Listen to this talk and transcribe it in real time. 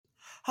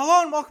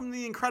Hello and welcome to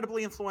the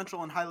incredibly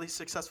influential and highly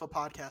successful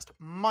podcast.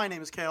 My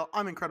name is Kale.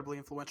 I'm incredibly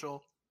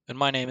influential. And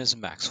my name is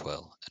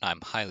Maxwell, and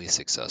I'm highly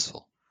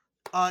successful.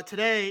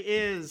 Today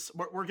is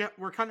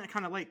we're kind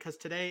of late because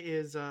today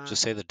is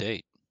Just say the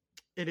date.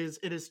 it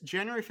is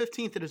January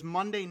 15th. It is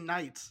Monday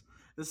night.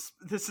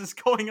 This is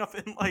going up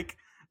in like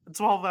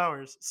 12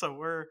 hours, so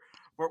we're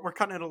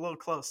cutting it a little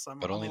close. I'm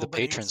But a only little the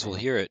bit patrons antsy. will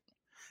hear it.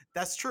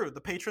 That's true.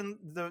 The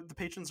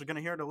patrons are going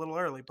to hear it a little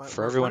early, but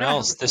For we're everyone gonna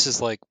else, this is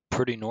like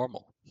pretty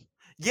normal.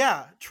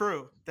 Yeah,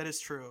 true. That is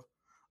true.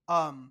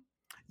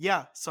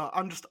 Yeah. So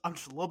I'm just a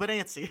little bit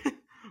antsy,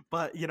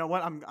 but you know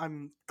what?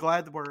 I'm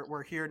glad that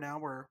we're here now.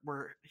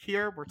 We're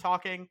here. We're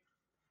talking,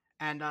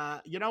 and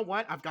you know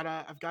what? I've got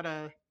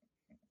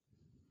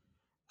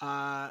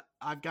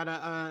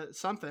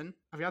something.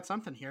 I've got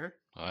something here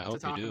I to hope you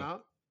talk do.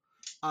 about.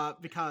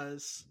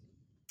 Because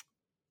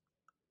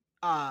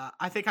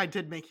I think I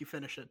did make you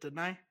finish it, didn't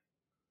I?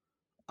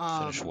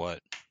 Finish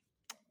what?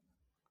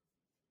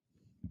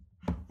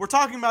 We're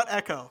talking about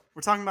Echo.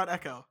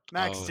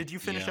 Max, Oh, did you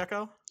finish yeah.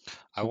 Echo?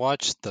 I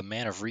watched the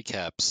Man of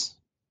Recaps.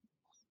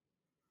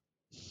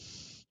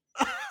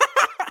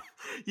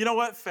 You know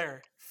what?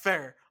 Fair.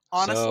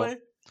 Honestly,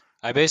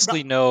 I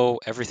basically know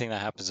everything that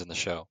happens in the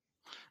show.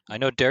 I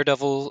know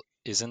Daredevil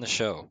is in the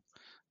show.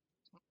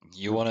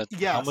 You want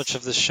to? How much yes.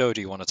 of this show do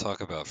you want to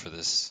talk about for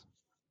this?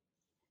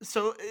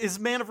 So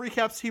is Man of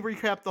Recaps? He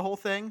recapped the whole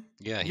thing.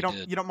 Yeah, he You don't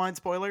did. you don't mind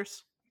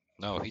spoilers?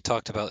 No, he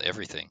talked about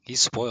everything. He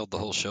spoiled the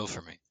whole show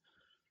for me.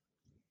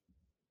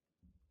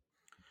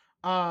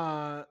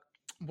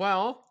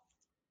 Well,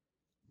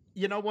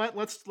 you know what?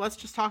 Let's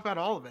just talk about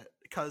all of it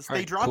because All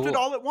they right, dropped it cool.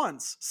 all at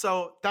once.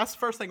 So that's the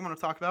first thing I'm going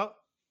to talk about.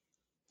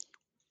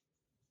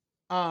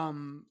 They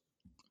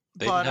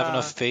But didn't have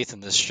enough faith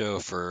in this show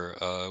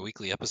for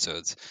weekly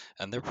episodes,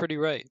 and they're pretty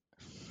right.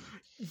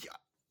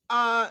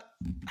 how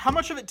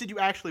much of it did you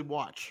actually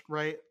watch?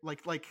 Right,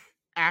 like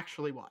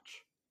actually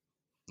watch?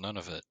 None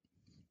of it.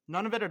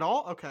 None of it at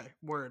all. Okay,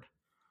 word.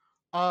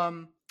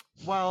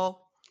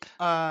 Well,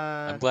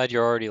 I'm glad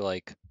you're already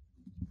like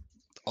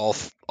all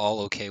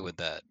okay with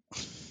that.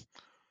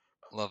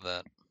 Love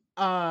that.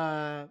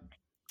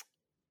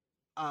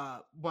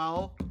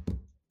 well,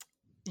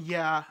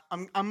 yeah.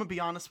 I'm gonna be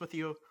honest with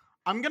you.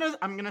 I'm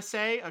gonna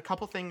say a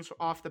couple things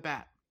off the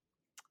bat.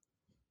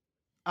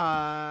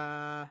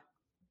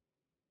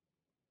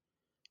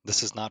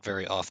 This is not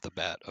very off the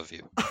bat of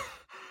you.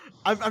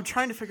 I'm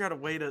trying to figure out a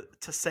way to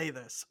say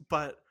this,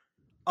 but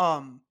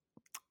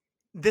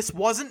this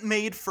wasn't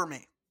made for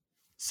me.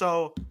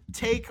 So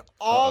take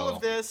all Uh-oh.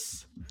 of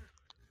this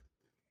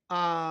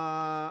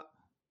And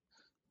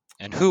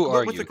who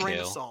are with you, a grain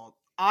Kale? of salt.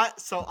 I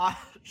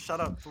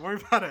shut up. Don't worry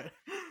about it.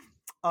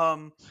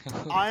 I'm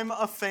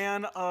a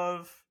fan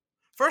of.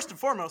 First and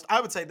foremost,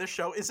 I would say this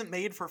show isn't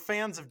made for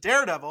fans of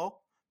Daredevil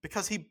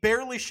because he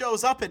barely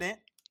shows up in it.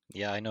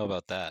 Yeah, I know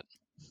about that.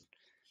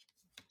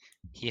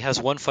 He has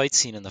one fight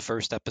scene in the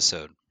first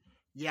episode.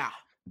 Yeah.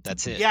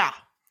 That's it. Yeah.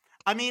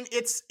 I mean,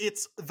 it's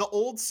the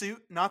old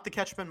suit, not the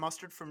Ketchup and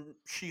Mustard from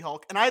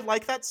She-Hulk. And I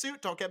like that suit,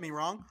 don't get me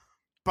wrong,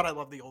 but I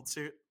love the old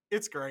suit.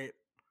 It's great.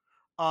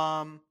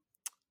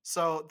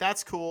 So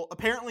that's cool.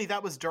 Apparently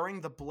that was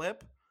during the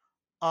blip.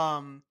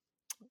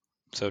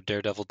 So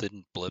Daredevil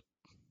didn't blip.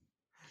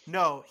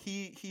 No,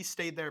 he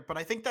stayed there, but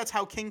I think that's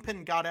how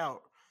Kingpin got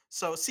out.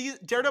 So,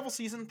 Daredevil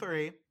season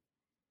 3.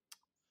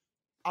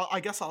 I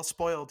guess I'll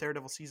spoil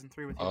Daredevil season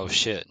 3 with you. Oh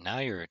shit! Now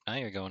you're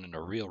going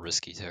into real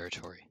risky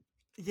territory.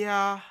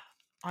 Yeah,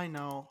 I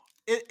know.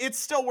 It's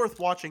still worth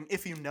watching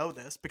if you know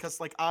this, because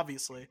like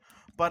obviously.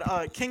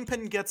 But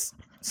Kingpin gets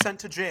sent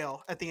to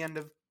jail at the end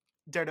of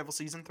Daredevil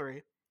season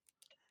 3.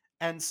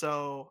 And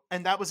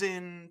that was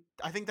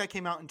I think that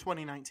came out in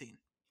 2019.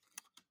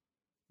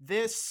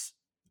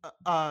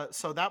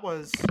 So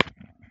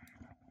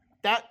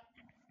that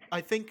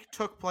I think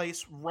took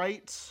place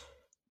right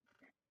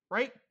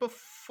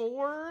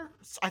before.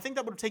 I think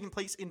that would have taken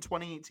place in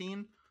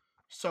 2018.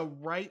 So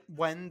right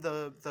when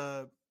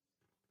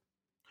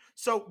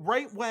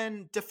right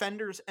when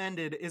Defenders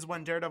ended is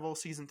when Daredevil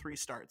season 3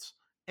 starts.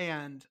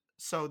 And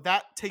so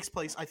that takes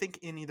place I think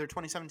in either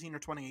 2017 or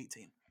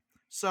 2018.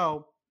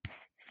 So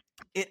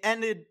it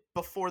ended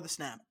before the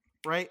snap,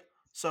 right?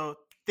 So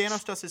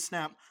Thanos does his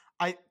snap.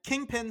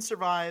 Kingpin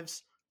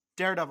survives,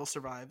 Daredevil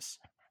survives,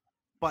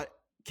 but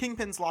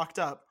Kingpin's locked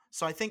up.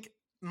 So I think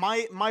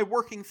my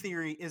working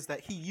theory is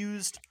that he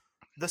used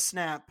the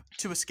snap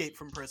to escape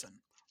from prison,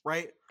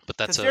 right? But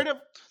that's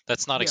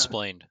not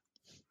explained.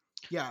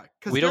 Yeah,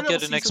 we don't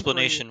get an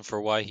explanation for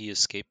why he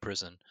escaped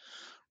prison.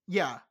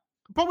 Yeah,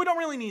 but we don't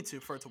really need to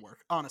for it to work.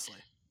 Honestly,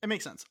 it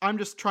makes sense. I'm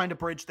just trying to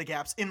bridge the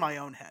gaps in my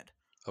own head.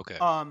 Okay.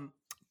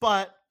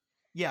 But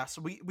yeah,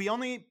 so we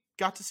only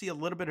got to see a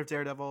little bit of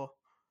Daredevil.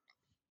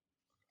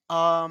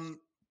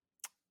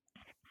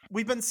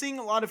 We've been seeing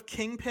a lot of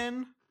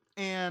Kingpin,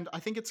 and I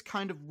think it's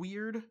kind of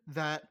weird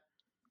that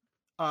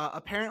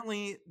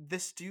apparently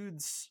this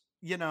dude's,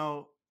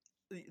 the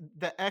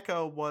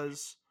Echo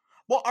was.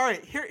 Well, all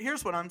right.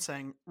 Here's what I'm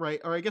saying, right?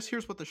 Or I guess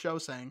here's what the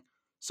show's saying.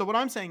 So what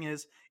I'm saying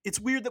is, it's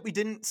weird that we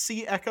didn't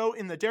see Echo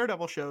in the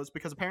Daredevil shows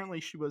because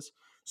apparently she was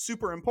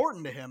super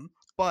important to him.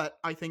 But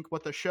I think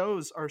what the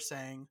shows are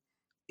saying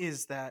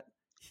is that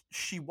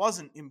she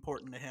wasn't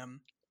important to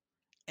him,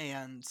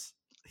 and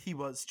he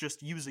was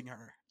just using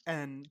her.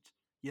 And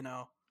you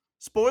know,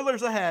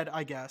 spoilers ahead,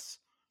 I guess,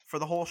 for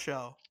the whole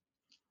show.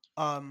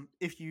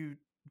 If you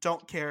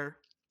don't care,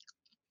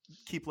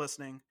 keep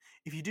listening.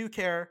 If you do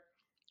care,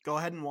 go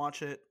ahead and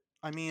watch it.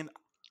 I mean,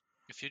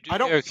 If you do I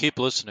don't. care, keep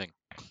listening.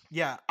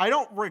 Yeah, I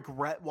don't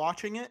regret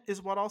watching it,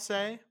 is what I'll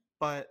say.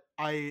 But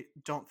I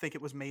don't think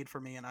it was made for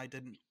me, and I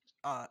didn't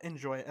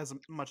enjoy it as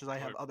much as I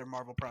have Or other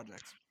Marvel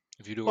projects.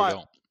 if you do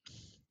or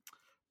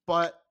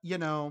But don't. you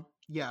know,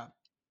 yeah.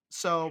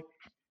 So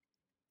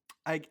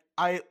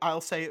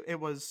I'll say it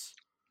was.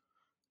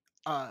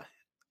 Uh,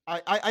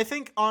 I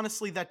think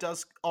honestly that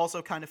does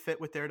also kind of fit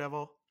with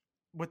Daredevil,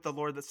 with the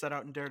lore that's set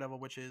out in Daredevil,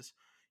 which is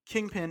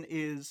Kingpin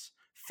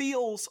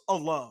feels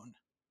alone.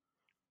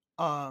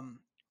 Um,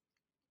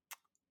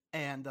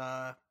 and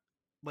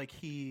like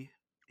he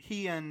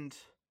and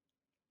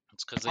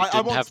It's because they I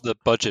didn't won't. have the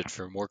budget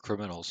for more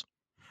criminals.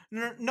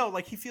 No,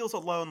 like he feels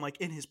alone, like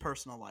in his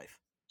personal life,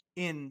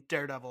 in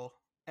Daredevil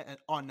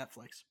on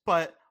Netflix.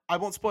 But I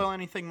won't spoil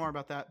anything more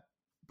about that.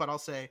 But I'll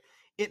say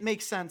it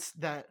makes sense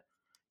that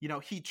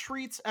he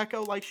treats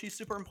Echo like she's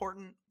super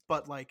important,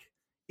 but like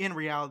in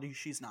reality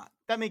she's not.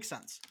 That makes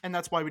sense, and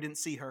that's why we didn't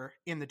see her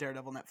in the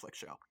Daredevil Netflix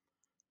show.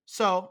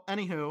 So,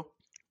 anywho,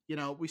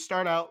 we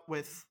start out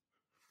with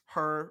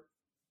her.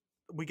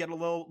 We get a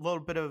little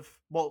bit of,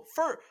 well,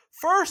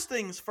 first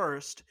things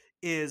first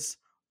is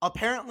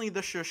apparently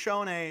the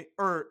Shoshone,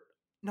 or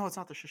no, it's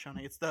not the Shoshone,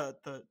 it's the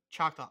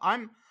Choctaw.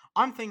 I'm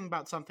thinking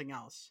about something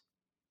else.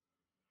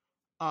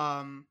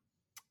 Um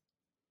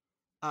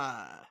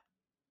uh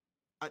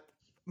I,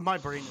 my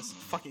brain is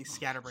fucking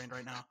scatterbrained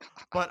right now.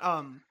 But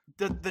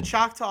the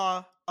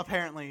Choctaw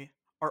apparently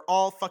are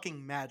all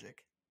fucking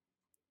magic.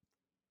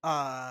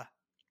 Uh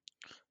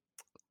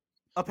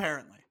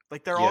Apparently.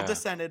 Like they're all Yeah.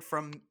 descended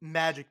from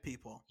magic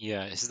people.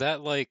 Yeah. Is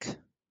that like?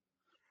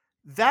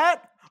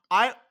 That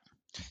I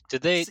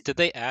Did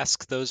they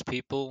ask those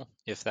people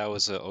if that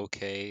was a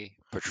okay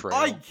I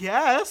portrayal?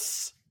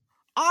 guess.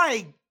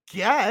 I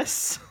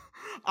guess.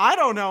 I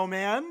don't know,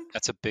 man.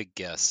 That's a big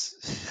guess.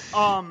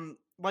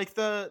 Like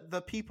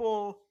the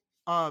people,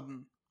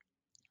 um,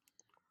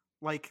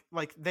 like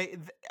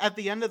at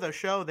the end of the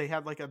show, they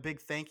had like a big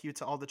thank you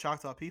to all the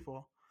Choctaw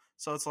people.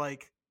 So it's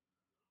like,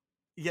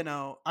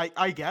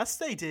 I guess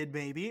they did.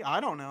 Maybe, I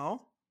don't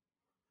know.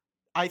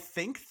 I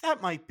think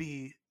that might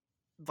be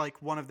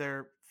like one of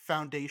their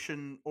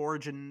foundation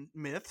origin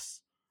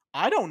myths.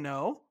 I don't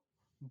know,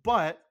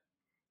 but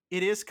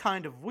it is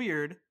kind of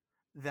weird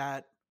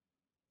that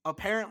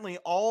apparently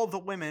all the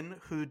women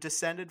who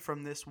descended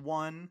from this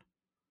one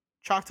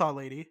Choctaw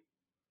lady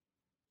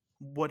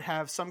would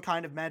have some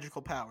kind of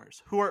magical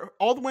powers. Who are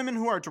all the women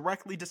who are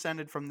directly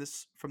descended from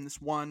this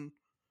one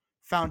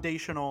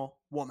foundational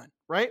woman,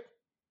 right?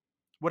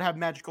 Would have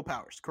magical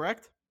powers,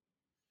 correct?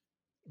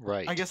 I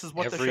Right. guess is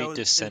what the Every show is.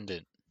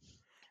 descendant,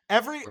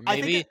 Every or I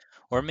think maybe,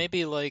 or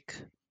maybe like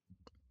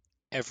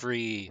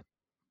every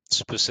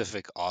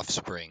specific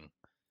offspring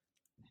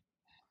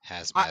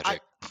has I, I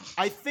magic.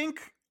 I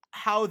think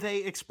how they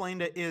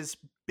explained it is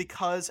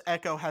because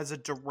Echo has a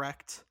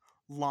direct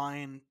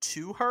line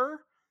to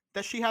her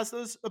that she has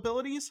those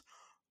abilities,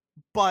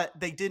 but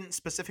they didn't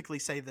specifically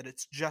say that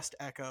it's just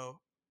Echo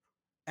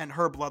and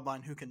her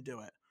bloodline who can do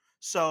it.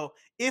 So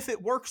if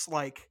it works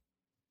like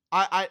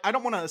I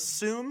don't want to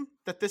assume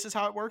that this is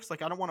how it works.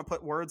 Like I don't want to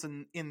put words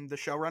in the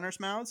showrunners'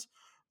 mouths,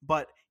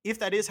 but if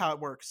that is how it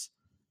works,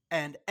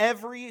 and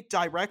every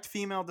direct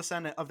female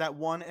descendant of that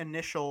one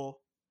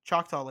initial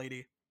Choctaw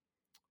lady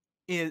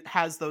it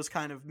has those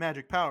kind of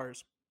magic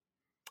powers.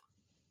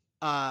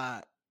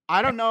 Uh,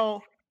 I don't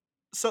know.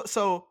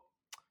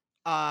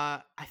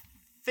 I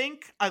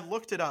think I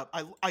looked it up.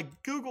 I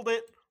googled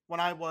it when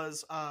I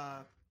was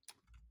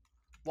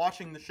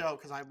watching the show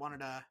because I wanted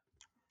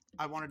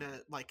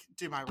to like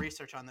do my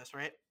research on this,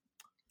 right?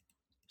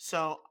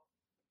 So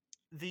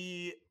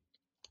the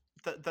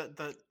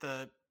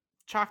the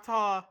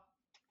Choctaw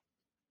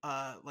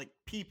like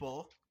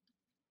people,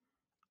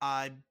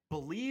 I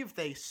believe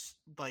they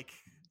like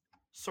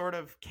sort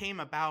of came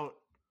about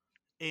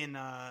in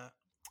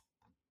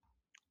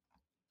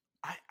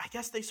I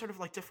guess they sort of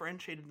like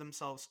differentiated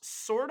themselves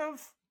sort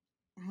of.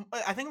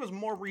 I think it was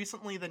more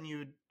recently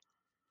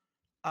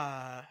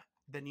uh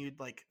than you'd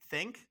like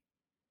think.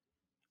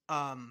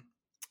 um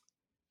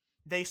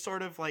they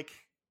sort of like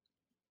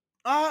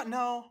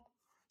no,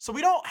 so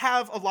we don't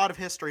have a lot of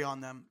history on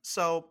them.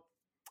 So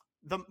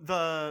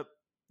the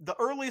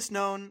earliest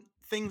known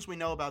things we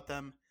know about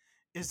them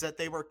is that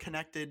they were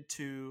connected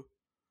to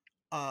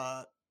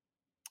uh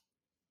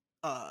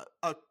uh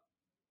a,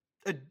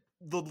 a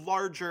the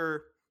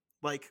larger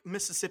like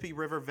Mississippi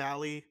River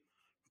Valley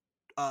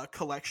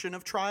collection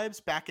of tribes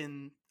back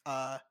in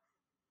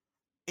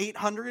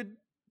 800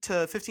 to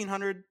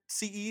 1500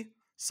 CE.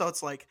 So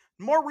it's like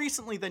more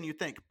recently than you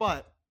think.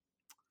 But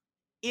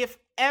if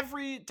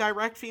every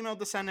direct female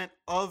descendant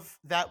of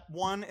that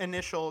one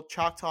initial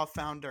Choctaw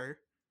founder,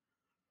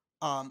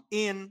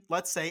 in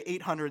let's say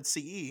 800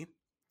 CE,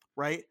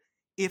 right?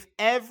 If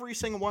every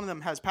single one of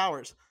them has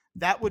powers,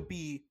 that would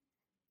be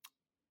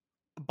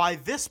by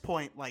this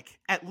point like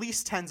at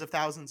least tens of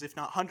thousands, if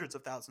not hundreds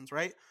of thousands,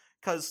 right?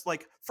 Because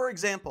like for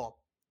example,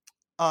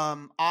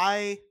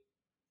 I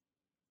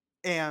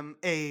am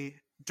a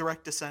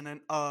direct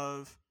descendant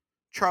of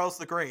Charles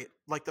the Great,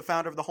 like the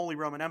founder of the Holy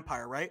Roman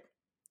Empire, right?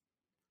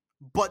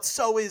 But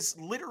so is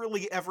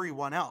literally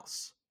everyone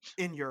else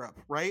in Europe,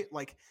 right?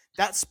 Like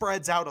that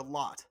spreads out a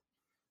lot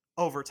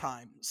over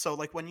time. So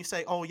like when you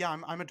say, "Oh yeah,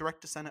 I'm a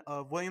direct descendant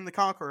of William the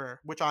Conqueror,"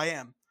 which I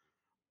am,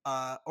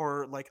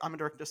 or like I'm a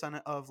direct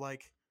descendant of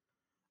like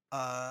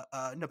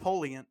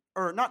Napoleon,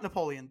 or not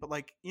Napoleon, but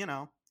like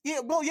yeah,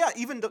 well yeah,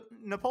 even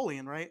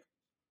Napoleon, right?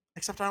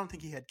 Except I don't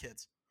think he had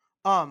kids.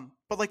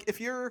 But like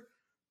if you're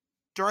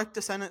direct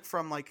descendant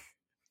from like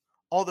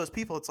all those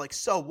people, it's like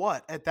so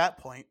what at that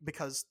point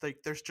because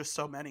there's just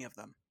so many of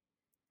them,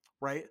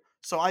 right?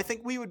 So I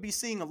think we would be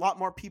seeing a lot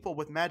more people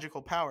with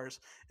magical powers,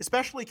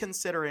 especially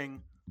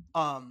considering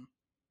um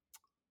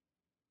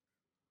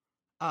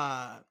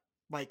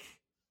like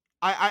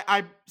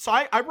I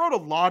wrote a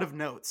lot of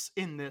notes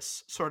in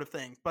this sort of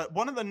thing, but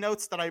one of the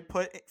notes that I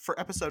put for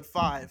episode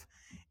 5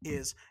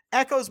 is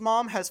Echo's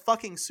mom has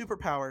fucking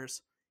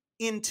superpowers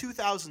in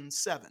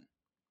 2007.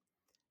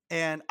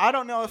 And I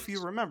don't know if you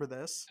Was remember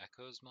this.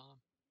 Echo's mom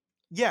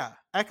Yeah,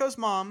 Echo's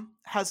mom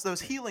has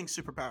those healing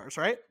superpowers,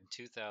 right? in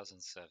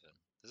 2007?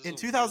 This is In a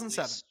really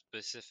 2007.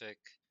 specific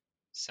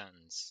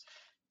sentence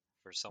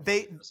for someone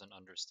They who doesn't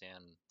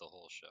understand the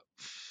whole show.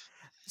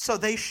 so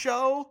they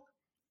show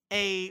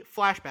a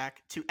flashback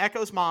to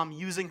Echo's mom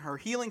using her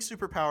healing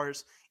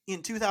superpowers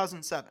in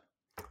 2007.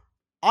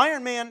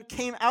 Iron Man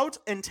came out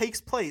and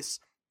takes place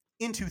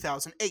in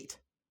 2008.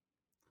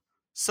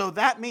 So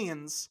that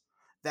means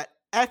that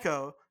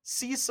Echo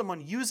sees someone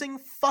using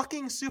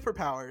fucking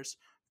superpowers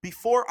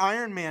before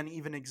Iron Man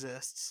even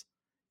exists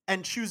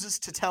and chooses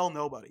to tell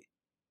nobody.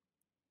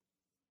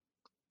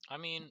 I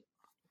mean,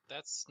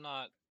 that's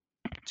not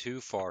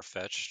too far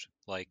fetched.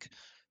 Like,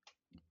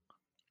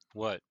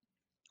 what?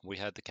 We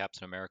had the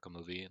Captain America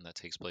movie, and that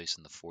takes place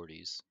in the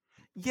 40s.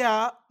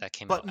 Yeah, That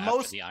came but out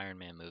after the Iron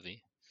Man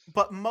movie.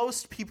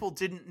 most people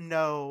didn't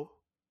know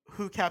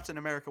who Captain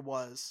America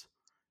was,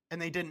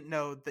 and they didn't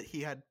know that he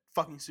had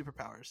fucking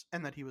superpowers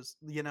and that he was,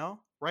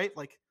 right?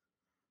 Like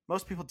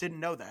most people didn't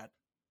know that.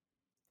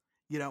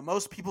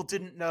 Most people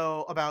didn't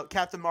know about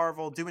Captain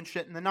Marvel doing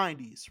shit in the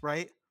 90s,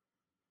 right?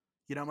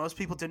 Most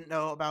people didn't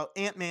know about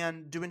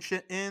Ant-Man doing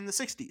shit in the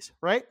 60s,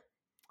 right?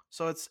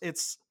 So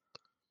it's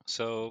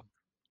So,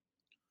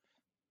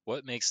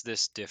 what makes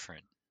this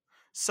different?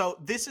 so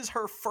this is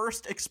her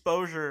first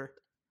exposure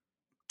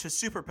to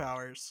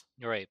superpowers.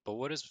 Right, but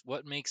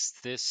what makes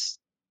this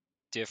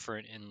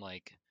different in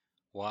like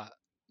what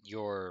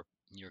you're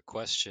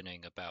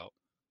questioning about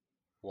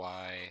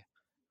why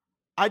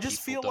I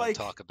just people feel don't like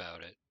talk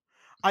about it?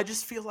 I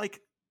just feel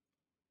like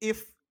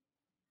if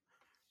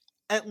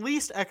at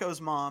least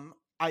Echo's mom,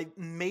 I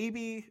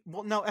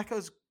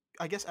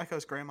guess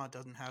Echo's grandma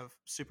doesn't have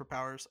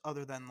superpowers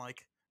other than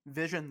like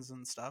visions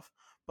and stuff.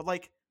 But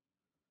like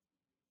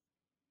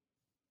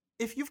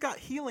if you've got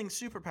healing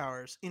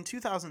superpowers in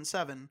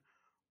 2007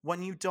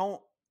 when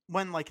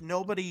like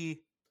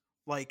nobody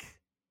like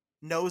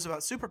knows about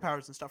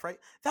superpowers and stuff, right?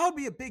 That would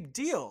be a big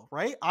deal,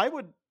 right? I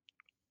would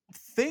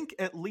think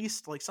at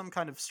least like some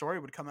kind of story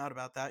would come out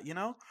about that,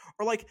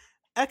 or like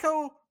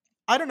Echo.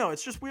 I don't know,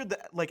 it's just weird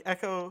that like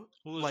Echo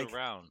Who was like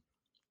around?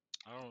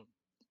 I don't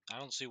I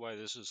don't see why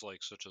this is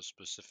like such a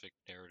specific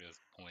narrative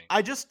point.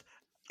 I just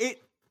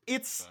it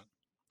it's But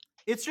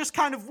it's just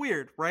kind of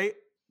weird, right?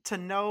 To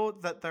know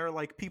that there are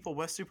like people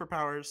with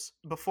superpowers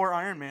before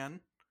Iron Man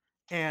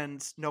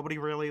and nobody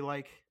really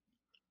like,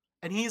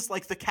 and he's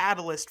like the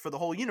catalyst for the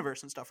whole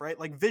universe and stuff, right?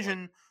 Like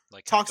Vision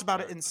like talks Captain about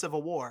it America. in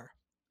Civil War.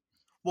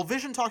 Well,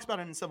 Vision talks about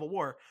it in Civil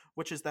War,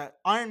 which is that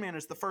Iron Man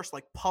is the first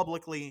like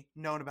publicly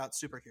known about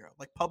superhero,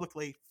 like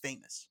publicly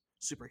famous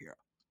superhero,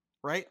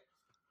 right?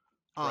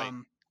 Right.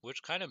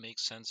 Which kind of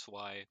makes sense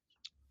why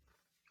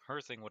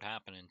her thing would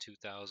happen in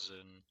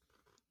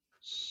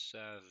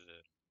 2007,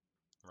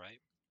 right?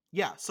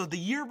 Yeah, so the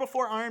year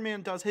before Iron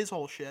Man does his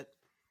whole shit,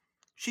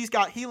 she's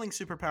got healing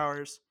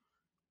superpowers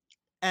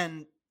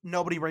and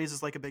nobody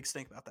raises like a big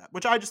stink about that,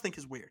 which I just think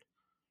is weird.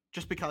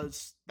 Just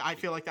because I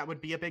feel like that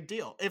would be a big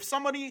deal. If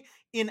somebody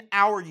in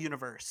our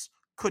universe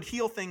could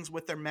heal things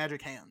with their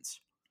magic hands,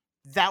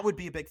 that would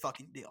be a big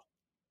fucking deal.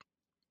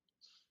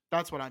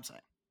 That's what I'm saying.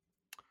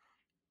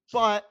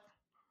 But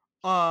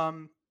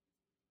other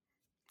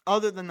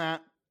than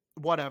that,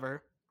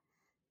 whatever.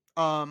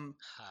 Ha.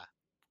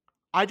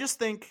 I just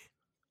think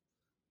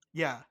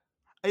yeah.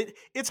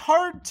 It's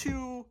hard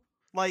to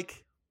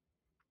like.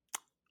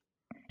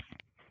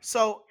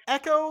 So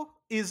Echo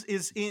is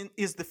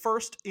the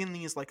first in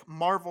these like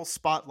Marvel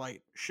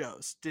Spotlight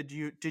shows. Did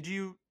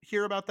you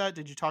hear about that?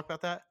 Did you talk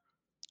about that?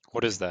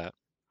 What is that?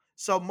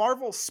 So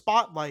Marvel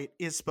Spotlight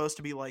is supposed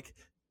to be like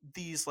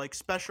these like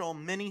special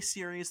mini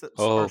series that are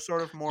Oh,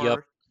 sort of yep.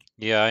 more.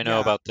 Yeah, I know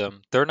Yeah, about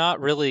them. They're not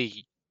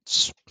really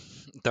s-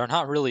 they're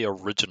not really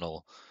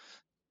original.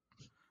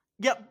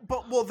 yeah,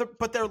 but well,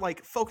 they're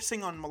like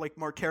focusing on like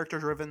more character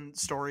driven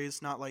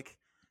stories, not like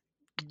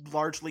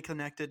largely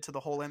connected to the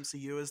whole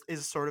MCU.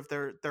 Is sort of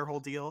their whole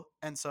deal,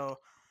 and so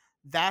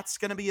that's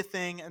going to be a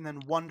thing. And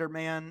then Wonder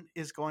Man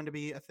is going to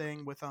be a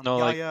thing with No,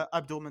 like Yahya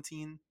Abdul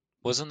Mateen.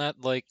 wasn't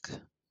that like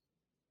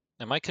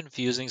am I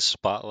confusing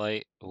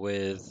Spotlight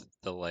with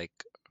the like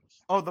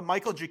Oh, the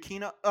Michael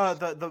Giacchino,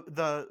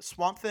 the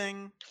Swamp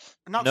Thing,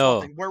 not Swamp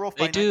no, Thing, Werewolf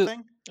they by Night do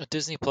thing.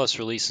 Disney Plus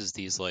releases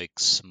these like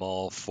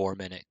small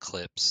 4-minute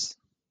clips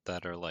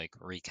that are like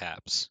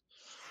recaps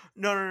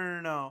No, no,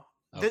 no, no, no.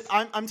 of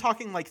I'm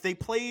talking like they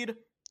played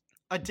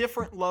a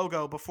different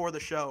logo before the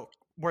show,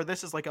 where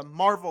this is like a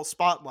Marvel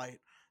Spotlight.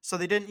 So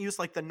they didn't use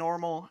like the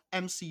normal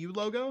MCU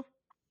logo.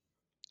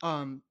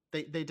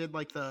 They did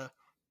like the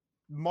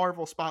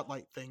Marvel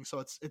Spotlight thing, so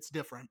it's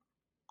different.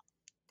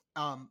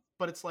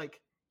 But it's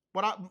like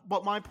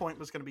what my point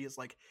was going to be is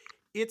like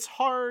it's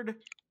hard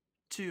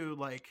to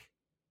like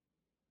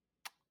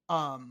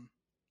um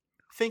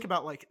think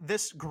about like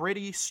this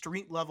gritty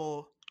street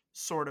level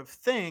sort of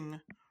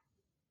thing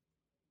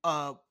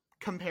uh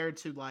compared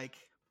to like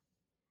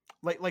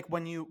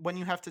when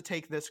you have to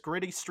take this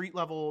gritty street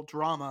level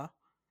drama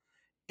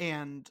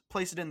and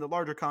place it in the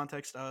larger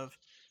context of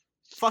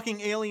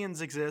fucking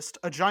aliens exist,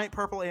 a giant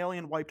purple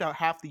alien wiped out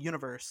half the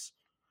universe,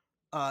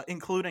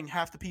 including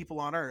half the people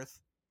on earth,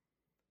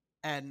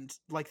 and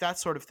like that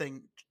sort of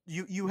thing.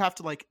 You have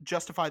to like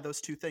justify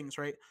those two things,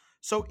 right?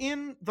 So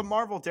in the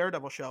Marvel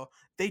Daredevil show,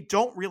 they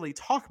don't really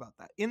talk about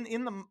that. In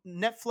the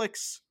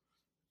Netflix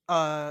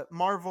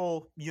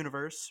Marvel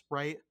universe,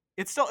 right?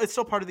 It's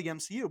still part of the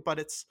MCU, but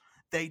it's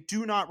they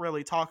do not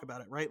really talk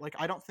about it, right? Like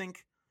I don't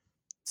think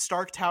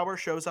Stark Tower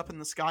shows up in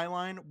the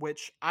skyline,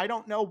 which I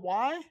don't know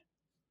why,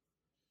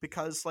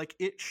 because like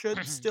it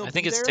should still I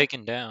think be it's there.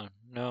 taken down.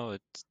 No,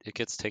 it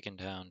gets taken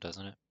down,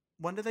 doesn't it?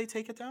 When do they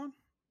take it down?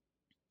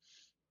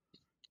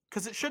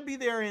 Because it should be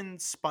there in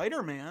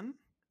Spider Man,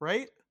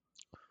 right?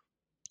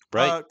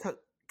 Right.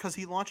 Because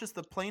he launches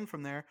the plane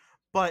from there,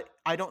 but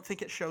I don't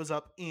think it shows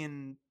up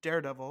in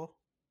Daredevil,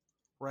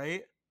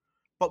 right?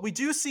 But we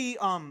do see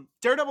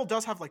Daredevil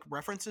does have like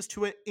references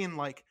to it in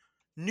like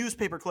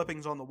newspaper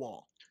clippings on the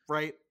wall,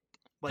 right?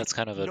 That's Like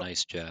kind of a no,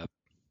 nice jab.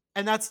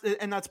 and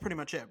that's pretty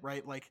much it,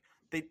 right? Like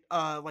they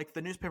like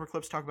the newspaper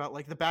clips talk about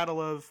like the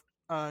Battle of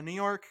New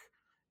York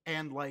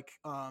and like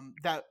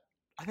that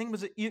I think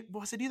was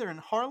it either in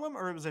Harlem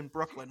or it was in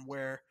Brooklyn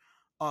where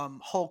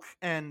Hulk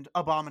and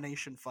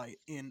Abomination fight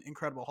in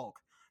Incredible Hulk.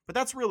 But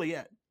that's really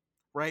it,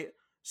 right?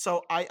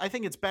 So I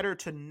think it's better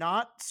to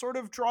not sort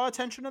of draw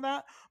attention to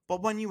that.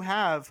 But when you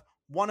have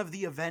one of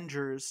the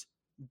Avengers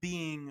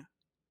being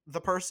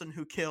the person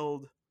who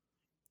killed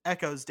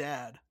Echo's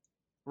dad,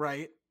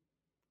 right?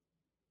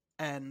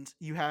 And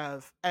you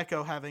have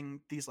Echo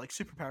having these like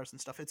superpowers and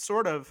stuff, it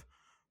sort of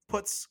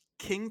puts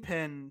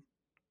Kingpin.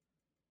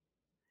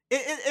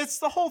 It's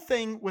the whole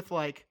thing with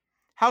like,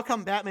 how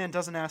come Batman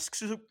doesn't ask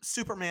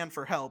Superman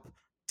for help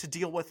to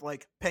deal with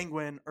like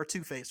Penguin or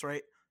Two Face,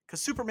 right?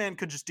 Because Superman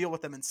could just deal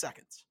with them in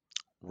seconds.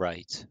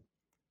 Right.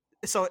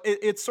 So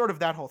it's sort of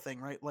that whole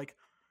thing, right? Like,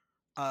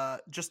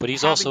 just But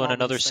he's having also in all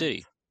another these things.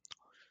 city.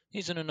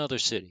 He's in another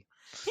city.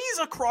 He's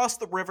across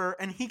the river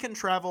and he can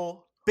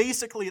travel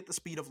basically at the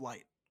speed of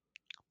light.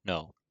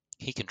 No,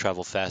 he can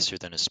travel faster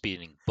than a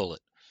speeding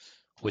bullet,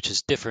 which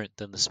is different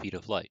than the speed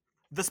of light.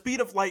 The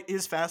speed of light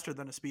is faster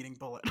than a speeding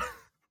bullet.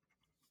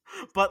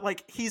 But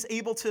like he's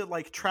able to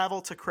like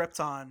travel to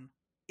Krypton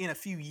in a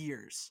few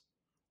years,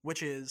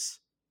 which is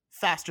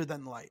faster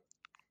than light.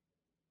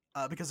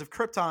 Because if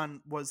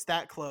Krypton was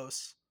that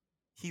close,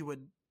 he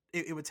would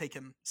it would take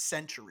him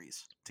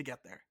centuries to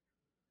get there,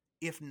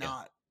 if Yeah.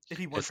 not if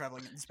he weren't If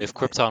traveling at the speed if of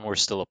light. Krypton were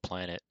still a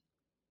planet,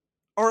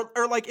 Or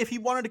like if he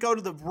wanted to go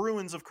to the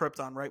ruins of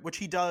Krypton, right, which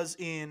he does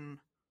in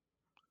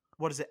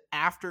what is it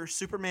after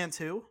Superman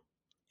 2?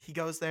 He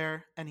goes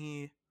there and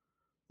he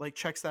like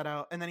checks that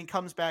out, and then he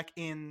comes back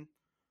in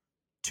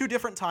two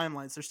different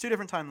timelines. There's two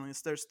different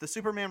timelines. There's the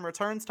Superman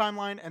Returns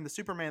timeline and the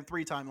Superman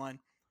 3 timeline.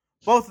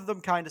 Both of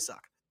them kind of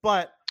suck.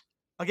 But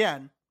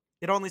again,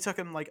 it only took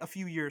him like a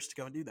few years to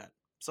go and do that.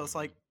 So it's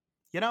like,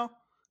 you know,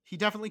 he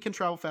definitely can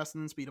travel faster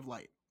than the speed of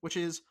light, which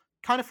is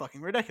kind of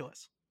fucking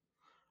ridiculous.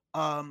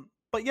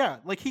 But yeah,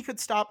 like he could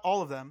stop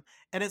all of them.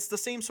 And it's the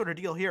same sort of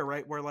deal here,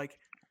 right? Where like,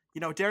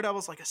 you know,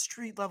 Daredevil's like a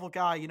street level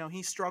guy, you know,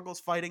 he struggles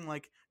fighting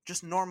like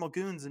just normal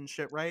goons and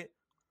shit, right?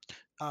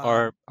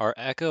 Um, are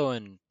Echo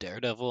and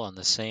Daredevil on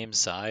the same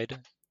side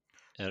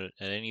at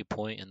any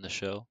point in the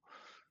show?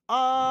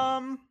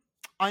 Um,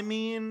 I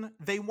mean,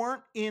 they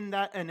weren't in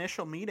that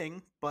initial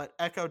meeting, but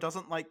Echo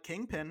doesn't like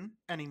Kingpin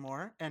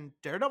anymore, and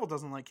Daredevil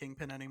doesn't like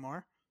Kingpin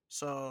anymore.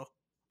 So,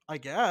 I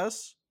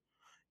guess.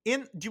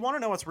 Do you want to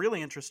know what's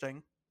really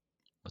interesting?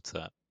 What's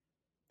that?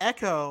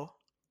 Echo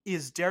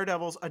is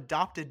Daredevil's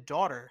adopted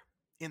daughter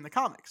in the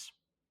comics.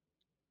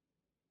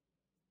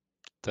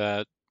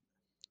 That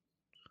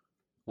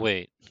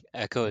Wait,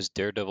 Echo is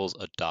Daredevil's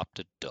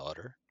adopted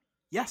daughter?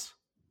 Yes.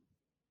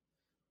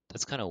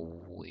 That's kind of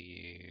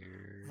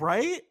weird.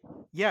 Right?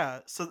 Yeah.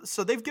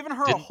 So they've given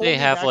her a Didn't whole they new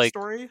have like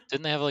backstory.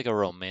 didn't they have like a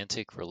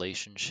romantic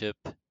relationship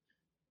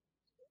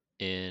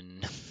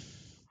in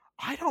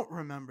I don't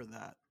remember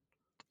that.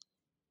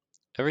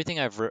 everything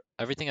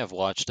I've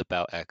watched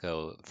about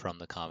Echo from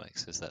the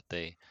comics is that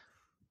they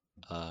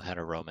had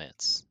a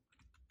romance.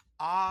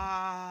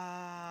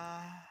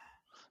 Ah.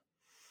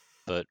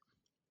 But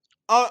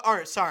Oh, all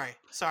right. Sorry.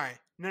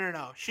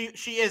 No. She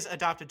is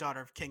adopted daughter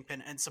of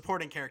Kingpin and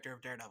supporting character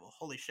of Daredevil.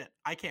 Holy shit.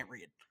 I can't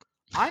read.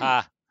 I'm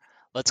ha,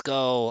 let's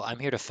go. I'm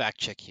here to fact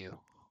check you.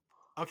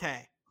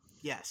 okay.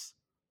 Yes.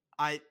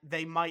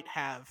 They might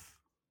have.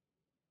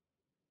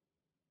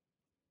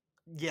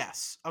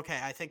 Yes. Okay.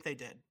 I think they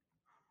did.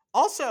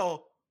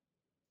 Also,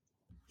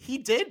 she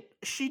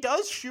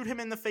does shoot him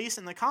in the face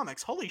in the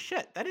comics. Holy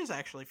shit. That is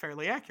actually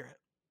fairly accurate.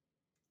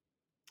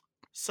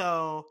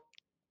 So,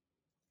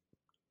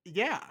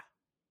 yeah.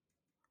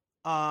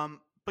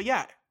 But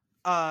yeah.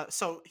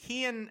 So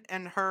he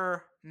and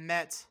her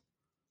met.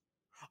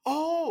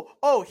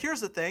 Oh,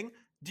 here's the thing.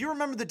 Do you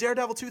remember the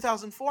Daredevil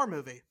 2004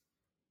 movie?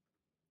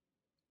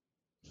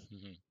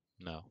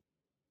 No.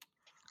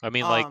 I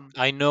mean, like, Um,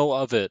 I know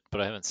of it,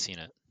 but I haven't seen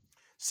it.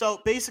 so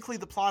basically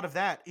the plot of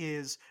that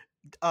is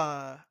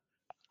uh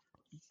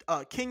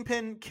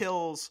Kingpin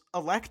kills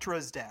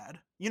Elektra's dad.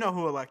 You know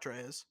who Elektra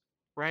is,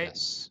 right?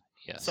 Yes.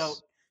 So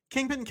Yes.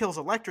 Kingpin kills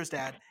Elektra's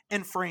dad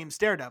and frames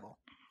Daredevil.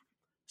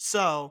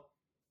 So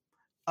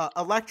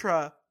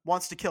Elektra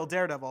wants to kill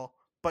Daredevil,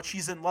 but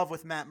she's in love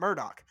with Matt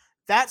Murdock.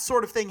 That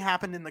sort of thing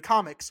happened in the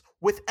comics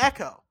with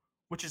Echo,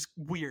 which is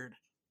weird.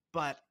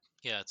 But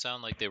Yeah, it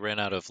sounded like they ran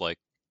out of like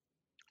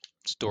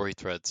story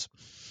threads.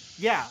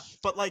 yeah,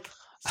 but like,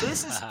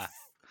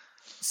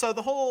 so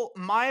the whole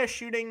Maya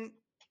shooting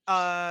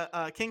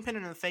Kingpin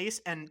in the face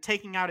and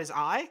taking out his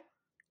eye,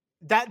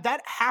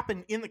 that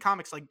happened in the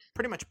comics, like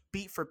pretty much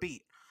beat for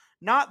beat.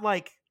 Not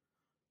like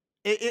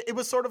it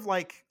was sort of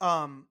like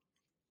a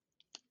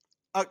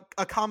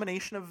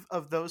combination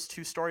of those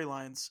two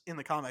storylines in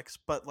the comics,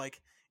 but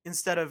like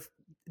instead of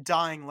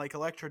dying like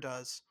Elektra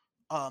does,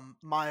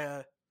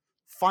 Maya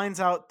finds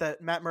out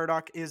that Matt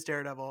Murdock is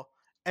Daredevil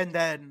and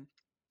then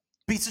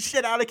beats the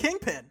shit out of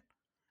Kingpin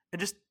and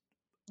just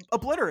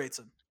obliterates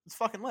him. It's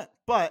fucking lit.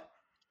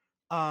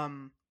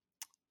 Um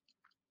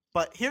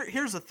but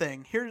here's the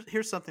thing.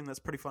 Here's something that's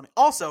pretty funny.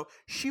 Also,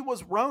 she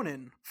was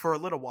Ronin for a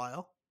little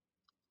while.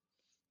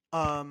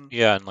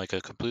 Yeah, in like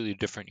a completely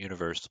different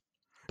universe.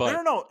 No, But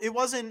no, no. It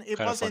wasn't. It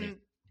kind of funny.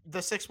 wasn't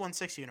the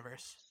 616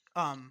 universe.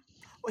 Well,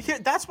 here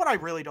that's what I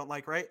really don't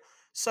like. Right.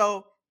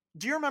 So,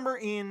 do you remember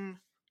in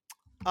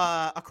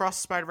Across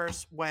the Spider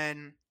Verse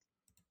when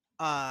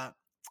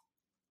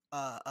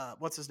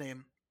what's his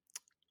name?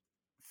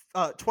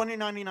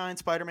 2099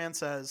 Spider Man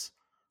says,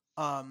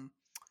 um,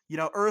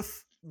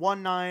 Earth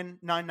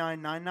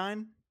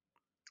 199999.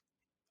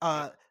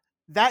 Yep.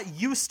 That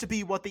used to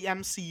be what the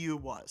MCU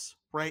was,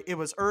 right? It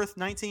was Earth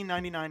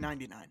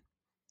 199999.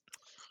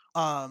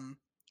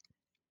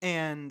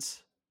 And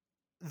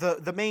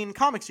the main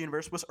comics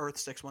universe was Earth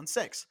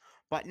 616.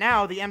 But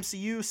now the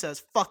MCU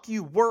says, fuck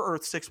you, we're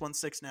Earth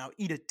 616 now,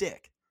 eat a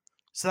dick.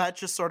 So that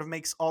just sort of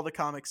makes all the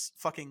comics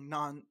fucking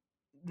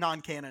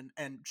non-canon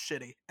and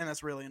shitty, and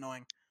that's really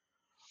annoying.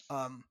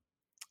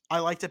 I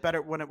liked it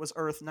better when it was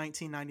Earth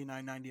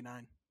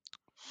 1999-99.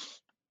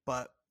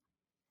 But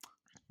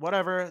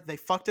whatever, they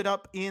fucked it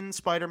up in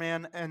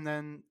Spider-Man, and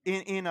then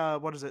in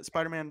what is it,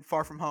 Spider-Man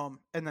Far From Home,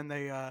 and then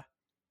they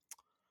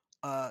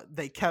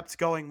kept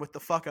going with the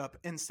fuck up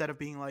instead of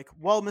being like,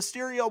 well,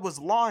 Mysterio was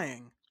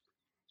lying.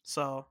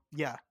 So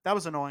yeah, that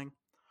was annoying.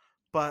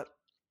 But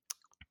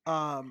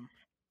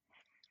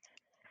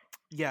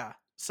yeah.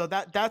 So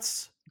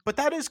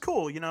that is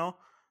cool,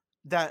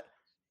 that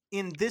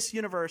in this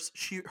universe,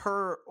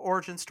 her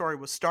origin story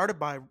was started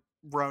by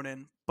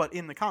Ronin, but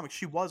in the comics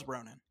she was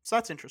Ronin. So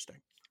that's interesting.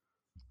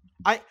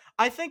 I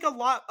think a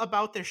lot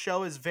about this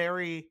show is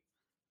very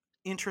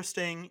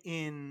interesting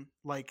in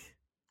like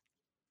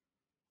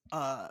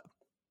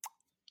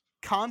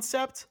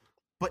concept,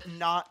 but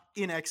not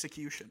in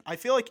execution. I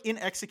feel like in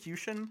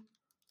execution,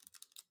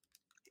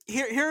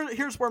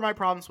 here's where my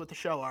problems with the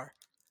show are.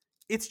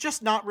 It's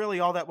just not really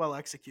all that well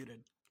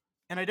executed,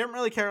 and I didn't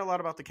really care a lot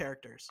about the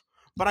characters.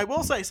 But I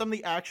will say some of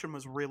the action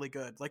was really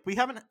good. Like we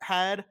haven't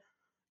had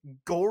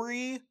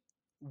gory,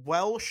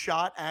 well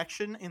shot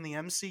action in the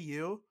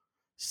MCU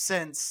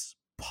since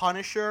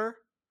Punisher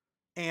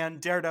and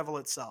Daredevil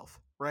itself,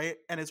 right?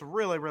 And it's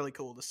really, really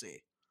cool to see.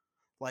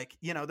 Like,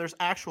 there's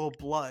actual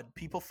blood.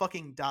 People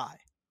fucking die.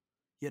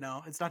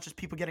 It's not just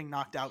people getting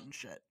knocked out and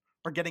shit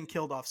or getting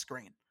killed off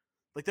screen.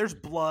 Like, there's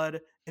blood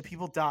and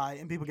people die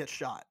and people get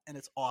shot, and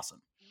it's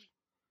awesome.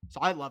 So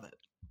I love it.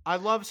 I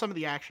love some of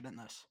the action in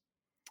this.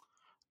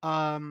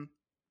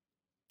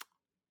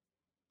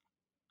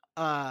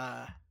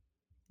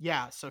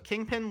 Yeah, so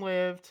Kingpin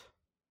lived.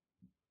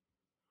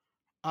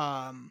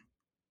 Yeah.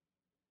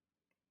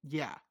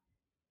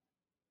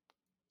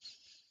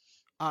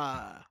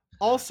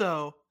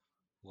 Also,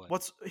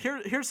 What?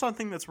 Here's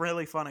something that's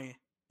really funny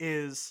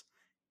is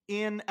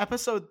in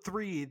episode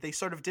 3 they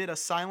sort of did a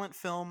silent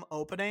film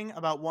opening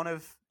about one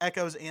of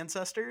Echo's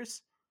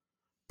ancestors,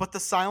 but the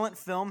silent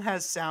film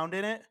has sound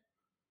in it.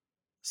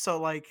 So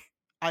like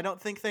I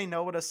don't think they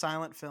know what a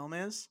silent film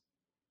is.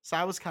 So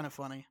that was kind of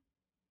funny.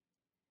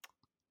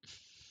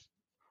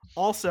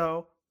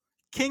 Also,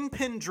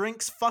 Kingpin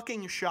drinks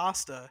fucking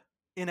Shasta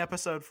in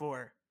episode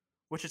 4,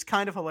 which is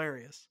kind of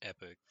hilarious.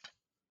 Epic.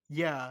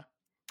 Yeah.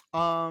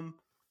 Um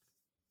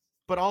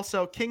but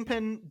also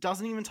Kingpin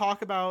doesn't even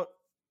talk about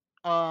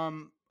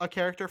a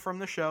character from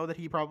the show that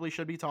he probably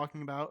should be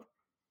talking about.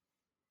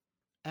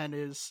 And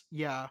is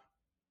yeah.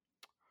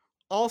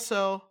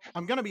 Also,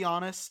 I'm going to be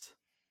honest.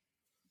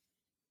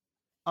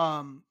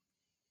 Um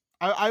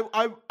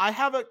I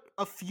have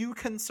a few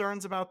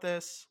concerns about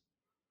this,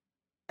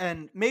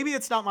 and maybe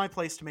it's not my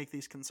place to make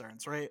these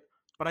concerns, right?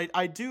 But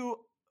I do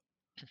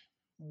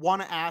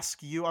want to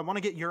ask you. I want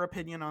to get your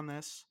opinion on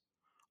this.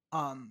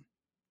 Um,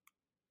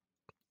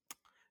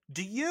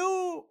 do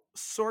you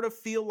sort of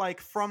feel like,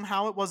 from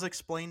how it was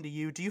explained to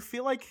you, do you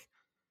feel like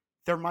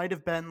there might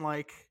have been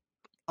like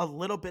a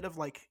little bit of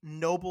like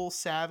noble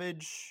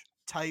savage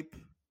type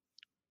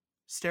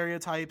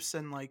stereotypes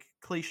and like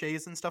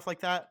cliches and stuff like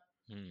that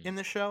Hmm. in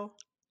the show?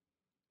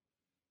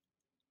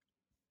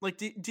 Like,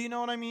 do you know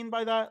what I mean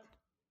by that?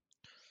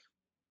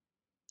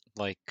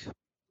 Like,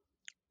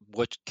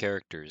 what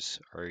characters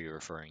are you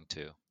referring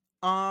to?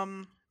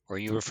 Um, Or are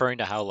you referring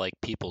to how like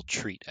people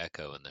treat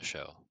Echo in the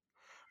show?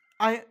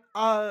 I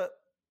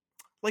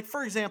like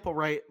for example,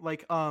 right?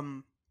 Like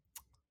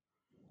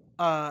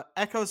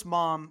Echo's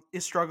mom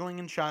is struggling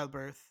in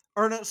childbirth.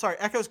 Or no, sorry,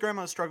 Echo's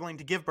grandma is struggling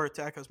to give birth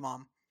to Echo's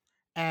mom.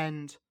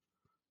 And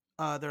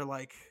they're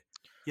like,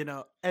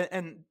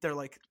 and they're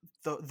like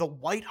the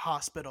white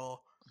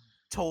hospital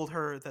told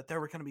her that there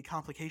were going to be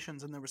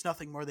complications and there was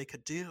nothing more they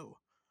could do.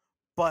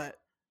 But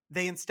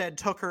they instead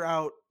took her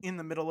out in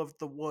the middle of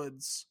the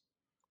woods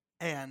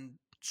and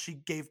she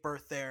gave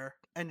birth there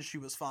and she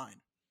was fine.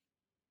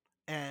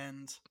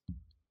 And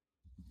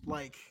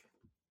like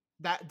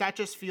that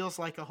just feels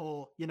like a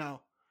whole,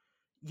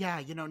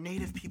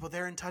 native people,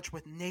 they're in touch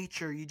with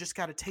nature. You just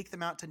got to take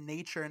them out to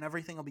nature and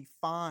everything will be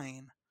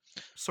fine,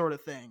 sort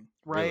of thing,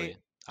 right?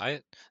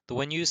 Really?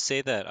 When you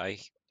say that,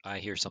 I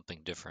hear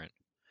something different.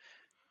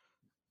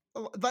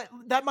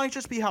 That might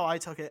just be how I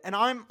took it, and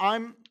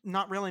I'm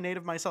not really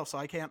native myself, so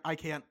I can't I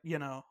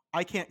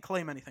can't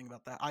claim anything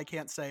about that. I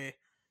can't say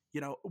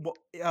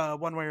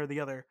one way or the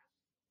other,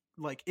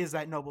 like, is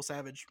that noble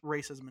savage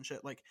racism and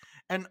shit, like,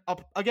 and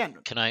again,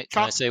 Can I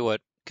chop. say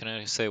what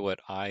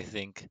I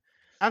think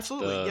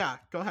Absolutely, the yeah,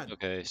 go ahead.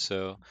 okay,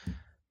 so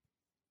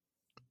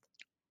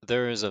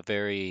there is a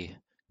very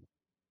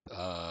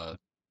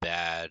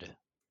bad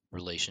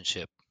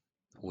relationship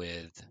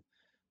with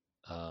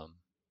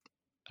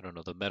I don't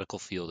know, the medical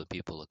field of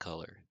people of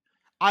color.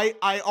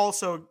 I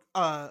also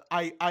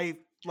I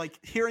like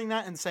hearing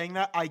that and saying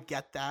that. I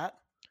get that.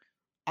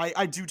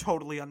 I do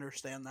totally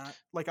understand that.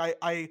 Like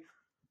I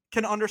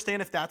can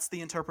understand if that's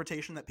the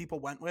interpretation that people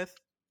went with.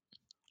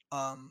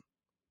 Um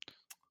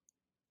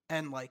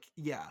and like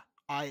yeah,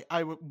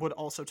 would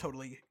also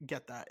totally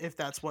get that if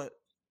that's what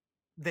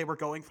they were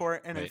going for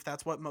and Right. if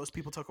that's what most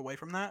people took away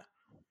from that.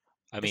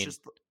 I It's mean,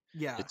 just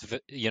yeah.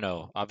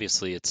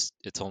 obviously it's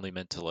only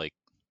meant to like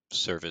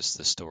service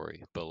the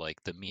story, but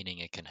like the meaning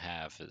it can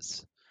have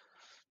is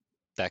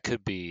that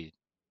could be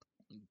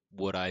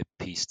what I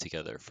pieced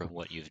together from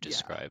what you've Yeah.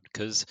 described.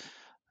 Because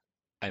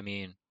I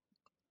mean,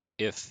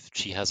 if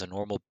she has a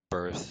normal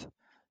birth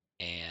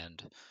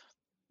and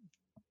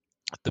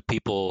the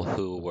people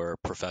who were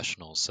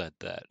professionals said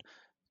that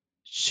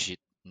she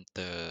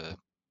the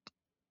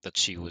that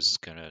she was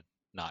gonna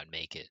not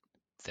make it,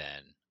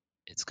 then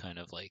it's kind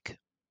of like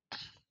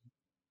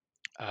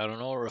I don't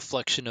know, a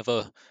reflection of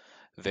a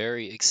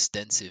very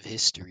extensive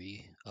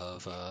history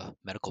of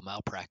medical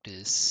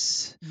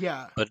malpractice,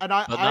 Yeah. but And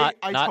I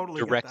not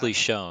totally get directly that.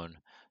 shown,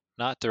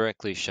 not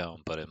directly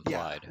shown, but Yeah.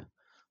 implied.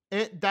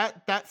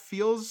 That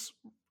feels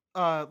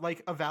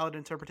like a valid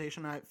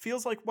interpretation. It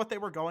feels like what they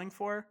were going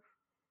for.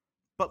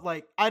 But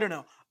like I don't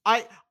know.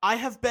 I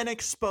have been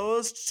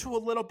exposed to a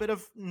little bit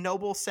of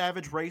noble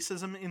savage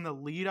racism in the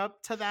lead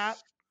up to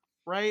that,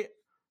 right?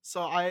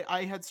 So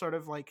I had sort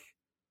of like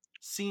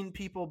seen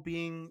people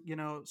being,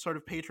 sort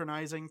of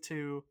patronizing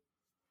to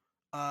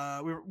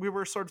we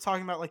were sort of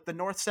talking about like the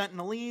North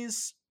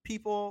Sentinelese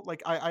people.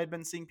 Like I had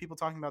been seeing people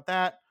talking about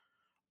that.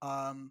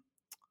 Um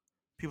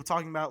People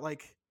talking about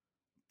like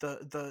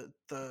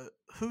the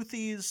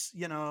Houthis,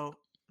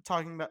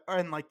 talking about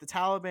and like the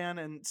Taliban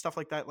and stuff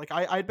like that. Like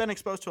I'd been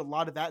exposed to a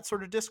lot of that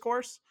sort of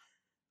discourse.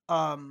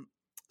 Um,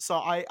 so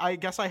I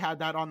guess I had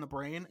that on the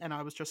brain, and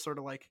I was just sort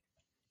of like,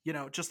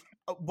 just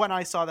when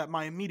I saw that,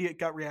 my immediate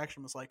gut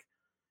reaction was like,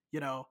 you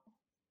know,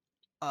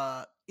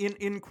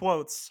 in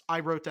quotes, I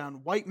wrote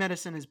down, "White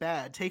medicine is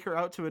bad. Take her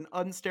out to an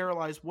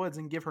unsterilized woods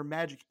and give her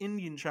magic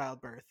Indian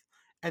childbirth."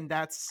 And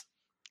that's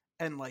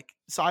and like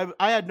so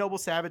I had noble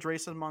savage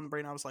racism on the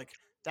brain. I was like,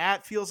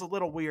 that feels a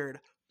little weird,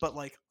 but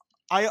like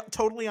I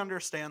totally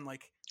understand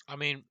like I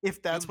mean,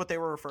 if that's what they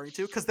were referring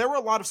to, because there were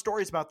a lot of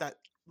stories about that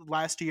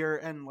last year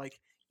and like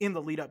in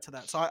the lead up to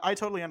that. So I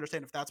totally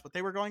understand if that's what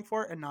they were going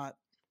for and not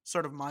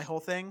sort of my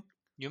whole thing.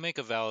 you make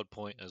a valid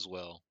point as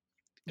well,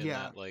 in Yeah,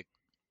 that like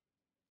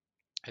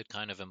it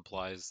kind of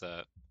implies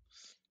that,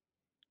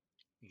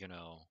 you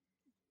know,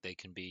 they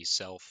can be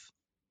self.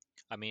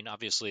 I mean,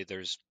 obviously,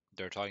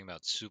 they're talking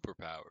about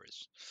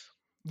superpowers,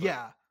 but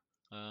yeah,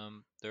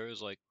 there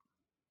is like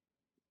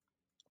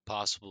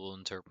possible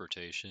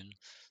interpretation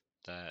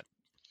that,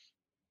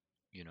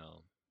 you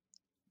know,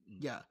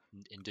 yeah. I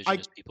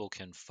indigenous people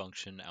can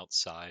function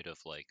outside of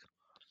like,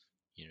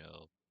 you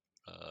know,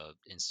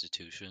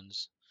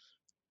 institutions,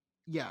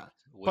 yeah,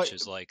 which but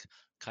is like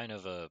kind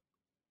of a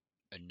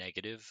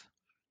negative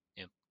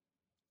imp-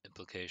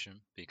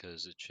 implication,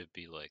 because it should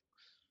be like,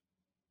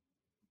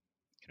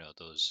 you know,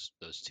 those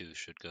two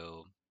should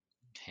go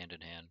hand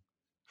in hand.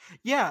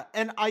 yeah,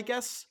 and I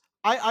guess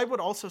I would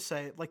also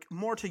say like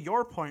more to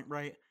your point,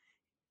 right?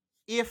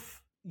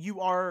 If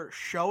you are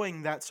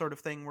showing that sort of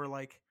thing where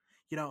like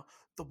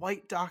the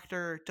white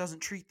doctor doesn't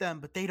treat them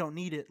but they don't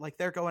need it, like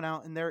they're going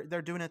out and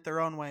they're doing it their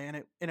own way and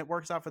it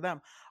works out for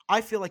them,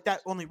 I feel like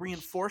that only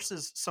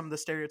reinforces some of the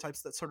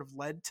stereotypes that sort of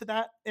led to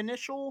that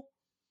initial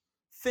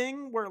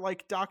thing where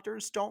like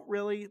doctors don't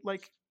really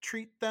like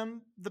treat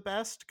them the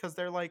best because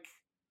they're like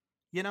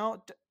you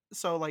know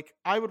so like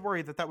I would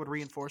worry that that would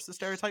reinforce the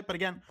stereotype, but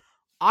again,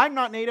 I'm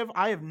not native.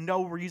 I have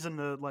no reason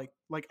to like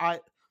I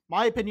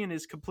my opinion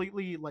is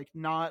completely like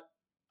not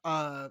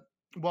uh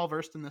well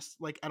versed in this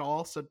like at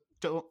all, so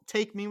don't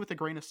take me with a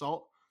grain of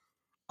salt.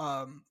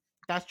 um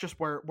that's just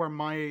where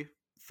my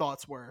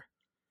thoughts were,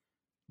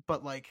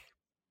 but like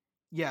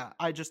yeah,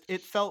 I just it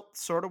felt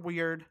sort of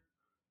weird.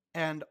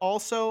 And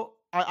also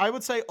I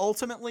would say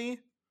ultimately,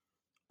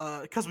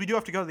 because we do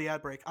have to go to the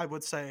ad break, I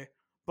would say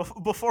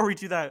before we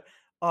do that,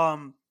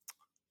 um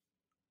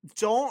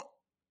don't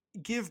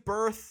give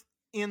birth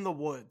in the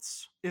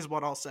woods is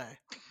what I'll say.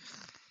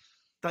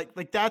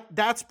 Like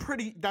that's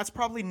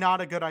probably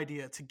not a good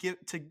idea to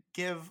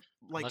give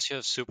like Unless you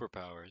have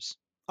superpowers.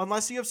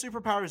 unless you have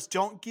superpowers,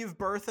 don't give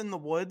birth in the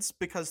woods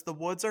because the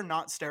woods are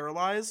not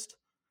sterilized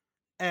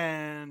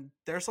and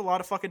there's a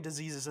lot of fucking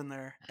diseases in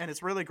there and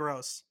it's really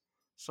gross.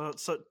 So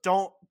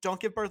don't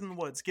give birth in the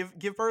woods.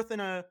 Give birth in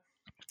a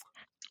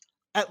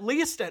at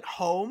least at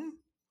home.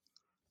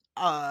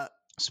 Uh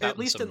at Spouting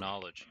least some in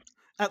knowledge.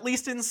 at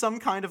least in some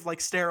kind of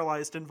like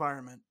sterilized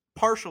environment,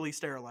 partially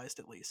sterilized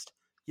at least.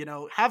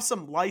 Have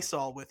some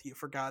Lysol with you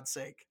for God's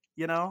sake.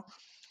 That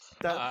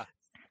Ah,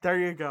 there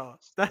you go.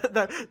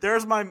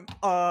 There's my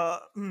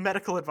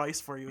medical advice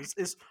for you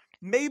is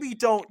maybe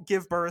don't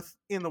give birth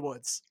in the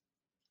woods.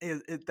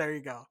 There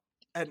you go.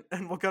 And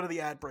we'll go to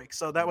the ad break.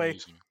 So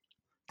amazing.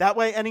 that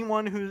way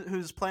anyone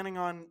who's planning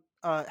on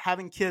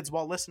having kids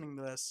while listening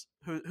to this,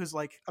 who's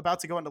like about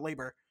to go into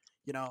labor,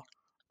 you know,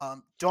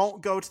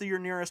 don't go to your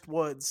nearest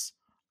woods.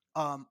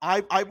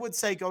 I would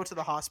say go to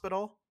the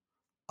hospital,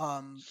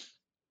 um,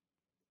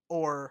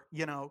 or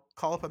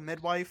call up a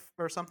midwife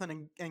or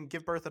something and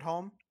give birth at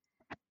home.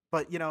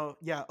 But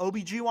yeah,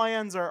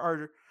 OBGYNs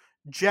are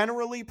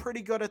generally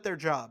pretty good at their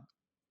job.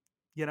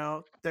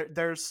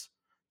 There's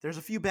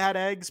a few bad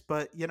eggs,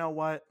 but you know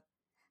what?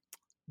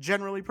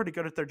 Generally pretty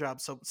good at their job.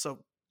 So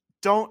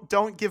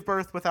don't give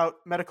birth without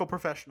medical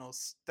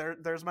professionals.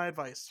 There's my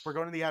advice. We're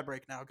going to the ad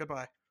break now.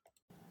 Goodbye.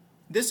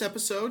 This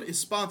episode is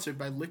sponsored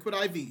by Liquid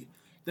IV,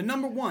 the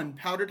 #1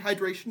 powdered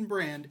hydration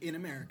brand in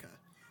America.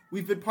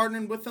 We've been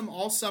partnering with them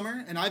all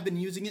summer, and I've been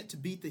using it to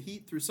beat the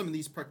heat through some of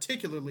these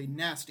particularly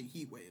nasty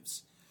heat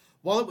waves.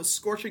 While it was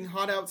scorching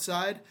hot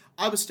outside,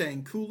 I was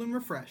staying cool and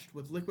refreshed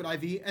with Liquid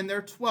IV and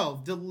their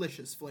 12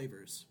 delicious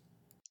flavors.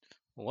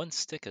 One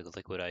stick of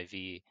liquid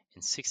IV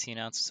in 16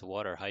 ounces of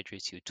water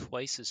hydrates you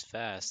twice as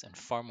fast and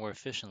far more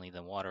efficiently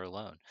than water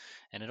alone,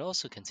 and it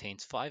also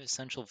contains 5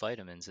 essential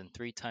vitamins and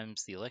 3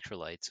 times the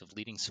electrolytes of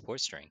leading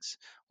sports drinks,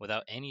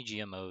 without any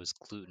GMOs,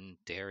 gluten,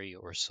 dairy,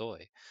 or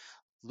soy.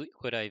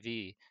 Liquid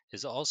IV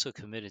is also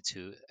committed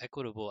to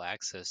equitable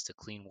access to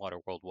clean water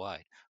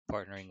worldwide,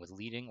 partnering with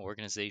leading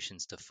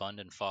organizations to fund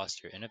and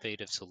foster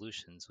innovative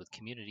solutions with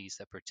communities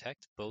that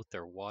protect both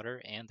their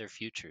water and their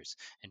futures,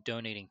 and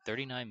donating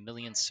 39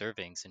 million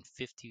servings in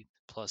 50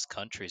 plus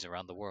countries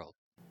around the world.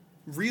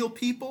 Real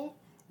people,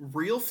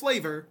 real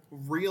flavor,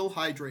 real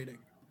hydrating.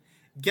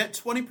 Get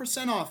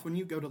 20% off when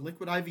you go to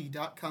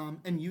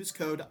liquidiv.com and use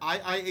code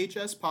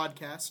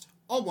IIHSPodcast,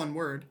 all one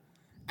word,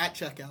 at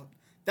checkout.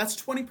 That's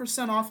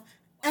 20% off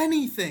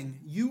anything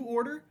you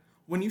order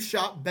when you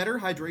shop Better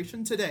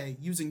Hydration today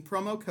using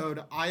promo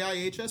code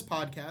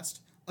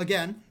IIHSPodcast.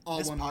 Again, all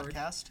This one word,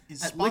 podcast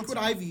is at sponsored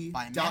by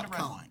Amanda liquidiv.com.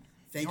 Redwine,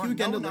 Thank your you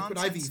again to Liquid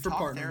no-nonsense IV for talk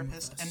partnering with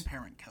therapist us. and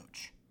parent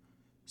coach.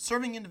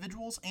 Serving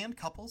individuals and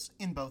couples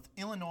in both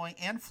Illinois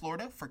and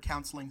Florida for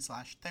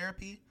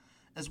counseling/therapy,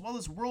 as well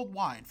as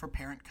worldwide for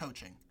parent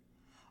coaching.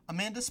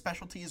 Amanda's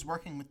specialty is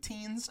working with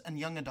teens and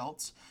young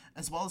adults,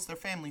 as well as their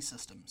family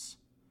systems.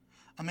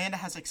 Amanda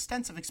has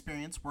extensive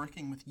experience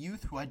working with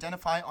youth who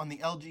identify on the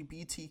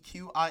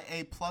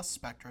LGBTQIA+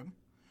 spectrum.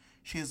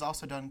 She has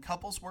also done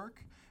couples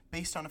work,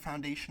 based on a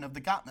foundation of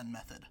the Gottman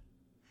method.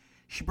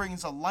 She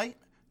brings a light,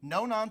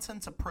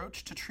 no-nonsense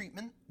approach to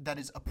treatment that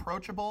is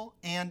approachable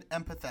and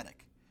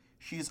empathetic.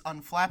 She is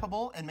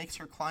unflappable and makes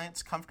her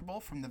clients comfortable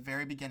from the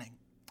very beginning.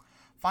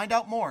 Find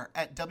out more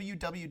at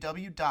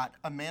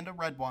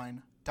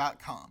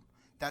www.amandaredwine.com.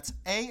 That's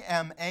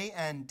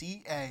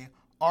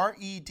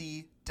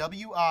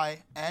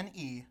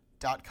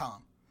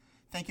AMANDAREDWINE.com.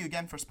 Thank you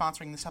again for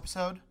sponsoring this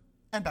episode,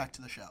 and back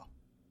to the show.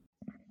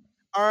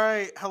 All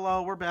right,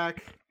 hello, we're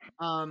back.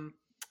 I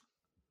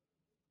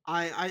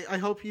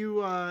hope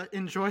you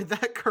enjoyed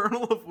that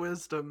kernel of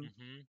wisdom.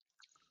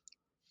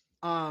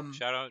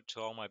 Shout out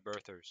to all my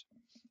birthers.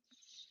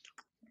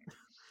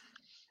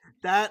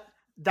 That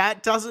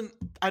doesn't.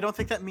 I don't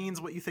think that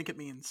means what you think it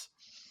means.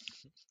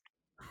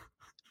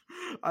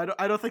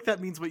 I don't think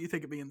that means what you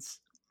think it means.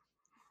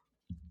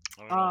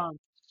 I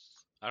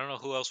don't know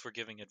who else we're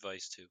giving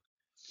advice to.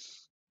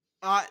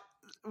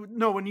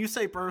 No, when you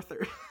say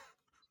birther.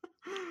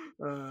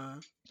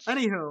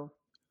 Anywho.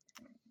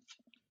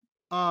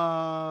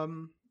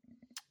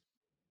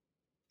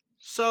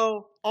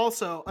 So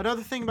also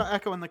another thing about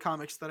Echo in the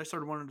comics that I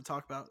sort of wanted to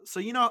talk about.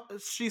 So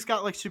she's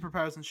got like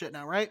superpowers and shit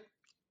now, right?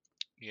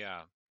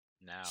 Yeah.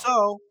 Now.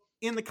 So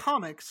in the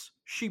comics,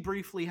 she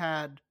briefly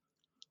had,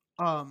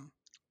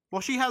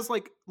 she has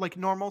like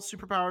normal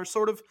superpowers,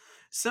 sort of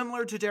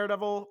similar to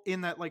Daredevil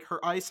in that like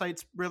her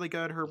eyesight's really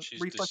good, her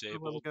reflexes are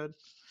really good.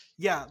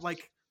 Yeah,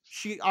 like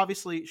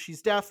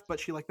she's deaf, but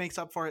she like makes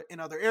up for it in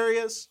other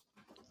areas.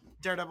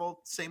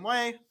 Daredevil, same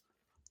way.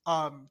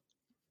 But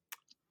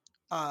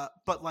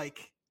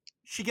like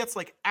she gets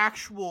like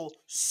actual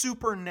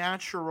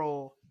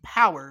supernatural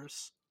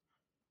powers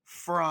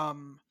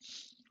from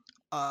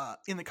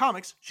in the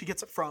comics, she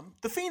gets it from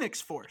the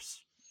Phoenix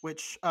Force,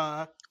 which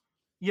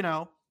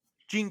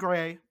Jean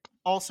Grey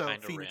also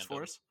Kinda Phoenix random.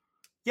 Force.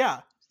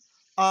 Yeah.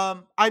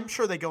 I'm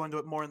sure they go into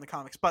it more in the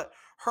comics, but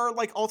her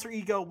like alter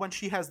ego when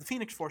she has the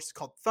Phoenix Force is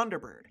called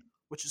Thunderbird,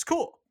 which is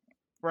cool,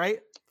 right?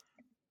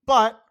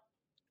 But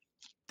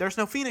there's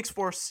no Phoenix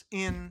Force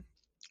in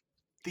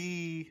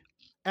the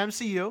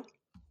MCU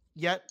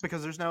yet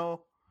because there's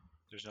no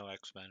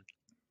X-Men.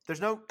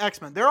 There's no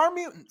X-Men. There are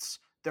mutants.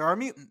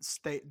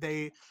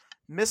 They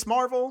Miss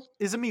Marvel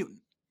is a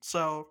mutant.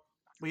 So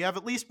we have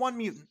at least one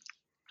mutant.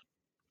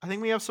 I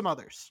think we have some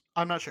others.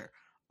 I'm not sure.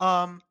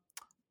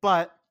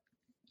 But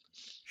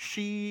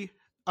she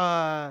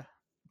but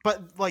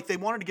like they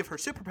wanted to give her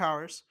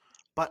superpowers,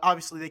 but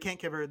obviously they can't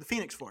give her the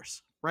Phoenix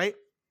Force, right?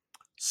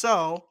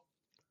 So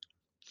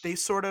they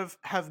sort of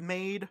have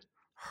made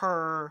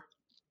her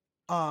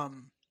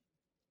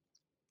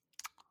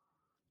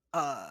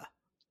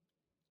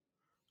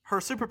her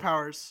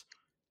superpowers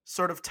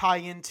sort of tie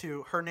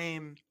into her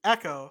name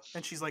Echo,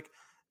 and she's like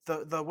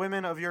the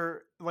women of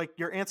your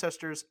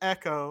ancestors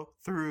echo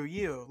through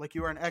you, like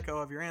you are an echo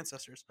of your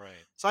ancestors.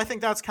 Right. So I think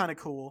that's kind of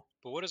cool.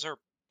 But what does her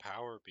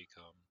power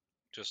become?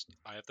 Just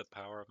I have the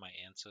power of my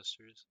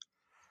ancestors?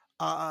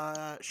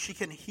 She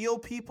can heal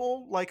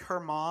people like her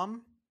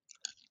mom.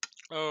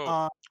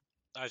 Oh,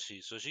 I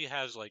see. So she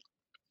has like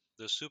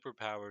the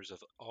superpowers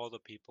of all the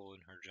people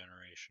in her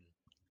generation.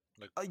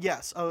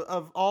 Yes,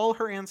 of all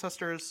her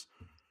ancestors,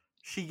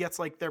 she gets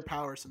like their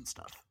powers and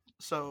stuff.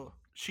 So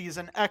she's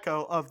an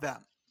echo of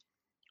them.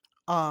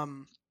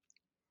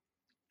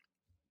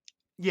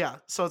 Yeah,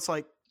 so it's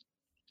like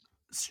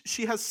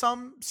she has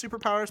some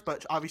superpowers,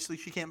 but obviously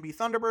she can't be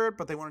Thunderbird,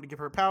 but they wanted to give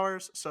her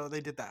powers, so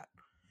they did that.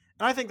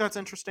 And I think that's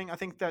interesting. I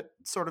think that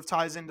sort of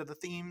ties into the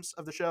themes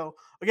of the show.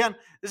 Again,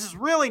 this is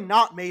really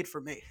not made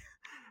for me.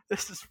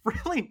 This is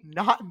really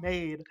not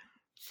made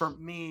for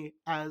me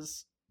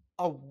as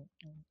a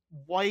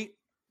white,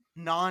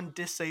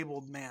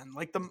 non-disabled man.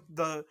 Like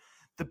the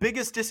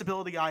biggest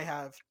disability I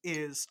have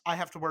is I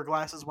have to wear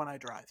glasses when I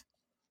drive.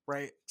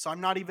 Right? So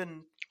I'm not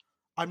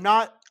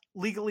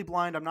legally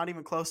blind. I'm not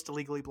even close to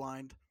legally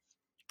blind.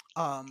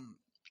 So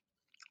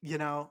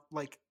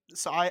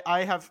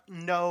I have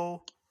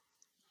no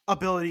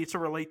ability to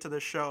relate to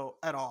this show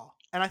at all.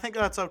 And I think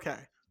that's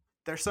okay.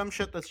 There's some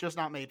shit that's just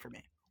not made for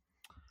me.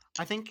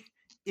 I think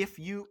if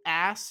you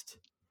asked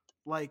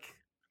like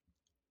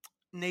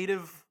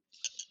Native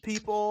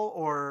people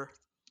or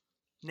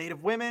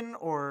Native women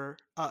or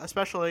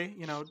especially,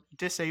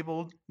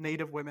 disabled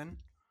Native women,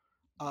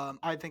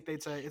 I think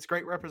they'd say it's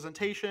great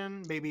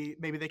representation. Maybe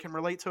they can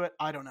relate to it.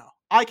 I don't know.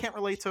 I can't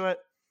relate to it,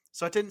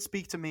 so it didn't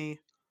speak to me.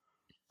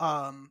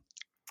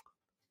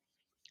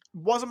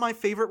 Wasn't my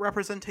favorite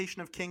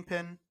representation of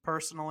Kingpin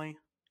personally.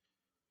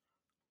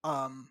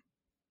 But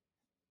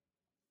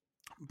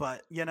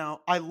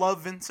I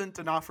love Vincent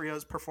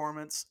D'Onofrio's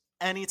performance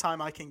anytime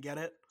I can get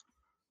it.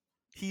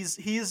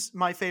 He's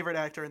my favorite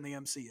actor in the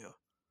MCU.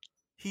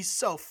 He's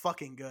so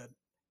fucking good.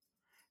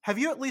 Have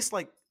you at least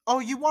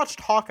you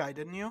watched Hawkeye,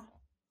 didn't you?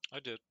 I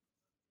did.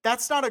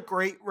 That's not a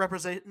great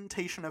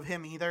representation of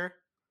him either.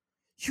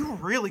 You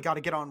really got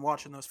to get on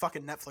watching those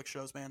fucking Netflix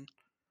shows, man.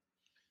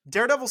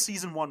 Daredevil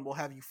season 1 will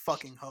have you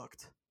fucking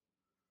hooked.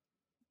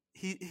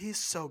 He's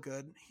so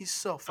good. He's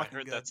so fucking good. I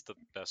heard that's the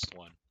best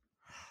one.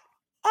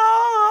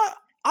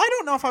 I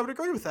don't know if I would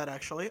agree with that,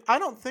 actually. I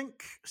don't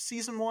think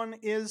season 1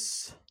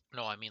 is...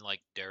 No, I mean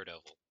like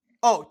Daredevil.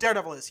 Oh,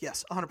 Daredevil is,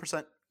 yes,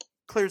 100%.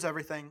 Clears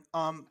everything.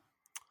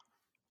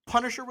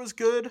 Punisher was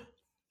good.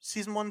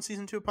 Season 1 and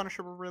Season 2 of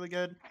Punisher were really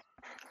good.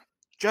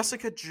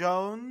 Jessica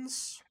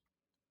Jones...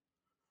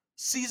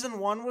 Season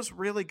 1 was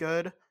really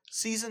good.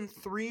 Season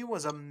 3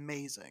 was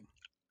amazing.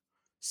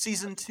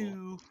 Season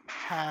 2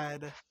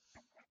 had...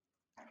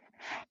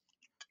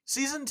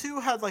 Season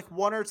 2 had like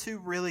 1 or 2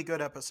 really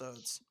good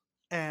episodes.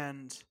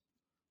 And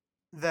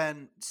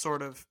then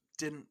sort of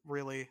didn't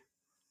really...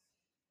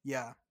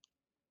 Yeah,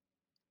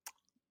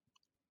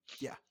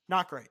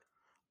 not great.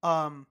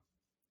 You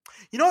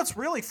know what's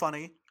really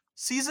funny?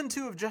 Season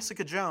 2 of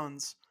Jessica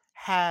Jones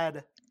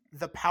had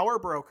the Power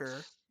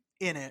Broker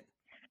in it,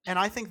 and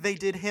I think they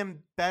did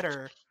him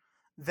better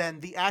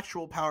than the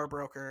actual Power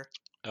Broker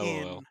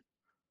Oh,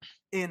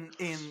 in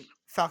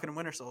Falcon and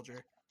Winter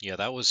Soldier. yeah,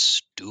 that was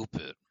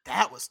stupid.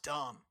 That was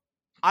dumb.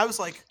 I was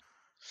like,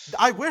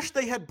 I wish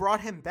they had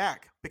brought him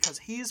back because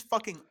he's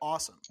fucking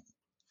awesome.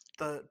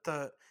 He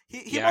The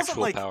wasn't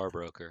actual like power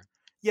broker.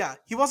 yeah,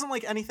 he wasn't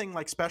like anything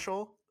like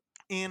special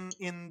in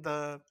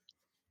that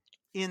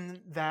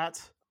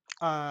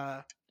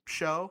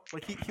show.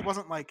 Like he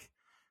wasn't like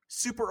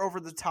super over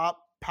the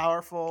top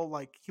powerful.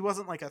 Like he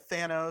wasn't like a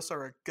Thanos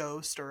or a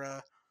Ghost or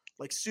a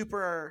like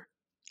super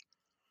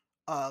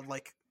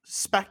like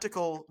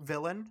spectacle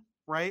villain,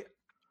 right?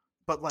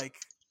 But like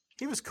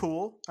he was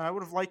cool, and I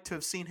would have liked to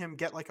have seen him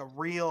get like a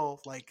real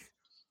like,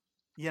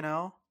 you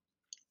know,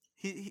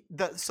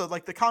 so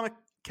like the comic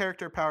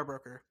character Power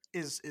Broker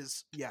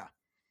is yeah,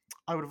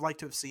 I would have liked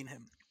to have seen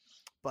him,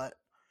 but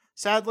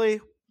sadly,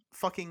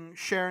 fucking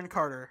Sharon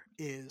Carter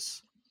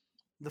is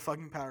the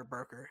fucking Power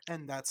Broker,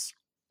 and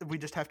we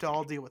just have to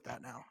all deal with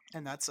that now,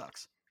 and that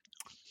sucks.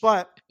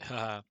 But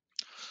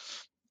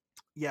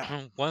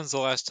yeah, When's the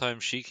last time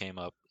she came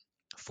up?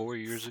 4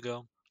 years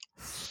ago?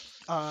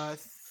 uh,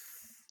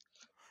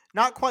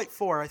 not quite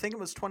 4. I think it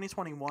was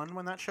 2021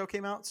 when that show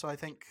came out, so I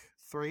think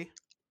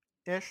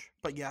 3-ish.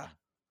 But yeah,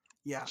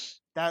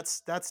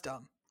 that's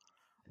dumb.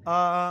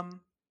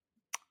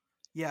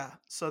 Yeah,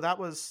 so that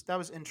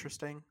was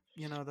interesting,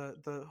 you know,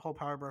 the whole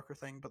Power Broker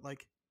thing, but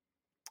like,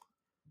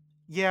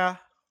 yeah,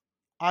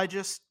 I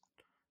just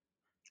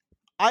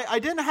I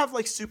didn't have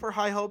like super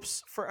high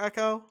hopes for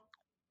Echo.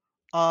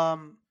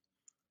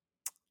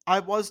 I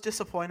was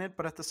disappointed,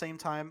 but at the same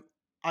time,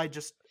 a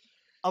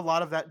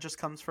lot of that just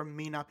comes from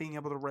me not being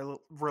able to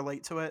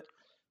relate to it.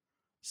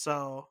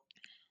 So,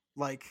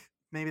 like,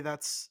 maybe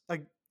that's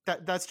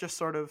that's just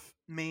sort of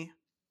me,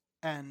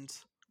 and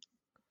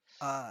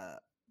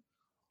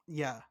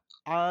yeah.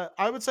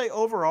 I would say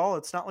overall,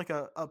 it's not like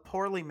a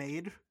poorly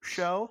made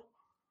show.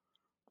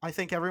 I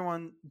think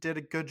everyone did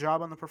a good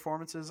job on the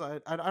performances. I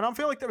don't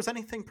feel like there was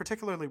anything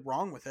particularly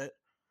wrong with it.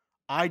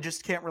 I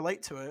just can't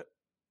relate to it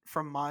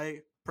from my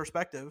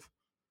perspective.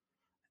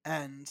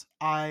 And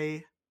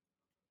I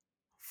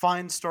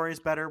find stories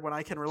better when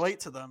I can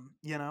relate to them,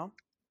 you know?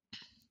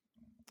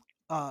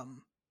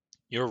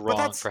 You're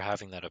wrong for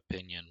having that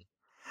opinion.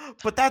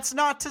 But that's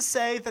not to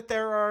say that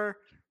there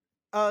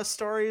are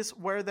stories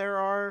where there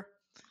are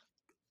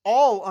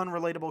all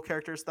unrelatable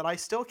characters that I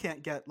still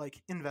can't get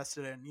like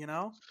invested in, you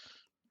know?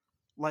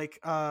 Like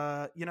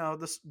you know,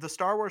 the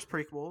Star Wars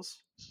prequels.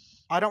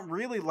 I don't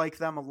really like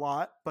them a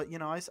lot, but you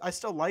know, I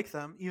still like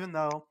them, even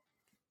though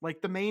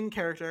like the main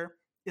character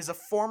is a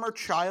former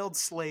child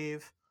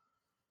slave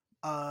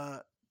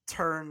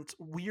turned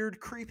weird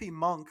creepy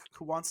monk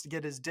who wants to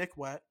get his dick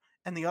wet,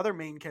 and the other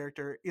main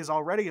character is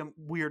already a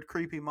weird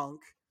creepy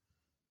monk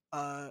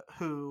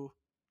who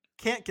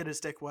can't get his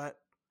dick wet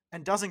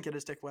and doesn't get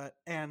his dick wet,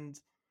 and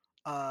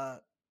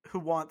who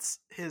wants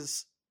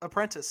his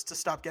apprentice to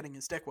stop getting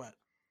his dick wet,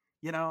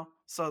 you know?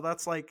 So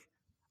that's like,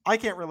 I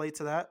can't relate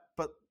to that,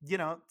 but you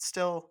know,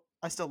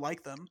 I still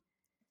like them.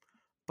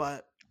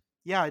 But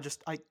yeah,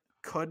 I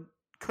couldn't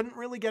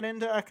really get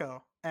into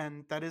Echo,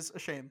 and that is a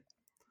shame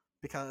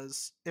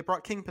because it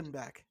brought Kingpin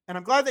back. And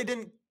I'm glad they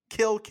didn't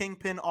kill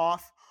Kingpin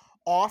off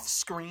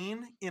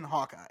screen in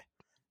Hawkeye.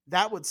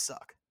 That would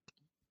suck.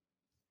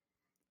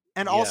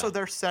 And also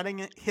they're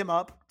setting him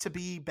up to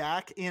be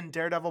back in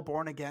Daredevil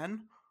Born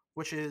Again,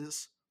 which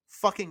is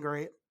fucking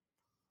great.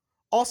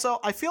 Also,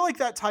 I feel like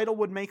that title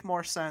would make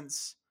more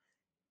sense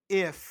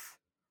if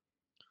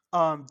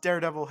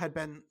Daredevil had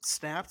been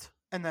snapped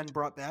and then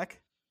brought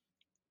back,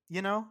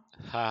 you know?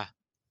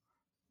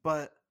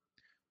 But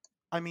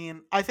I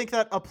mean, I think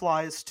that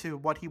applies to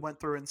what he went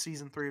through in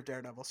season 3 of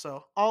Daredevil.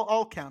 So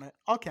I'll count it.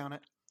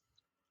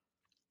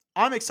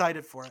 I'm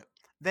excited for it.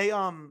 They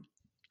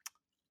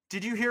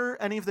did you hear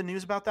any of the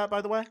news about that,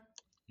 by the way?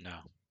 No.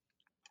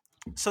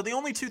 So the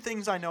only 2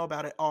 things I know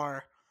about it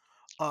are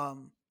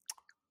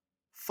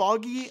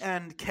Foggy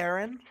and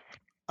Karen,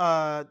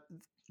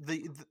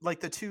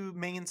 the 2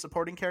 main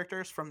supporting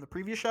characters from the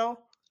previous show,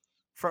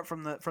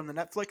 from the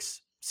Netflix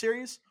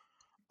series.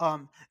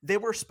 They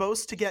were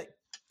supposed to get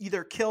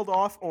either killed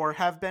off or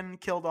have been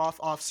killed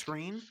off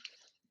screen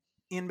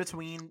in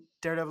between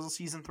Daredevil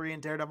season 3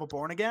 and Daredevil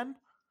Born Again.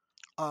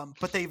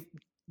 But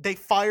they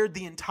fired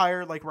the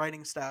entire like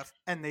writing staff,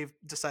 and they've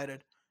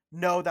decided,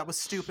 no, that was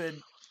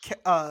stupid.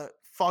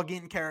 Foggy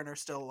and Karen are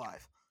still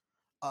alive,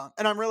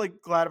 and I'm really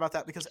glad about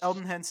that because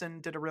Eldon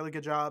Henson did a really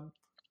good job,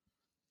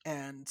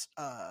 and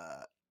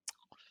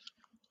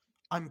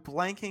I'm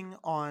blanking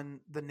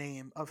on the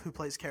name of who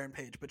plays Karen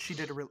Page, but she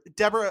did a really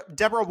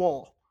Deborah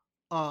Wool.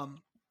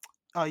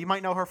 You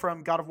might know her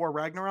from God of War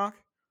Ragnarok.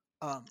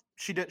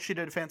 She did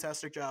a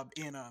fantastic job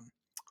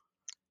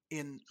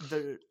in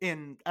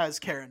as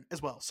Karen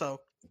as well. So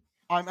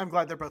I'm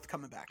glad they're both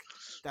coming back.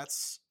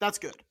 That's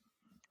good.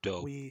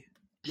 Dope.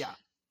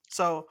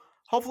 So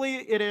hopefully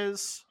it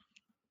is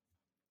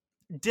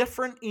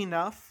different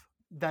enough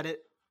that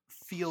it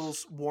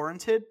feels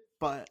warranted,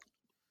 but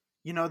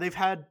they've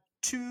had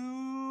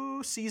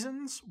 2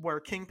 seasons where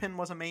Kingpin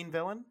was a main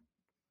villain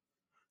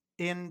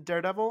in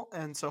Daredevil,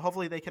 and so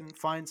hopefully they can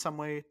find some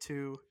way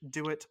to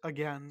do it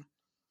again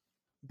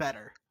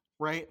better,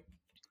 right?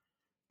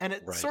 And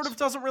it sort of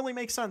doesn't really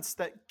make sense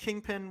that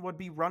Kingpin would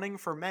be running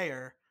for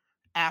mayor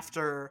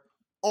after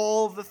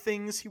all the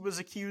things he was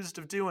accused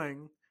of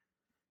doing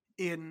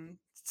in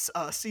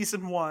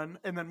season 1,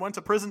 and then went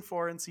to prison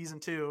for in season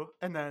 2,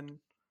 and then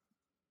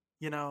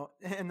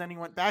and then he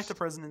went back to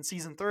prison in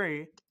season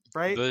 3,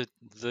 right?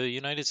 The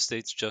United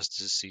States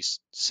justice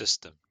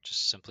system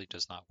just simply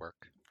does not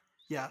work.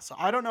 Yeah, so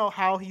I don't know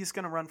how he's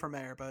gonna run for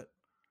mayor, but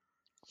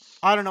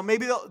I don't know.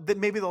 Maybe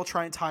they'll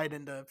try and tie it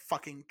into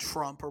fucking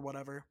Trump or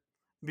whatever.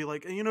 Be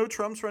like,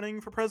 Trump's running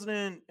for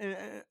president,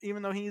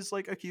 even though he's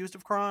like accused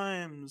of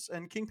crimes,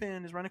 and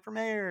Kingpin is running for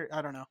mayor.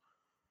 I don't know.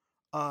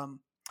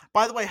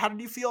 By the way, how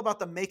did you feel about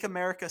the "Make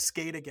America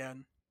Skate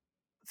Again"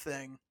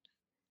 thing?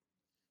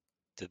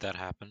 Did that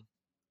happen?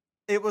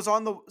 It was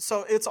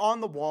it's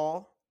on the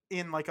wall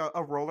in like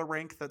a roller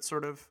rink that's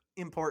sort of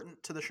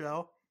important to the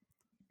show.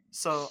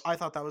 So I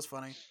thought that was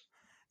funny.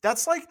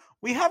 That's like,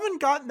 we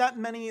haven't gotten that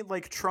many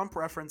like Trump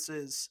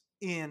references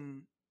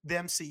in the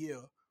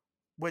MCU,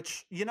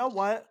 which, you know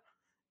what?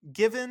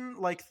 Given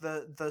like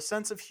the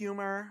sense of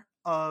humor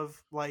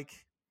of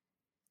like,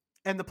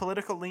 and the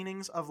political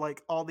leanings of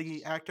like all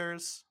the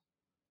actors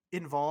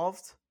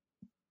involved,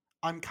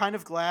 I'm kind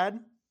of glad,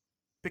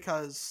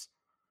 because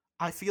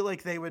I feel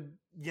like they would,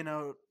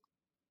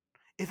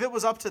 if it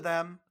was up to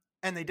them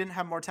and they didn't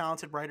have more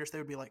talented writers, they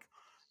would be like,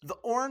 the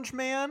Orange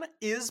Man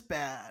is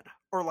bad,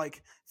 or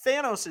like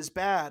Thanos is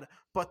bad,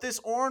 but this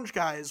orange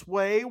guy is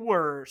way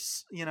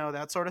worse,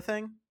 that sort of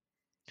thing.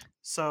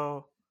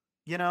 So,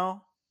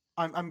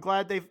 I'm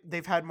glad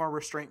they've had more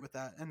restraint with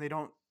that, and they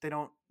don't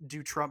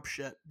do Trump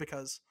shit,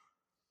 because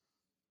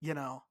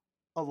a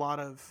lot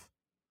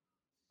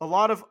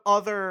of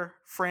other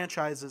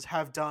franchises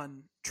have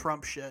done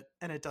Trump shit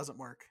and it doesn't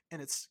work,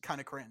 and it's kind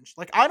of cringe.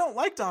 Like, I don't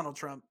like Donald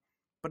Trump,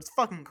 but it's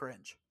fucking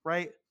cringe,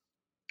 right?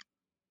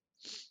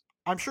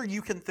 I'm sure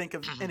you can think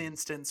of an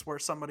instance where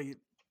somebody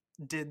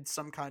did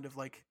some kind of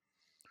like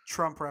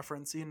Trump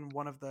reference in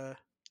one of the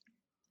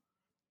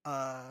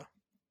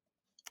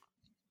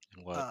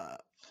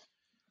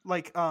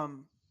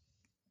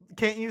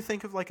can't you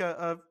think of like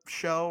a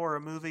show or a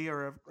movie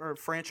or a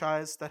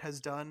franchise that has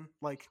done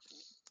like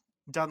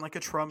a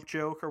Trump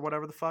joke or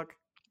whatever the fuck?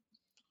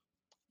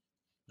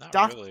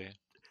 Not really.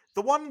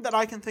 The one that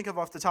I can think of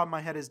off the top of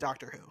my head is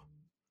Doctor Who.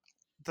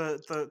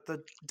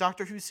 The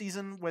Doctor Who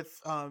season with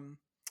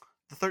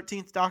the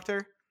 13th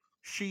Doctor,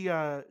 she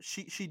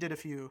did a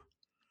few.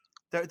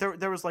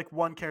 There was like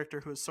one character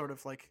who was sort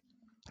of like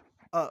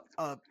a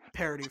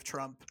parody of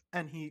Trump,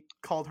 and he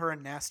called her a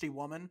nasty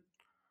woman,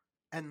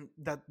 and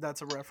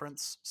that's a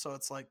reference. So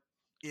it's like,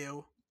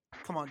 ew,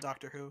 come on,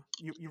 Doctor Who,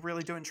 you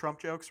really doing Trump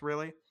jokes,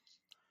 really?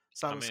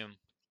 So I mean,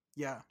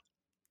 yeah,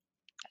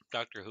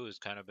 Doctor Who has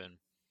kind of been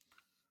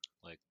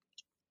like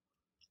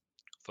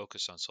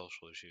focused on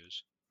social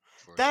issues.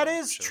 That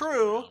is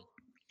true,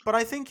 but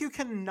I think you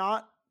can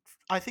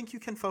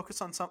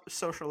focus on some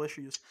social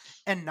issues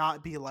and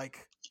not be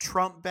like,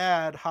 Trump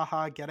bad,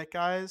 haha, get it,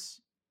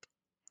 guys?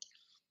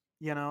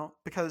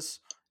 Because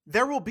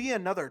there will be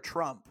another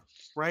Trump,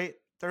 right?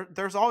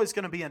 There's always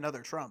going to be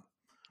another Trump.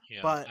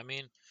 Yeah, but I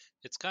mean,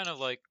 it's kind of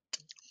like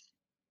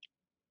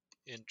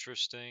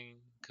interesting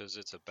because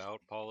it's about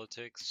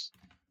politics,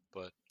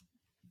 but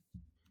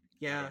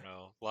yeah, I don't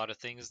know. A lot of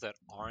things that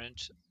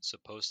aren't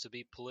supposed to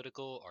be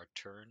political are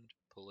turned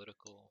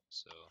political.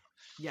 So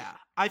yeah,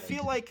 I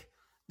feel like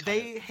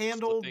they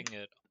handled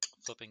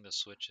flipping the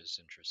switch is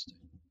interesting.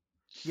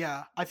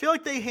 Yeah, I feel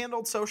like they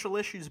handled social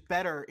issues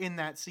better in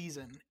that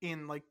season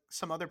in like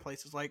some other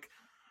places. Like,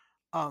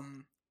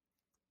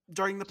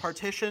 during the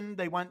partition,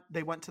 they went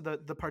to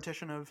the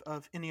partition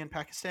of India and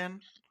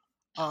Pakistan,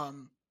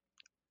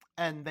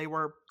 and they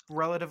were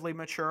relatively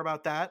mature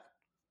about that.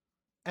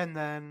 And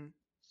then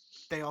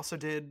they also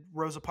did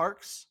Rosa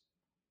Parks,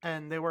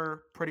 and they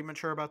were pretty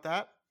mature about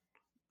that.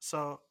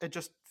 So it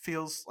just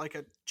feels like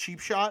a cheap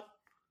shot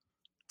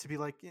to be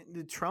like,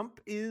 Trump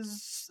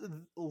is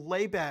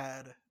lay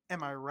bad.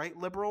 Am I right,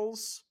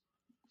 liberals?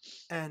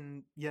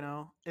 And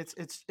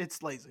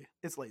it's lazy.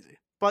 It's lazy.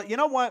 But you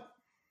know what?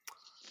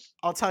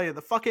 I'll tell you,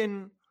 the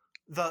fucking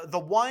the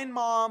wine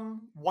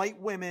mom white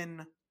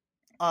women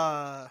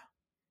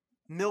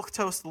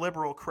milquetoast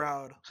liberal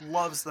crowd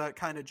loves that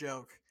kind of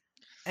joke.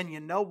 And you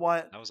know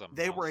what? That was a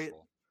They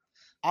mouthful.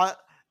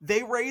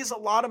 they raise a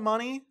lot of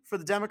money for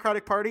the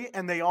Democratic Party,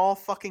 and they all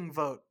fucking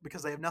vote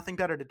because they have nothing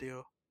better to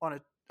do on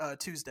a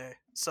Tuesday.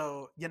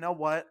 So you know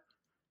what?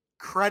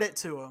 Credit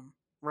to them,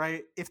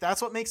 right? If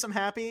that's what makes them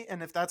happy,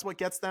 and if that's what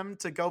gets them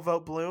to go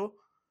vote blue,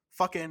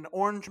 fucking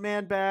orange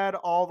man bad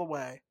all the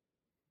way,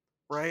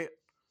 right?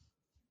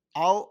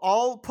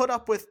 I'll put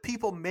up with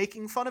people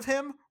making fun of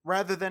him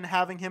rather than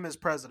having him as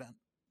president.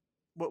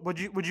 Would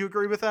you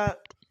agree with that?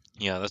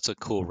 Yeah, that's a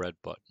cool red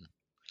button.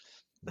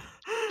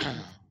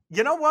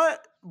 You know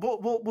what?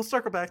 We'll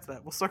circle back to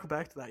that. We'll circle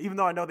back to that, even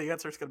though I know the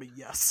answer is going to be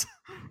yes.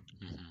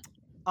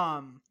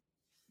 Mhm.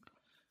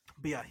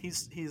 But yeah,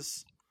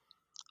 he's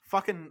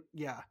fucking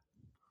yeah.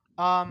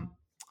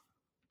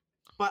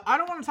 But I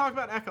don't want to talk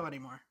about Echo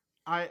anymore.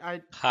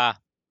 I Ha.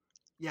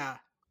 yeah.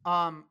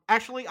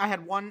 Actually, I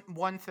had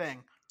one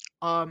thing.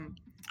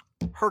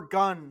 Her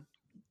gun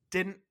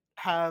didn't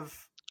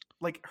have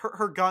like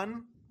her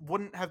gun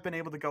wouldn't have been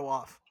able to go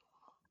off.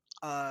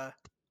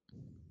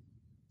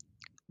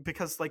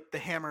 Because like the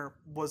hammer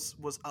was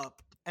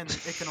up and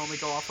it can only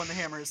go off when the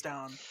hammer is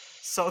down.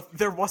 So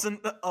there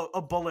wasn't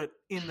a bullet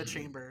in the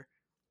chamber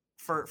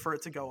for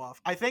it to go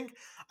off. I think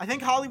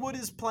Hollywood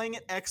is playing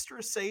it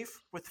extra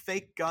safe with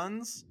fake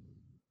guns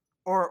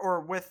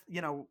or with,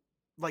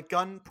 like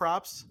gun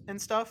props and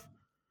stuff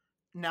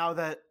now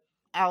that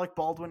Alec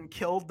Baldwin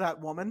killed that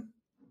woman.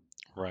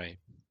 Right.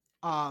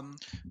 Um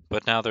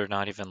But now they're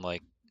not even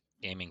like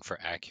aiming for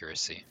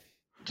accuracy.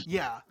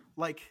 yeah,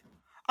 like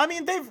I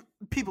mean,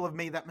 people have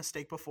made that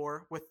mistake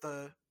before with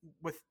a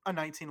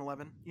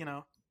 1911.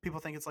 People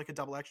think it's like a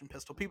double action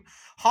pistol.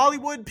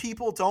 Hollywood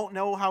people don't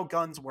know how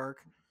guns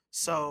work,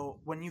 so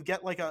when you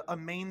get like a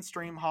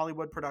mainstream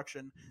Hollywood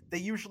production, they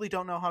usually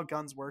don't know how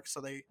guns work.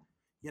 So they,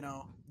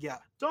 yeah.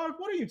 Dog,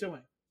 what are you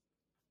doing?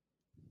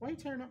 Why are you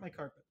tearing up my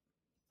carpet?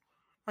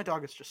 My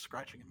dog is just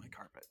scratching in my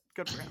carpet.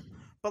 Good for him.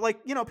 But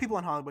like, people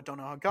in Hollywood don't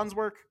know how guns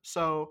work,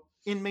 so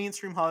in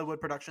mainstream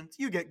Hollywood productions,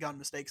 you get gun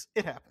mistakes.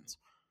 It happens.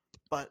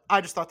 But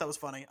I just thought that was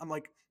funny. I'm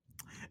like,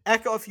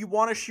 Echo, if you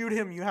want to shoot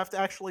him, you have to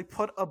actually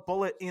put a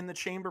bullet in the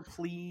chamber,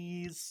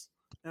 please.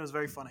 And it was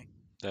very funny.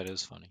 That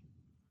is funny.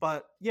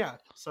 But yeah,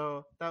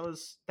 so that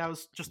was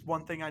just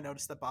one thing I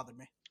noticed that bothered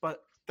me.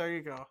 But there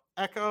you go.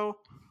 Echo,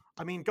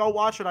 I mean, go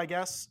watch it, I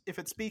guess. If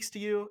it speaks to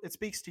you, it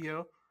speaks to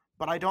you.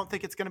 But I don't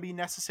think it's going to be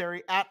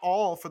necessary at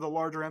all for the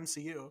larger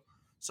MCU.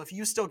 So if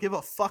you still give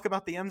a fuck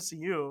about the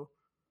MCU,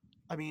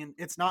 I mean,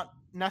 it's not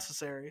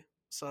necessary.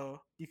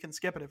 So you can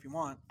skip it if you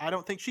want. I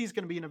don't think she's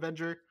going to be an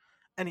Avenger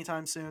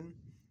anytime soon.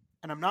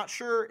 And I'm not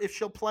sure if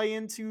she'll play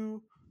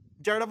into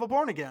Daredevil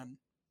Born Again.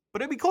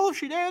 But it'd be cool if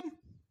she did.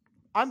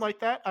 I'd like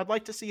that. I'd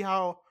like to see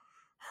how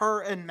her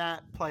and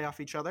Matt play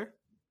off each other.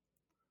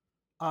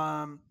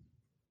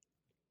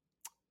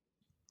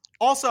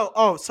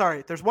 Also,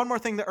 sorry. There's one more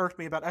thing that irked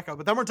me about Echo,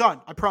 but then we're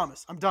done. I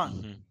promise. I'm done.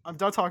 Mm-hmm. I'm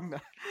done talking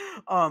about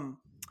it.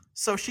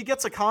 So she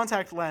gets a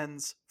contact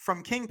lens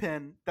from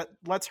Kingpin that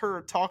lets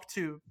her talk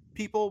to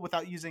people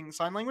without using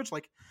sign language.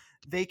 Like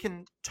they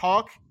can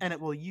talk and it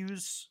will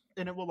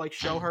like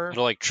show her.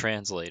 It'll like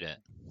translate it.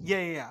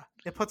 Yeah.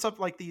 It puts up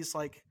like these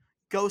like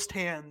ghost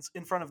hands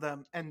in front of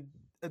them and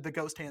the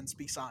ghost hands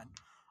speak sign.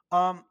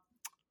 Why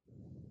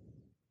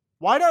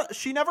don't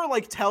she never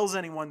like tells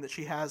anyone that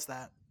she has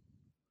that?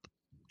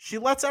 She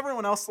lets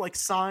everyone else like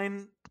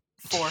sign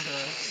for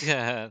her.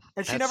 Yeah.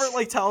 And she never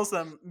like tells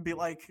them, be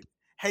like,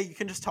 hey, you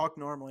can just talk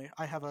normally.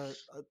 I have a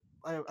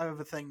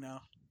thing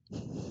now.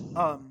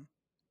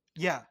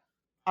 Yeah,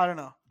 I don't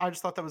know. I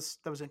just thought that was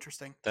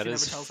interesting. That she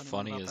is never tells anyone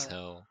funny about as that.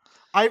 hell.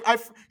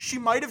 She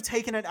might have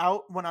taken it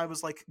out when I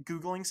was like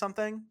Googling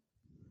something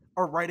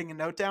or writing a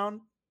note down.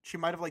 She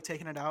might have like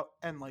taken it out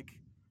and like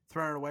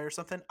thrown it away or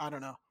something. I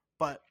don't know.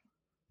 But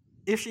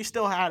if she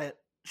still had it,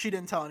 she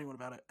didn't tell anyone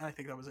about it. And I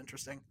think that was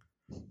interesting.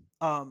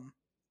 And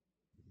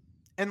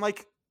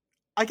like,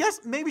 I guess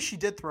maybe she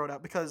did throw it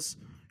out because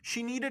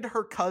she needed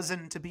her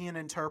cousin to be an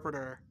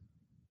interpreter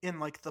in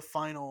like the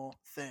final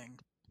thing.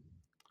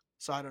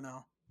 So I don't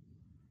know.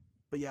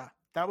 But yeah,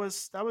 that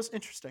was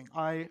interesting.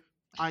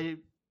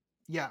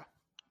 Yeah.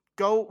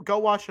 Go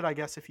watch it, I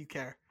guess, if you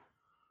care.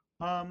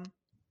 But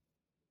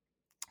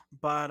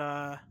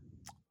I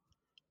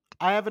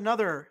have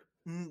a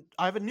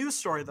news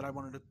story that I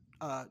wanted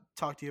to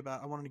talk to you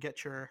about. I wanted to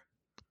get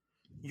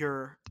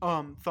your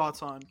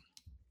thoughts on.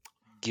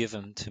 Give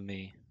them to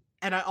me.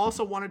 And I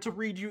also wanted to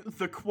read you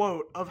the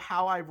quote of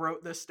how I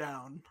wrote this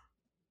down.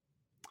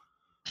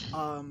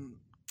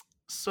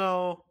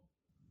 So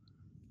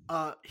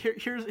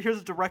here's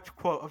a direct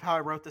quote of how I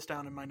wrote this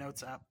down in my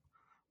notes app.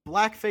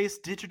 Blackface,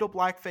 digital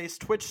blackface,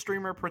 Twitch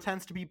streamer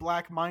pretends to be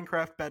black,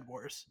 Minecraft Bed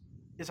Wars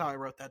is how I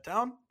wrote that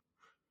down.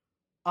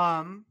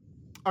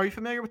 Are you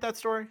familiar with that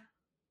story?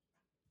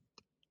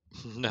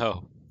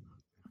 No.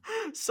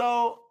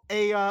 So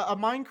a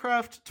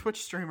Minecraft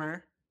Twitch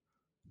streamer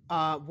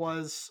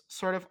was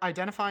sort of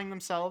identifying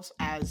themselves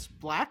as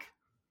black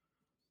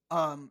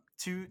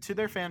to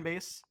their fan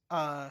base,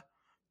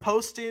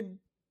 posted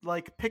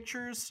like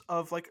pictures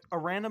of like a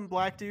random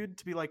black dude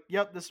to be like,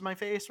 "Yep, this is my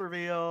face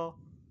reveal."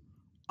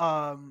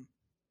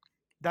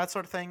 That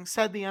sort of thing.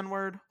 Said the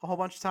N-word a whole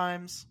bunch of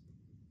times.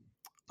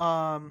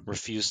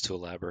 Refused to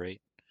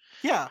elaborate.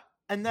 Yeah,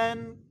 and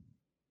then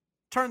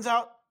turns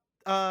out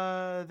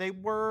they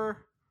were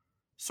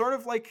sort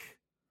of like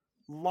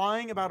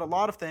lying about a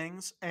lot of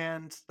things,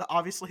 and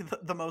obviously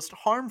the most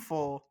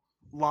harmful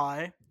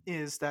lie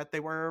is that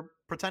they were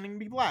pretending to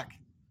be black.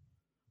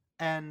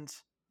 And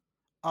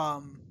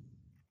do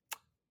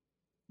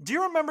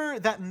you remember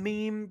that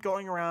meme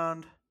going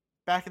around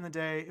back in the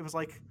day? It was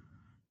like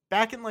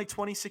back in like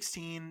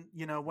 2016,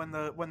 you know, when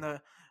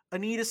the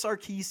Anita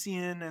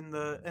Sarkeesian and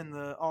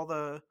the all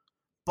the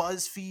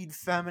BuzzFeed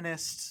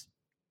feminist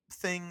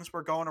things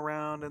were going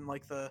around, and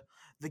like the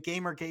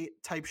Gamergate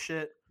type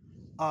shit.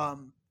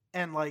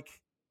 And like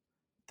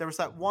there was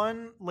that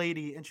one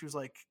lady, and she was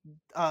like,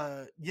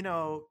 you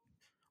know,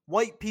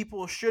 white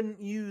people shouldn't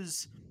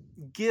use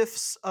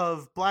gifs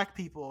of black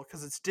people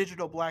because it's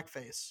digital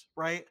blackface,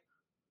 right?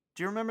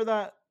 Do you remember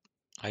that?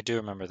 I do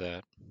remember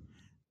that.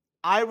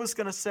 I was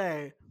gonna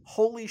say,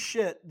 holy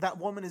shit, that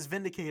woman is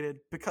vindicated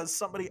because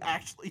somebody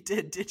actually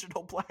did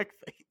digital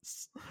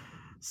blackface.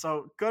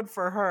 So good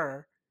for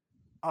her.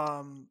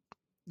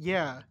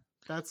 Yeah,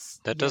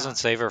 That doesn't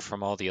save her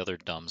from all the other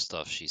dumb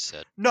stuff she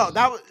said. No,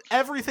 that was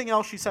everything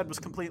else she said was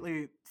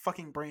completely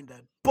fucking brain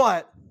dead.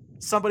 But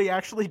somebody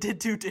actually did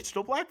do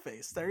digital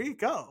blackface. There you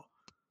go.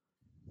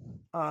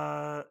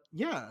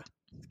 Yeah.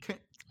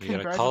 You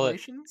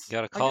Congratulations.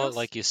 gotta call it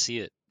like you see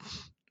it.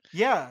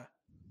 Yeah.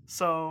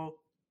 So,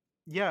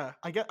 yeah,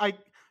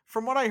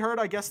 from what I heard,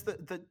 I guess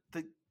the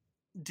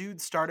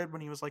dude started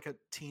when he was like a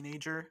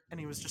teenager, and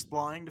he was just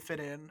lying to fit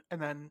in,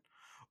 and then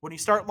when you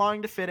start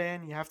lying to fit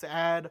in, you have to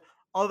add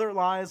other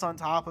lies on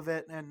top of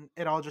it, and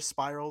it all just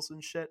spirals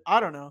and shit. I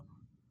don't know.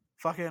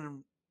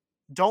 Fucking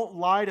don't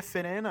lie to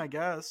fit in, I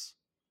guess.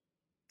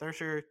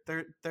 We're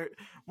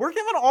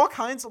giving all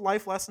kinds of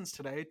life lessons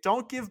today.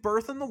 Don't give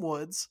birth in the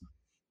woods.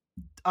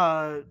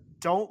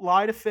 Don't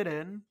lie to fit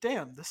in.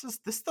 Damn, this is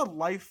the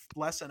life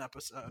lesson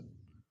episode.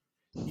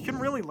 You can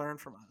really learn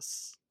from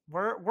us.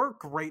 We're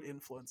great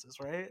influences,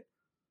 right?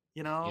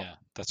 You know? Yeah,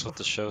 that's what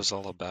the show's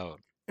all about.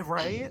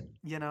 Right?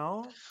 You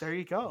know? There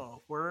you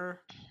go.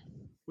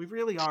 We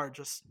really are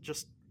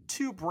just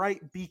two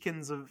bright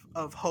beacons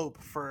of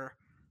hope for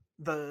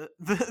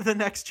the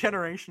next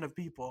generation of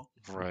people.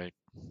 Right.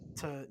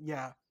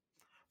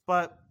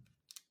 But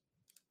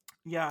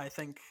yeah, I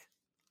think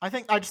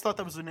I just thought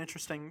that was an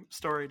interesting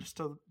story, just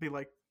to be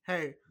like,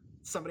 hey,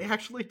 somebody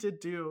actually did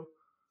do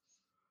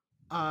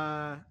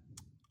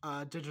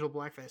digital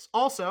blackface.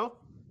 Also,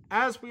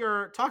 as we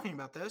are talking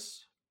about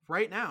this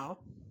right now,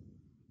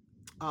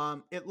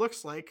 it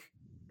looks like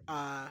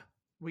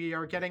we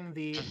are getting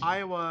the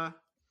Iowa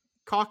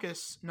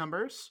caucus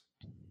numbers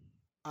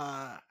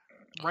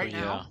right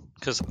now.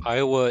 Because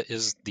Iowa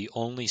is the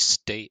only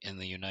state in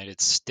the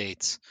United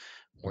States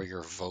where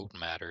your vote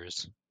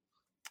matters.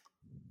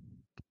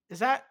 Is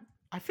that?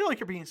 I feel like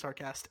you're being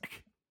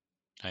sarcastic.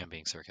 I am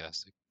being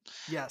sarcastic.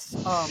 Yes.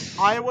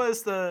 Iowa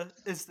is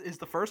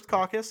the first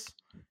caucus,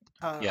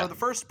 or the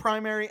first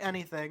primary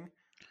anything.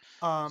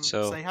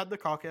 So they had the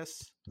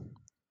caucus.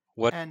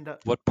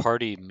 What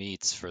party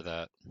meets for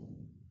that?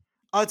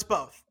 It's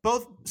both.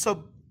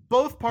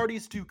 Both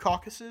parties do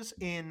caucuses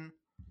in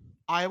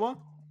Iowa,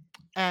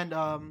 and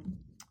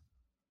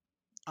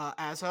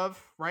as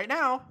of right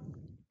now,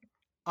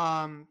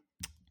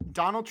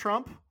 Donald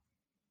Trump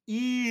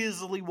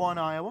easily won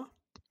Iowa,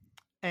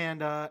 and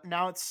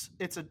now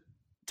it's a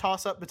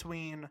toss up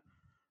between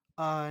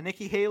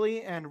Nikki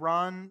Haley and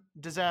Ron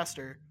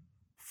DeSantis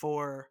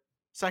for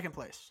second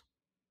place.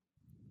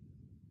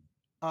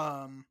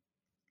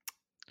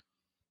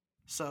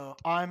 So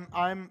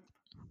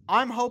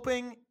I'm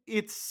hoping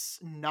it's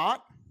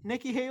not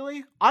Nikki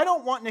Haley. I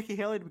don't want Nikki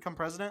Haley to become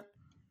president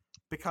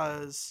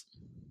because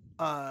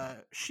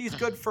she's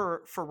good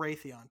for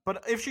Raytheon.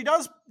 But if she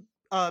does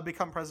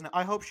become president,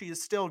 I hope she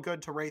is still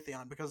good to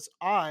Raytheon because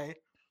I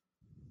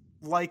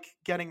like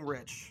getting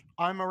rich.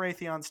 I'm a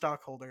Raytheon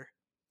stockholder.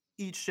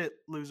 Eat shit,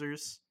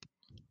 losers.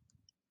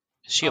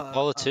 Is she a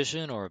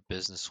politician or a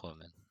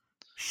businesswoman?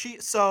 She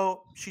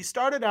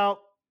started out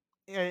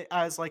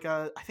as like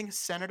I think a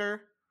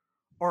senator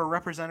or a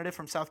representative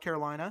from South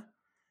Carolina,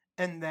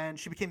 and then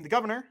she became the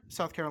governor of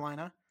South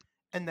Carolina,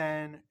 and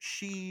then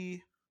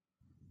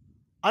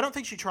I don't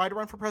think she tried to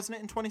run for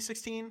president in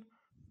 2016,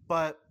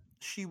 but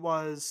she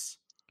was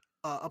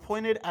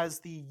appointed as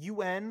the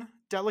UN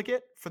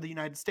delegate for the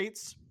United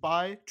States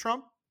by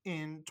Trump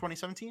in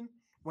 2017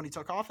 when he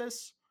took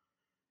office.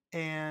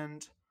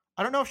 And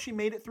I don't know if she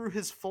made it through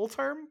his full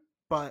term,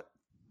 but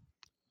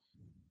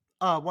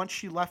once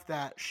she left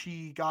that,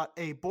 she got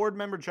a board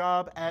member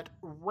job at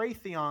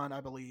Raytheon,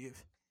 I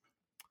believe.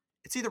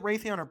 It's either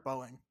Raytheon or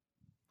Boeing.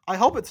 I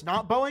hope it's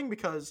not Boeing,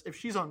 because if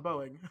she's on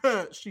Boeing,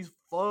 she's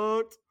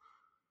fucked.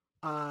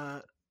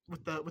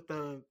 With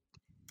the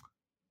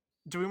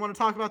do we want to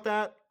talk about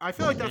that? I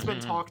feel like that's been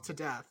talked to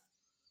death.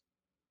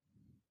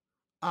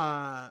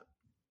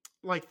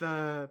 Like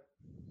the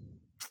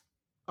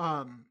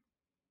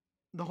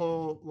the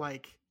whole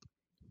like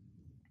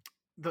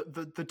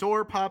the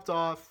door popped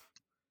off,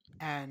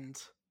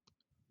 and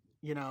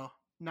not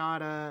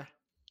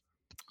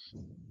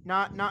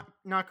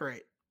not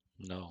great.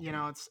 No.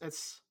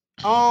 It's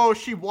oh,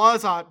 she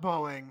was at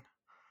Boeing.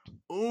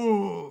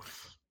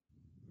 Oof.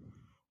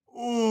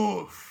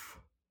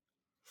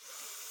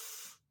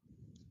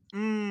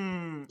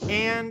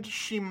 And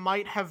she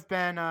might have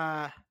been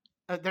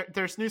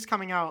there's news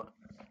coming out,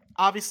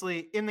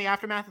 obviously, in the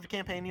aftermath of the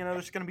campaign.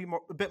 There's going to be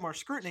a bit more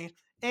scrutiny,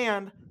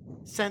 and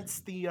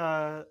since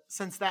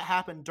that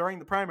happened during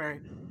the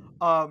primary,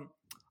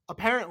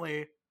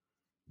 apparently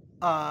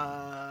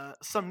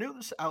some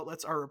news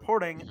outlets are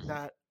reporting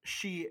that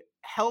she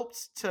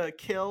helped to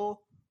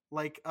kill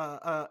like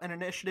an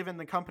initiative in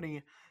the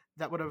company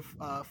that would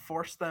have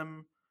forced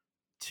them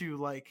to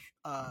like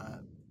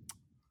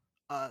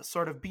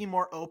sort of be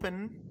more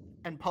open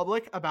and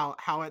public about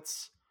how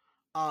it's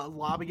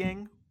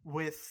lobbying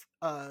with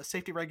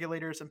safety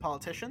regulators and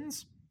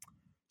politicians.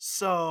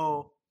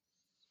 So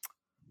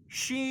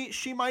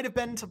she might have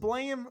been to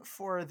blame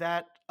for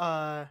that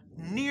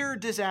near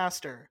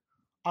disaster.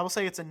 I will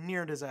say it's a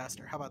near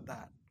disaster. How about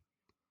that?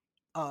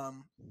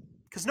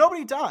 Because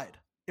nobody died.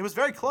 It was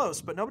very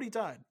close, but nobody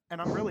died, and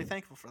I'm really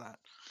thankful for that,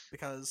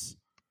 because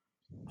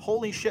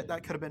holy shit,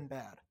 that could have been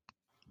bad.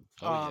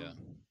 Oh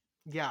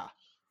Yeah.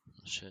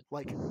 Shit.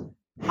 Like,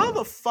 how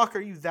the fuck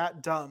are you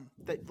that dumb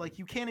that like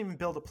you can't even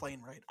build a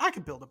plane right? I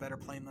could build a better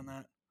plane than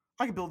that.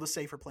 I could build a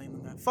safer plane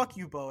than that. Fuck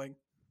you, Boeing.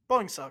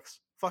 Boeing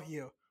sucks. Fuck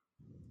you.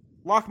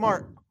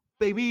 Lockmart,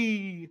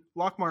 baby.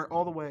 Lockmart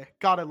all the way.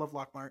 God, I love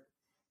Lockmart.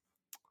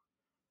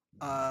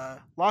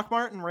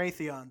 Lockmart and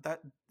Raytheon. That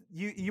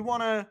you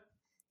wanna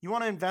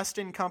invest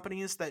in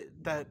companies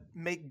that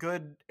make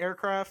good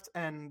aircraft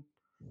and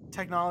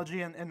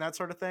technology and that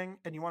sort of thing,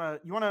 and you wanna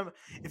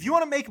if you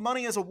wanna make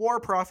money as a war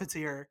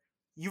profiteer,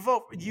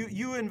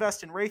 you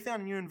invest in Raytheon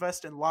and you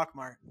invest in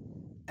Lockmart,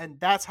 and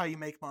that's how you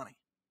make money.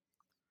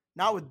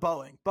 Not with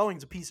Boeing.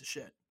 Boeing's a piece of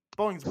shit.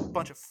 Boeing's a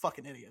bunch of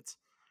fucking idiots.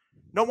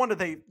 No wonder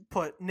they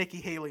put Nikki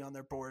Haley on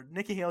their board.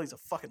 Nikki Haley's a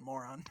fucking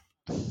moron.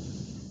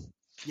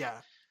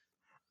 Yeah.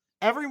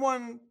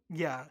 Everyone,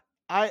 yeah.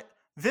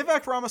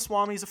 Vivek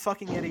Ramaswamy's a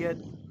fucking idiot.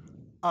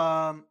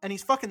 And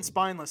he's fucking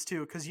spineless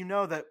too, because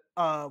that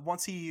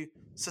once he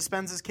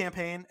suspends his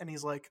campaign and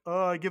he's like,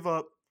 "Oh, I give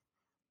up,"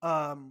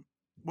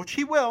 which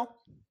he will.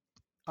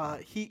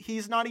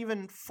 He's not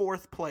even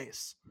fourth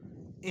place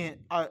in.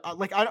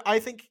 I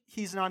think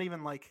he's not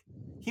even like,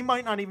 he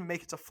might not even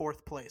make it to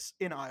fourth place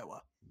in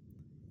Iowa.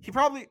 He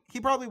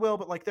probably will,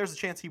 but like there's a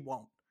chance he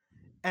won't,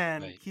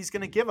 and Right. he's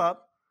gonna give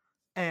up,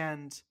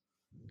 and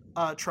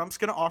Trump's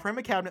gonna offer him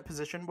a cabinet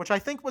position, which I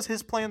think was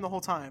his plan the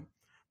whole time.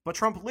 But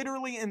Trump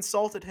literally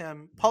insulted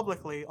him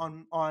publicly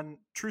on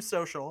Truth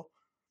Social,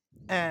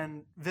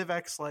 and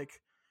Vivek's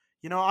like,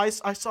 I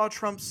saw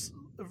Trump's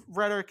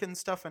rhetoric and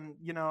stuff, and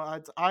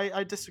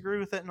I disagree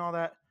with it and all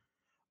that.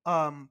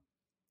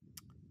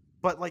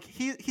 But like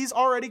he's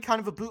already kind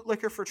of a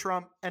bootlicker for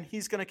Trump, and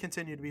he's gonna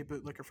continue to be a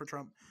bootlicker for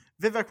Trump.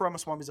 Vivek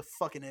Ramaswamy's a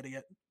fucking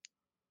idiot.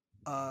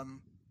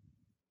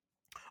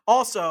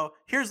 Also,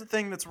 here's the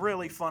thing that's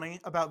really funny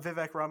about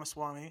Vivek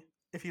Ramaswamy,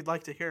 if you'd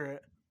like to hear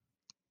it.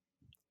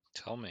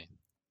 Tell me.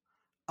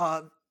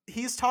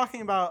 He's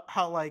talking about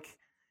how like,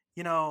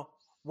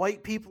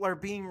 white people are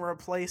being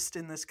replaced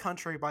in this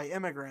country by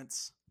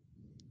immigrants.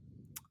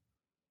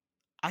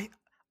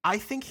 I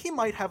think he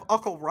might have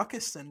Uncle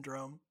Ruckus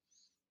syndrome.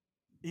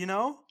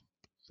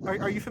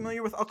 Are you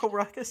familiar with Uncle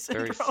Ruckus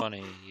syndrome? Very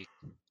funny.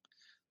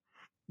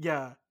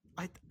 Yeah.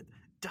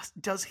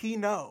 Does he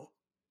know?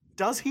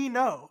 Does he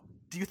know?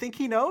 Do you think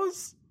he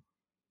knows?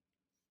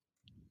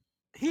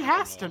 He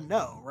has to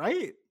know,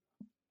 right?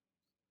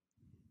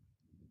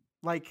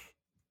 Like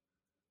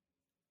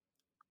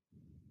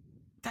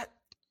that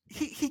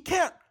he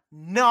can't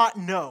not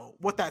know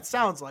what that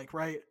sounds like,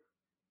 right?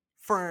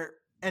 For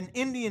an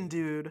Indian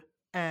dude,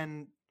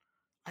 and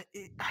I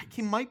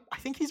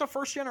think he's a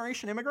first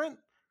generation immigrant,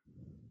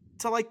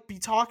 to like be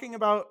talking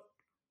about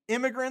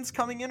immigrants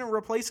coming in and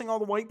replacing all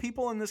the white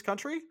people in this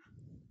country.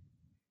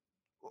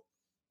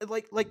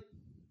 Like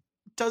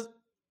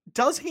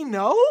does he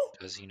know?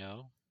 Does he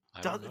know?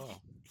 I don't know.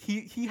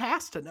 He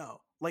has to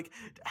know. Like,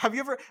 have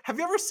you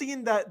ever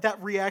seen that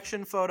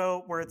reaction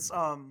photo where it's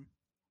that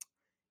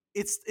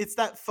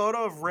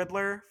photo of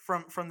Riddler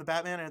from the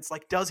Batman, and it's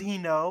like, does he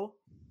know?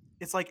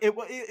 It's like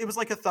it was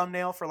like a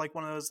thumbnail for like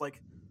one of those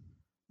like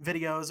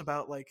videos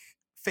about like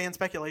fan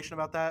speculation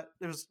about that.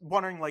 It was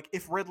wondering like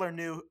if Riddler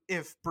knew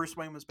if Bruce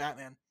Wayne was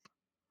Batman.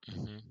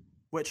 Mm-hmm.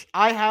 Which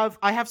I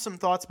have some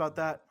thoughts about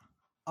that.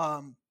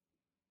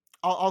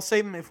 I'll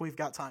save them if we've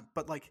got time.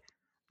 But like,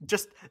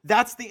 just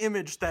that's the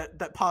image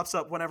that pops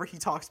up whenever he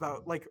talks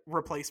about like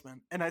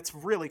replacement, and it's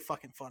really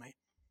fucking funny.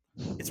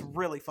 It's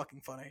really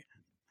fucking funny.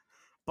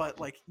 But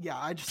like,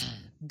 yeah,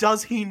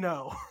 does he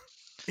know?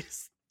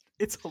 It's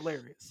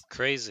hilarious.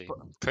 Crazy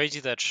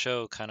that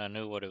show kind of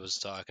knew what it was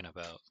talking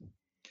about.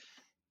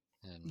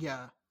 And,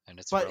 yeah, and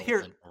it's but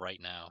relevant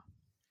right now.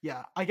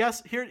 Yeah, I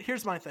guess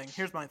here's my thing.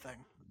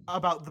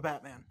 about the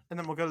Batman, and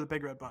then we'll go to the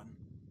big red button.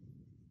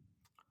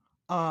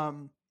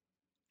 Um.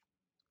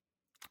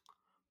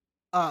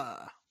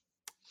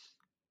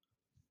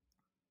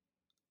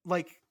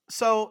 Like,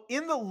 so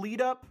in the lead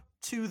up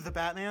to the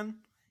Batman,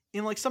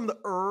 in like some of the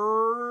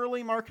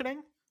early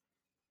marketing,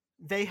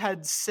 they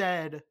had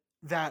said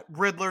that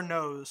Riddler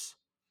knows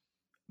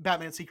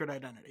Batman's secret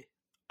identity.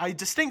 I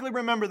distinctly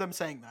remember them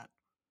saying that.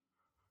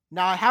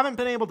 Now, I haven't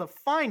been able to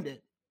find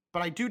it,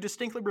 but I do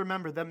distinctly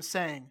remember them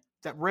saying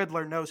that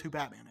Riddler knows who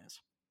Batman is.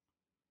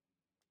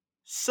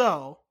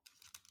 So,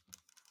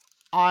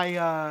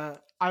 I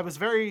was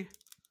very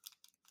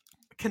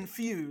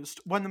confused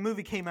when the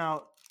movie came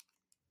out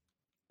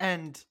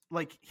and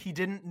like he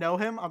didn't know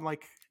him. I'm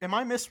like, am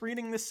I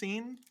misreading this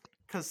scene?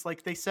 Because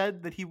like they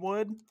said that he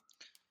would,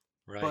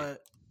 Right. but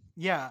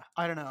yeah,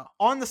 I don't know.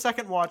 On the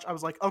second watch, I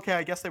was like, okay,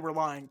 I guess they were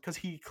lying because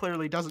he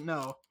clearly doesn't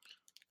know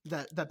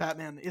that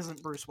Batman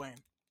isn't Bruce Wayne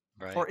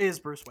Right. or is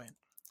Bruce Wayne.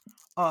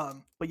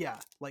 But yeah,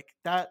 like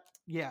that.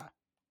 Yeah,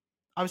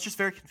 I was just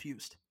very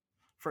confused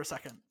for a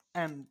second,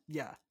 and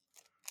yeah.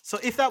 So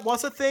if that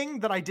was a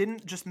thing that I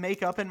didn't just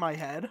make up in my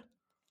head.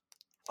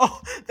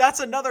 Oh, that's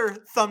another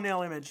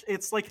thumbnail image.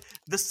 It's like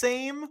the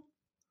same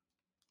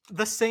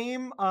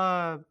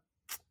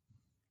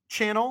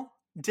channel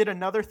did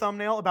another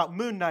thumbnail about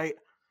Moon Knight,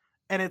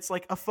 and it's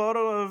like a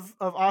photo of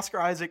Oscar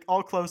Isaac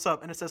all close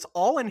up, and it says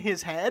all in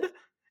his head,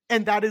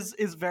 and that is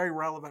very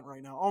relevant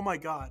right now. Oh my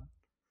god.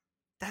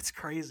 That's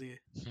crazy.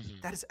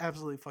 That is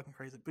absolutely fucking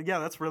crazy. But yeah,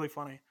 that's really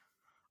funny.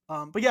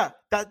 But yeah,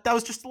 that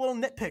was just a little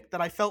nitpick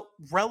that I felt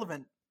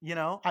relevant, you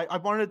know? I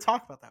wanted to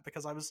talk about that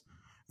because I was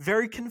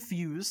very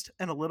confused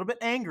and a little bit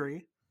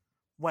angry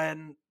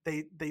when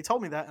they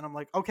told me that, and I'm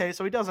like, okay,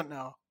 so he doesn't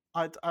know.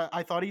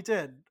 I thought he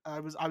did. I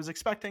was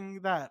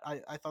expecting that.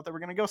 I thought they were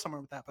gonna go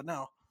somewhere with that, but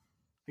no,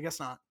 I guess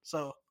not.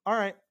 So all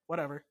right,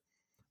 whatever.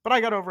 But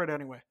I got over it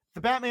anyway.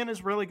 The Batman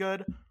is really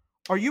good.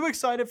 Are you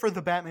excited for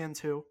the Batman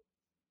 2?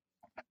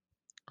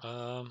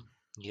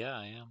 Yeah,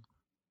 I am.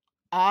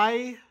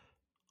 I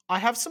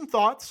have some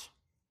thoughts.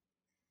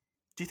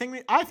 Do you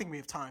think I think we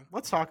have time.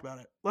 Let's talk about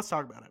it.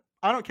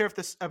 I don't care if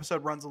this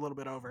episode runs a little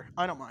bit over.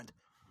 I don't mind.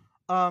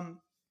 How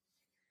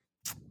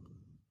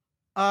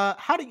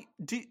do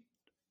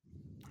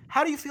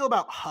you feel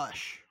about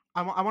Hush?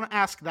 I want to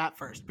ask that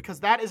first because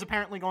that is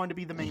apparently going to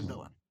be the main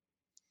villain.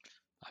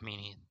 I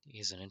mean,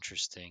 he's an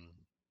interesting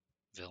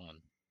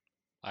villain.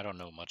 I don't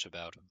know much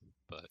about him,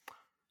 but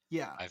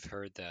Yeah. I've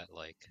heard that,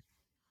 like,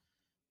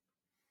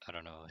 I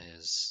don't know,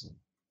 his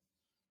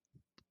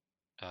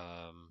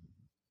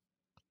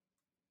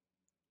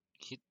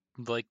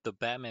like the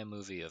Batman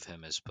movie of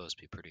him is supposed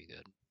to be pretty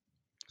good.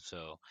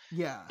 So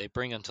Yeah. they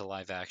bring him to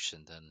live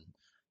action, then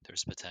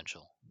there's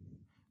potential.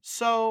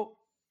 So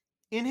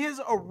in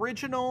his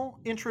original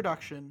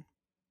introduction,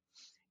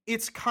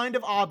 it's kind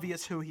of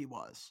obvious who he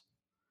was.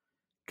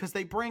 Because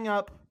they bring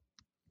up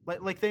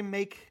like they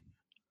make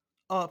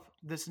up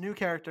this new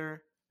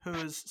character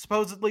who's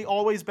supposedly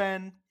always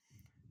been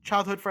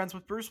childhood friends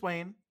with Bruce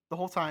Wayne the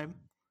whole time.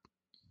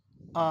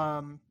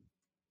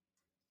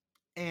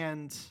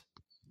 And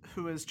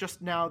who is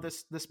just now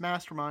this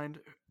mastermind,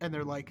 and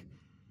they're like,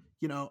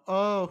 you know,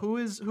 oh,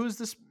 who's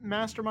this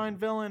mastermind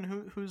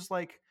villain who's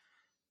like,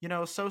 you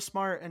know, so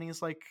smart, and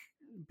he's like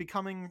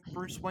becoming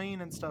Bruce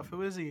Wayne and stuff.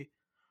 Who is he?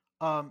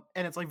 And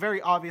it's like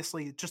very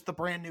obviously just the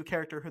brand new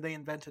character who they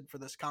invented for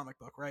this comic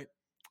book, right?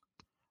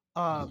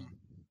 So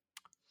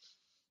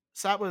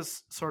that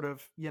was sort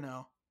of, you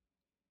know,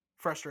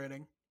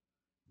 frustrating.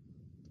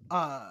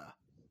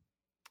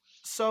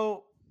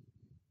 So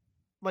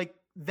like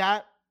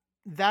that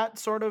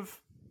sort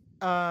of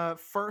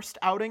first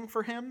outing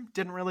for him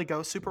didn't really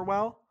go super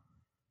well,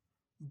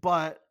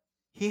 but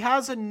he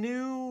has a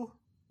new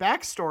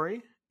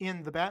backstory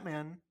in the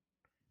Batman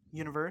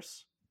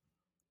universe.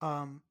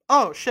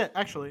 Oh shit,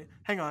 actually,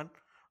 hang on.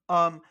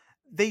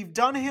 They've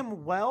done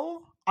him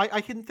well.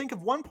 I can think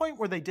of one point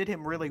where they did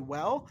him really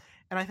well,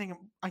 and I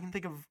can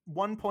think of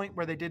one point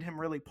where they did him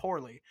really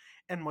poorly.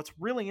 And what's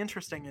really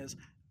interesting is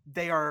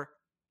they are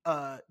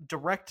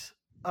direct.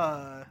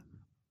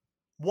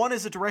 One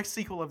is a direct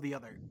sequel of the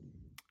other.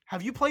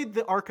 Have you played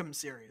the Arkham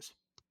series?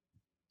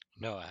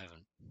 No, I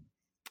haven't.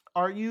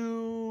 Are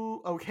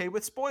you okay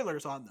with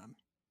spoilers on them?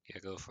 Yeah,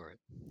 go for it.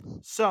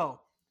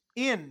 So,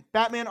 in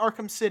Batman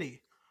Arkham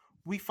City,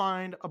 we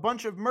find a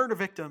bunch of murder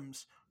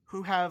victims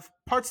who have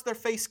parts of their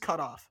face cut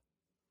off.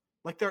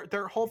 Like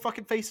their whole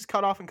fucking face is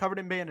cut off and covered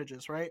in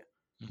bandages, right?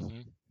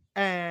 Mm-hmm.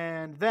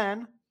 And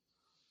then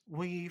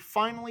we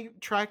finally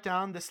track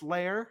down this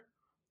lair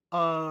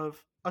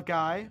of a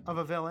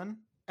villain,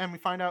 and we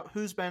find out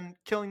who's been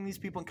killing these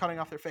people and cutting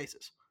off their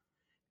faces.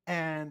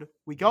 And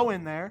we go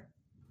in there,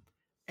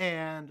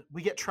 and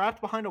we get trapped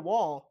behind a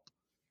wall,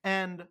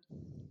 and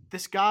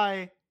this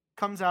guy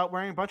comes out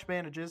wearing a bunch of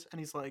bandages, and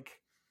he's like,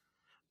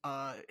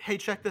 hey,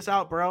 check this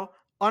out, bro.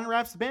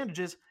 Unwraps the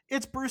bandages.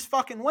 It's Bruce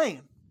fucking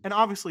Wayne. And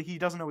obviously he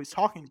doesn't know he's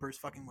talking to Bruce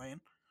fucking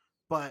Wayne,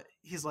 but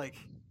he's like,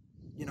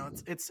 you know,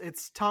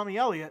 it's Tommy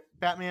Elliott,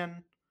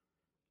 Batman.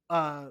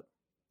 I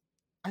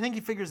think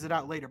he figures it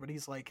out later, but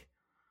he's like,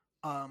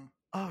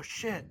 oh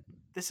shit,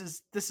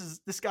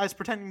 this guy's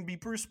pretending to be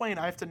Bruce Wayne.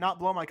 I have to not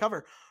blow my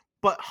cover.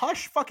 But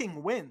Hush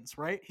fucking wins,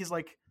 right? He's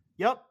like,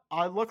 "Yep,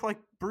 I look like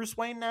Bruce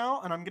Wayne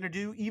now, and I'm gonna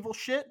do evil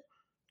shit.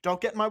 Don't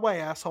get in my way,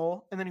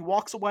 asshole." And then he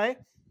walks away.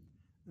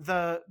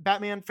 The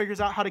Batman figures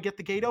out how to get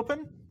the gate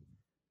open,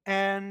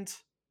 and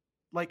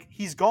like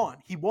he's gone.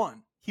 He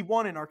won. He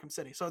won in Arkham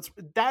City. So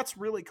that's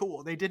really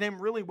cool. They did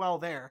him really well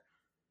there.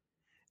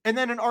 And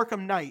then in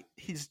Arkham Knight,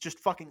 he's just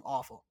fucking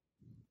awful,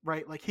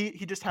 right? Like he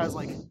just has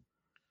like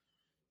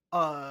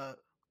uh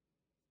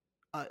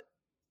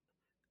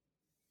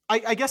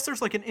I guess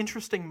there's like an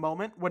interesting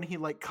moment when he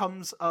like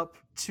comes up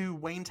to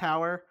Wayne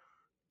Tower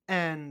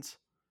and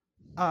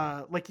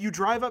like you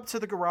drive up to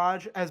the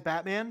garage as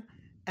Batman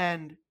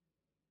and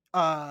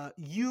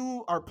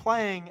you are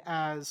playing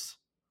as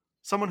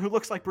someone who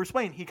looks like Bruce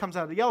Wayne. He comes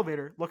out of the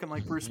elevator looking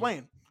like Bruce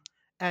Wayne.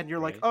 And you're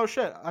like, Right. "Oh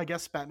shit, I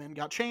guess Batman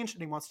got changed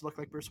and he wants to look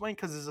like Bruce Wayne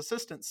cuz his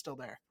assistant's still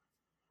there."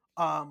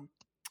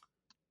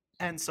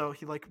 And so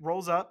he like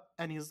rolls up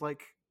and he's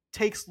like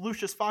takes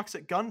Lucius Fox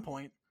at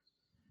gunpoint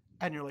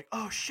and you're like,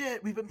 "Oh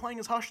shit, we've been playing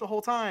as Hush the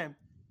whole time."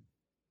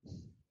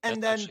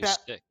 And That's then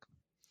actually sick.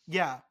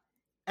 yeah.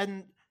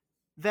 And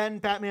then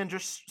Batman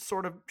just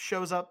sort of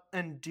shows up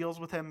and deals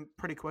with him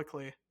pretty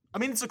quickly. I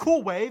mean, it's a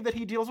cool way that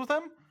he deals with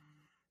him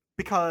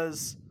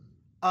because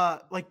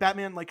like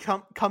Batman like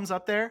comes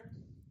up there,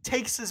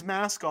 takes his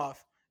mask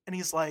off and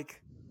he's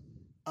like,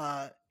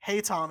 "Hey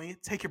Tommy,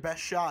 take your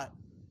best shot."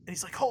 And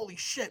he's like, "Holy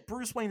shit,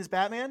 Bruce Wayne is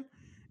Batman."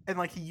 And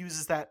like he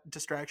uses that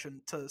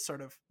distraction to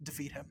sort of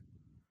defeat him.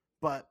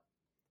 But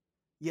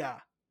yeah,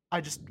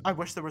 I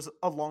wish there was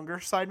a longer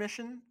side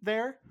mission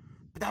there,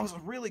 but that was a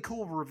really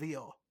cool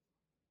reveal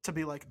to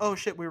be like, "Oh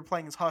shit, we were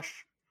playing as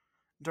Hush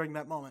during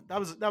that moment." That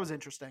was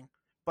interesting.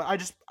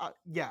 But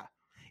yeah,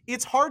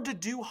 it's hard to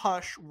do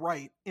Hush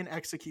right in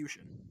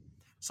execution.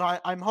 So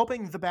I'm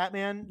hoping the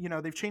Batman,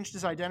 they've changed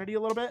his identity a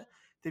little bit.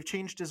 They've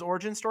changed his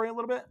origin story a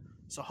little bit.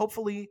 So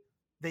hopefully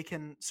they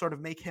can sort of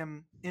make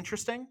him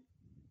interesting.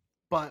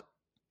 But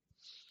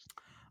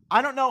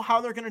I don't know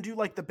how they're going to do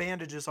like the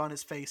bandages on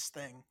his face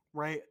thing,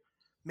 right?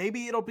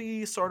 Maybe it'll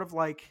be sort of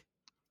like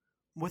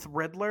with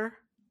Riddler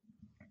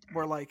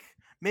where like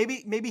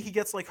maybe he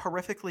gets like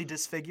horrifically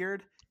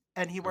disfigured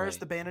and he wears Right.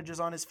 the bandages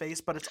on his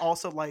face, but it's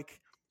also like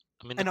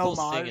I mean, the an cool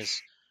thing homage.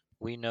 is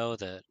we know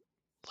that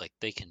like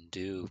they can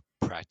do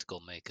practical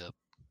makeup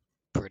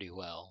pretty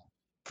well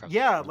from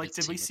Yeah, the like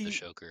did we scene with the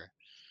see Joker.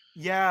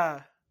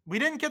 Yeah. We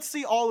didn't get to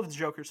see all of the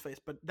Joker's face,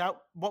 but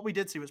what we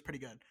did see was pretty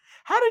good.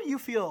 How did you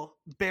feel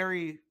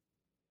Barry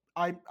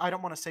I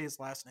don't want to say his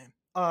last name.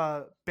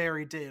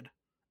 Barry did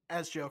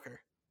as Joker.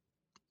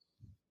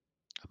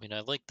 I mean, I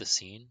like the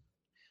scene.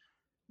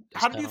 It's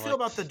How did kind you of feel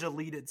like about the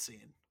deleted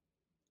scene?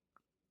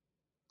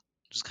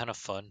 just kind of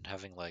fun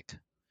having like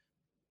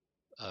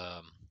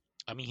um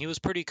I mean, he was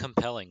pretty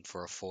compelling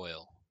for a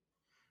foil.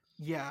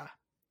 Yeah.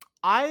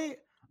 I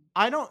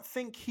don't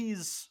think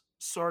he's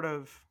sort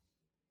of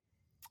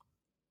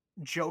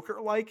Joker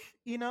like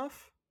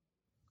enough.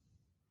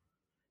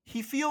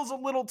 He feels a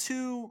little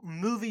too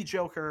movie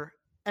Joker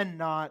and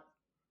not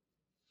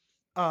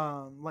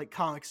like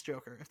comics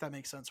Joker, if that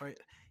makes sense, right?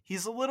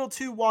 He's a little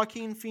too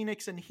Joaquin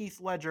Phoenix and Heath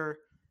Ledger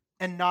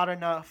and not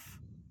enough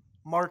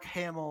Mark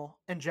Hamill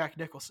and Jack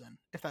Nicholson,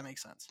 if that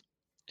makes sense.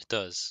 It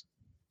does.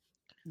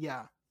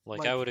 Yeah.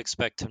 Like I would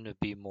expect him to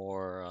be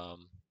more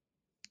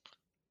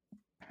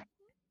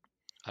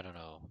I don't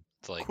know,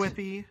 like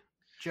quippy,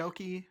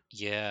 jokey.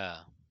 yeah.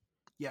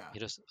 Yeah. He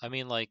just I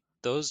mean like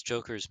those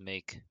Jokers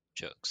make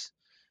jokes.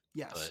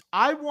 Yes. But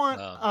I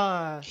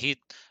want he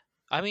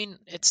I mean,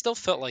 it still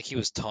felt like he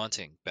was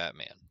taunting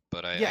Batman,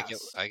 but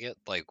yes. I get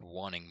like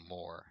wanting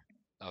more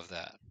of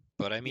that.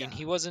 But I mean, Yeah.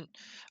 he wasn't.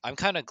 I'm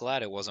kind of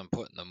glad it wasn't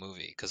put in the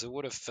movie because it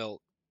would have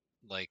felt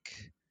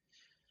like,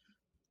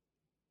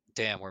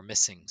 damn, we're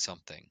missing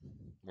something.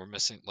 We're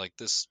missing like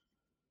this,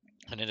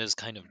 and it is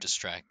kind of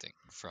distracting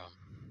from.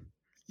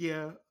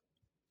 Yeah.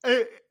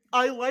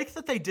 I like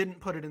that they didn't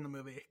put it in the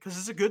movie because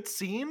it's a good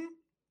scene,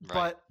 Right.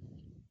 but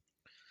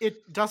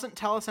it doesn't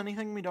tell us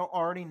anything we don't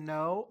already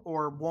know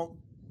or won't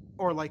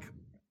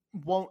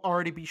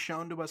already be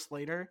shown to us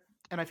later.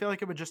 And I feel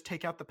like it would just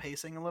take out the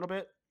pacing a little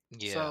bit.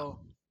 Yeah. So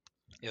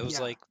It was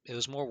yeah. like it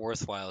was more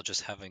worthwhile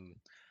just having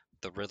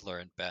the Riddler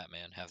and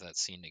Batman have that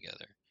scene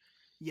together.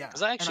 Yeah.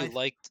 Because I actually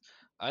liked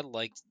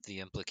the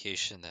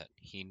implication that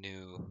he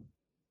knew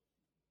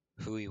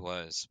who he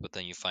was, but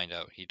then you find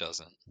out he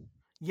doesn't.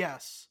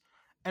 Yes.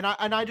 And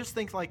I just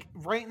think like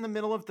right in the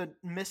middle of the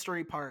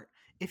mystery part,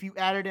 if you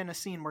added in a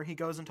scene where he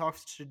goes and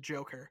talks to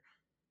Joker,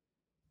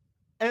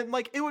 and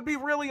like it would be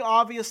really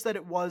obvious that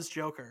it was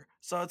Joker.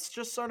 So it's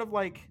just sort of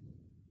like,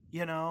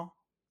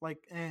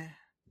 like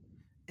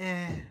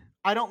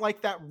I don't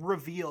like that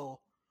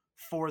reveal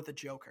for the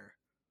Joker.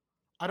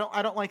 I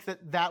don't like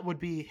that would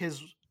be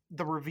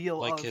the reveal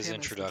Like of his him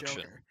introduction, as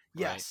the Joker. right?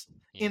 Yes,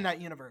 Yeah. in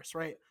that universe,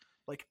 right?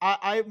 Like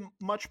I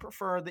much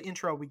prefer the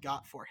intro we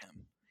got for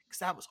him because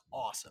that was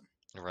awesome.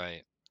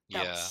 Right.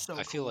 That Yeah. was so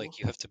I feel cool. like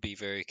you have to be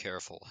very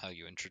careful how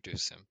you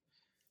introduce him.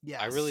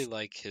 Yes. I really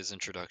like his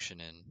introduction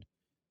in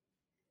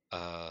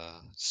a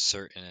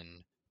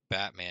certain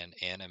Batman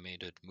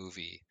animated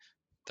movie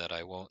that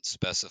I won't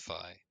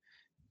specify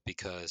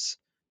because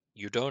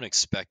you don't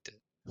expect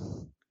it.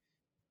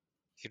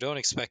 You don't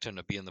expect him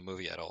to be in the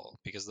movie at all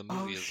because the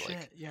movie Oh is like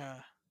shit! Yeah.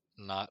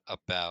 not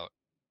about.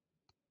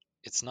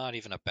 It's not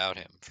even about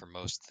him for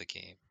most of the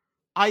game.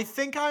 I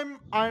think I'm.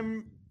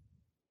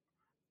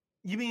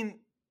 You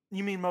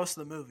mean most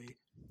of the movie?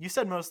 You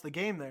said most of the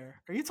game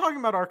there. Are you talking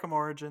about Arkham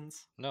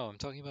Origins? No, I'm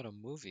talking about a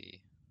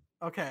movie.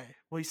 Okay.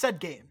 Well, you said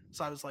game,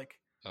 so I was like,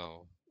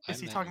 Oh, I is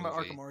he meant talking about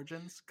movie. Arkham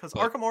Origins? Because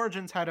But Arkham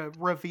Origins had a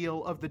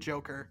reveal of the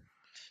Joker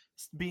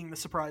being the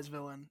surprise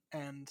villain,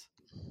 and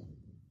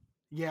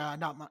yeah,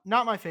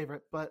 not my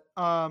favorite, but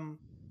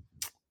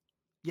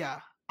yeah,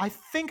 I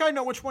think I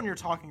know which one you're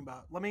talking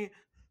about. Let me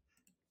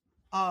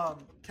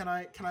can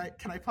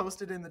I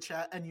post it in the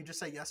chat and you just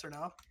say yes or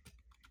no?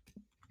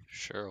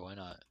 sure, why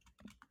not?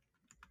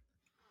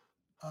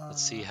 Uh,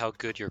 Let's see how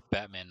good your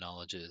Batman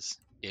knowledge is.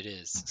 It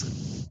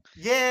is.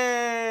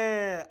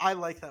 Yeah, I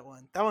like that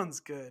one. That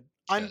one's good.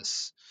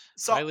 Yes.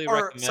 Highly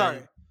Sorry.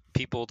 recommend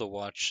people to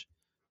watch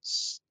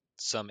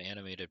some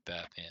animated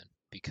Batman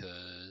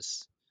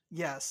because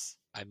Yes.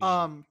 I mean,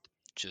 Um.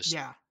 just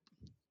Yeah.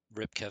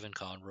 rip Kevin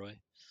Conroy.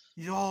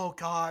 Oh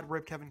God,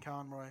 rip Kevin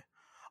Conroy.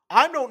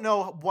 I don't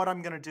know what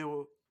I'm gonna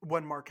do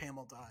when Mark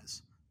Hamill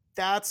dies.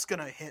 That's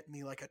gonna hit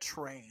me like a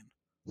train.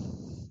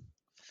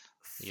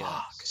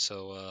 Yeah. Fuck.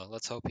 So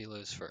let's hope he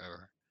lives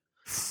forever.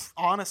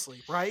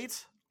 Honestly,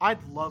 right?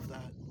 I'd love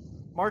that.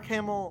 Mark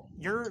Hamill,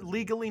 you're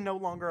legally no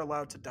longer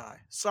allowed to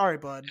die. Sorry,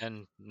 bud.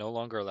 And no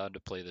longer allowed to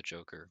play the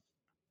Joker.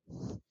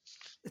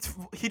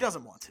 He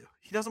doesn't want to.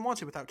 He doesn't want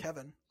to without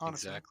Kevin.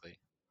 Honestly. Exactly.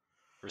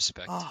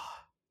 Respect.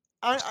 Ah.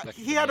 Respect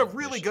He the had a man's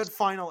really wishes. good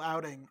final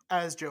outing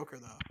as Joker,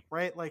 though,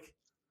 right? Like,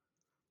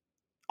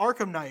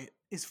 Arkham Knight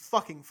is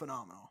fucking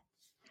phenomenal.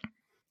 I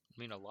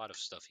mean, a lot of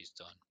stuff he's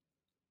done.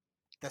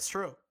 That's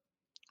true.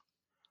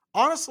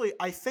 Honestly,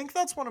 I think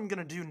that's what I'm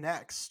gonna do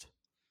next.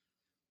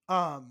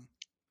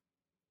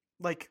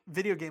 Like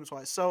video games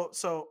wise.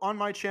 So on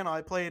my channel,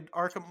 I played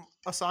Arkham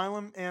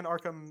Asylum and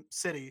Arkham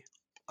City,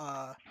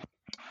 but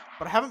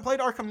I haven't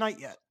played Arkham Knight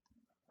yet.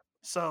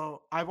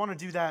 So I want to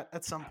do that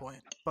at some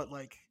point. But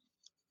like,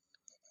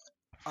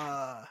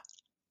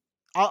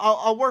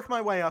 I'll work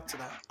my way up to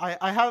that.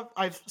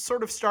 I've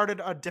sort of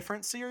started a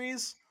different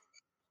series.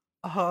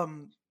 I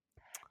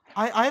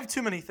have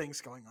too many things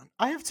going on.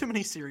 I have too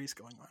many series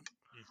going on.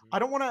 I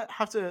don't want to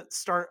have to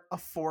start a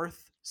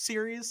fourth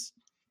series,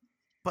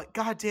 but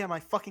goddamn, I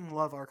fucking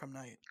love Arkham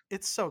Knight.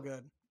 It's so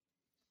good.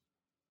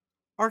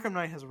 Arkham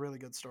Knight has a really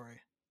good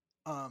story.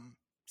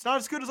 It's not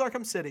as good as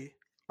Arkham City.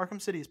 Arkham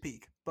City is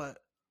peak, but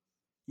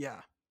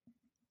yeah,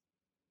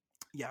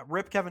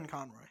 rip Kevin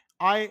Conroy.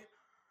 I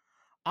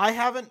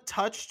haven't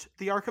touched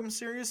the Arkham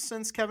series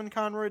since Kevin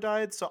Conroy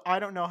died, so I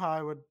don't know how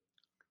I would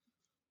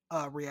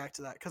react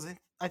to that because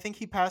I think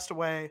he passed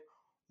away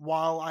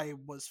while I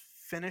was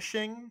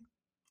finishing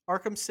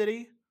Arkham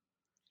City,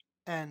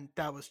 and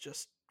that was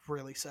just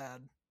really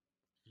sad.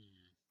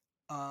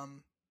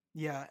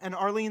 Yeah, and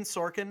Arlene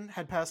Sorkin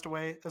had passed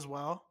away as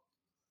well,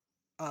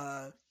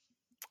 a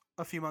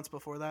few months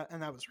before that,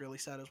 and that was really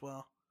sad as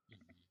well.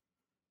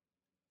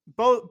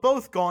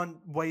 Both gone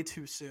way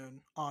too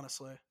soon,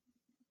 honestly.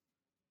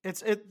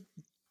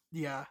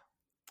 Yeah.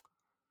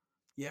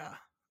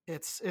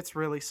 It's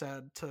really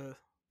sad to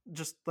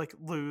just like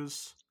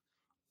lose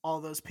all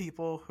those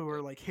people who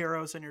were like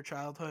heroes in your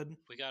childhood.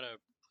 We gotta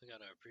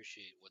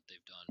appreciate what they've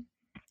done.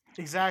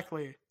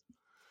 Exactly.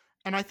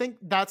 And I think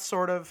that's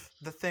sort of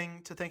the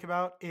thing to think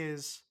about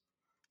is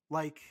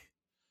like,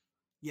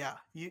 yeah,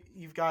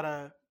 you've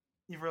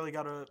really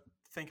gotta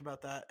think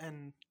about that.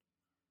 And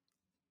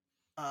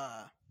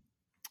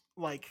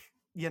like,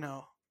 you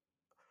know,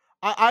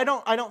 I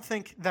don't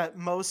think that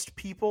most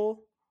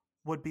people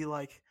would be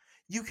like,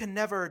 you can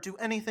never do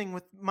anything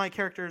with my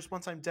characters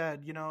once I'm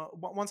dead. You know,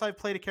 once I've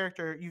played a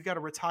character, you got to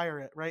retire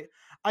it, right?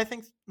 I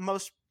think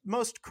most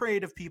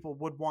creative people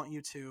would want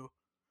you to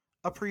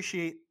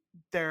appreciate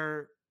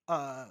their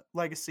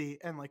legacy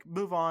and like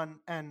move on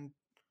and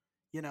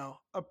you know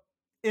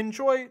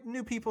enjoy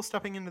new people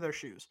stepping into their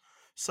shoes.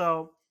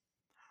 So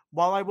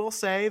while I will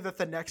say that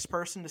the next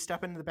person to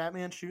step into the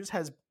Batman shoes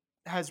has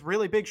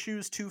really big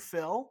shoes to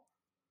fill,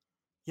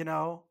 you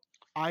know,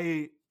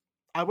 I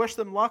wish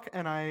them luck,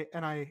 and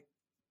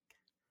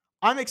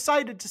I'm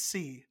excited to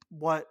see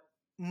what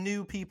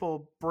new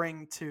people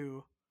bring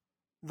to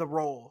the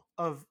role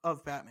of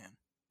Batman.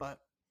 But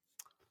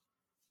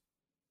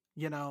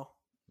you know,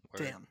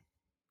 Word. damn,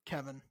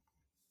 Kevin,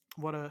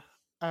 what a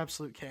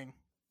absolute king.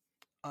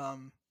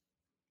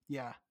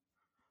 Yeah.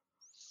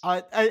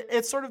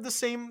 It's sort of the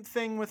same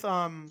thing with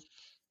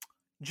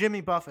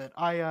Jimmy Buffett.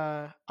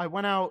 I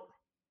went out,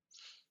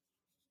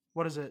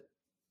 what is it,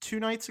 2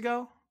 nights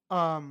ago,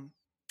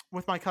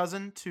 with my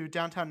cousin to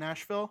downtown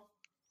Nashville.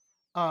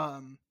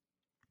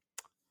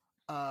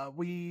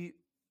 We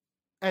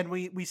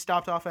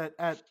stopped off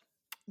at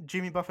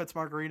Jimmy Buffett's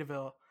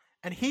Margaritaville,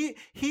 and he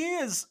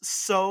is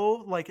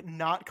so like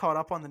not caught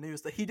up on the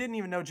news that he didn't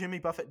even know Jimmy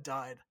Buffett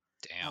died.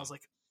 And I Damn. was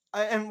like,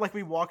 and like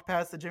we walked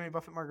past the Jimmy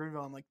Buffett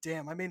Margaritaville. I'm like,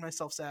 damn, I made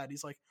myself sad.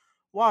 He's like,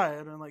 why?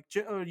 And I'm like,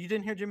 oh, you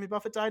didn't hear Jimmy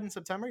Buffett died in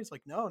September? He's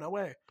like, no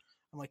way.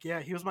 I'm like, yeah,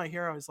 he was my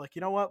hero. He's like,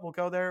 you know what? We'll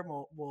go there. And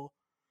we'll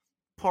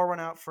pour one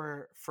out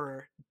for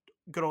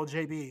good old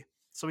JB.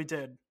 So we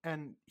did,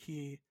 and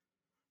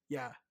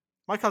yeah,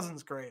 my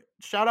cousin's great.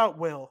 Shout out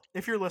Will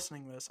if you're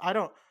listening to this. I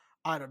don't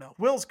know.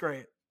 Will's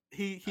great.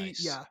 He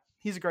Nice. yeah,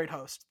 he's a great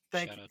host.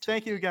 Shout out to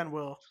Thank you Will. again,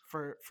 Will,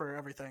 for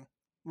everything.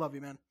 Love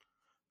you, man.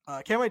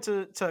 Can't wait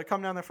to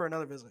come down there for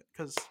another visit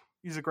because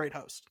he's a great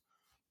host.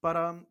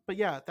 But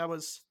yeah, that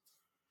was.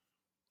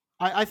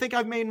 I think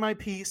I've made my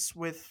peace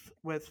with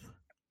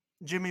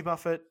Jimmy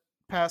Buffett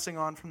passing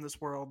on from this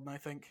world, and I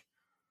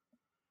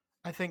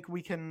think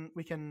we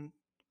can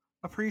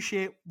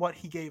appreciate what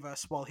he gave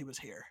us while he was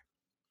here.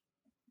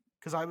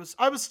 Because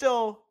I was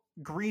still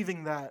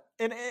grieving that,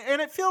 and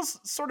it feels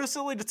sort of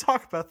silly to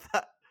talk about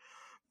that.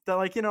 That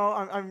like, you know,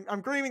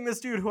 I'm grieving this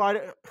dude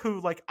who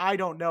like I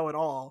don't know at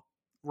all,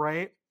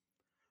 right?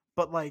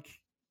 But like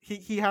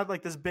he had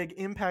like this big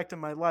impact in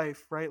my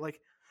life, right?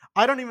 Like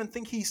I don't even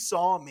think he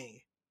saw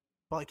me,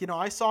 but like, you know,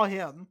 I saw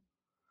him,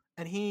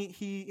 and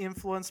he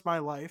influenced my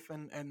life,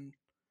 and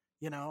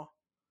you know,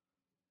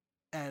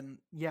 and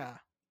yeah,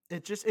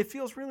 it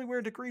feels really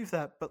weird to grieve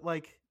that, but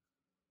like,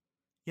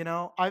 you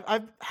know,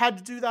 I've had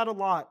to do that a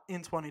lot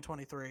in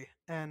 2023,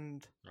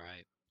 and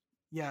Right.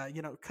 yeah,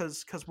 you know,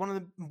 because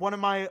one of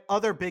my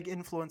other big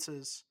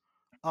influences,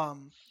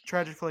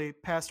 tragically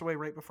passed away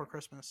right before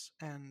Christmas,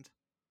 and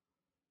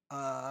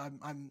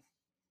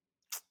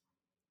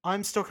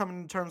I'm still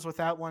coming to terms with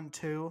that one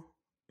too,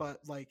 but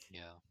like,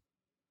 Yeah.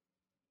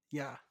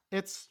 yeah,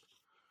 it's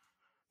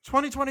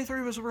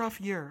 2023 was a rough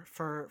year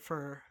for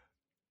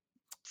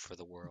For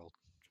the world.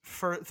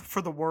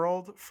 the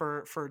world,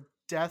 for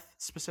death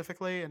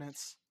specifically, and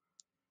it's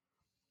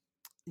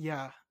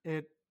yeah,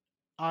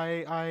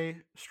 I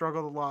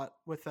struggled a lot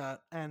with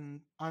that,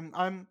 and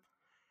I'm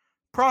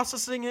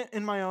processing it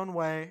in my own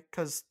way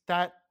because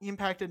that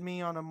impacted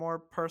me on a more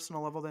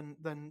personal level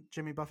than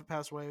Jimmy Buffett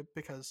passed away,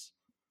 because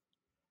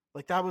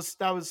like that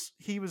was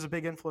he was a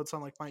big influence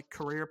on like my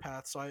career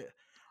path, so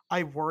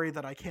I worry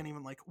that I can't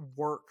even like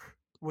work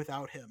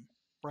without him,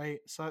 right?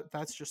 So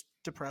that's just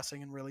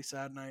depressing and really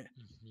sad, and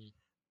Hmm.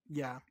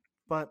 yeah,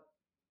 but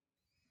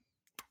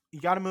you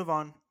got to move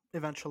on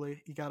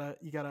eventually. You got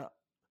to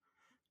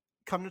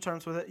come to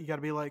terms with it. You got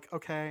to be like,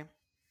 okay,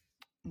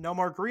 no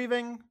more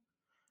grieving.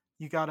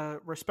 You got to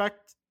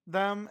respect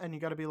them, and you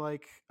got to be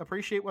like,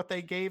 appreciate what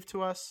they gave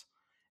to us,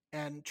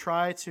 and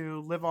try to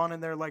live on in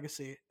their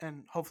legacy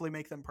and hopefully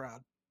make them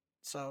proud.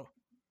 So,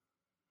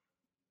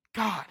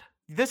 God,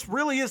 this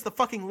really is the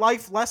fucking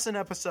life lesson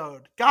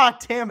episode. God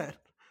damn it.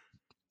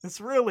 This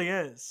really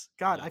is.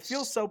 God, I feel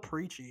Yes. so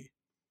preachy.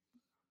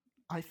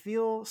 I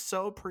feel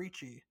so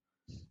preachy.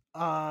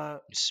 You're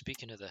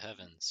speaking to the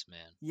heavens,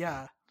 man.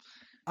 Yeah.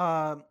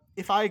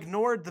 If I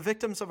ignored the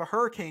victims of a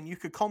hurricane, you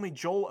could call me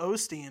Joel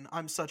Osteen.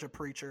 I'm such a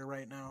preacher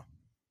right now.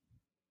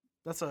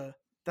 That's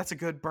a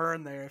good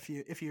burn there. If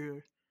you If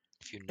you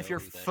know if you're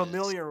who that is.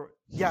 familiar,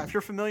 yeah, if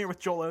you're familiar with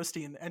Joel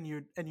Osteen and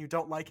you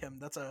don't like him,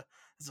 that's a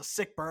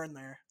sick burn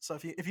there. So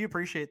if you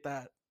appreciate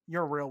that,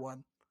 you're a real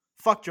one.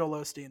 Fuck Joel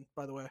Osteen,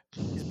 by the way.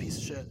 He's a piece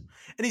of shit,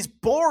 and he's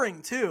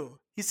boring too.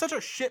 He's such a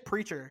shit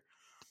preacher.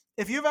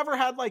 If you've ever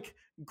had like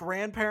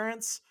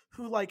grandparents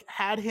who like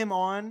had him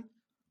on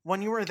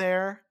when you were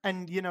there,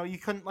 and you know you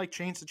couldn't like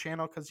change the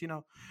channel because you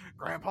know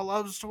Grandpa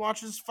loves to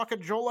watch his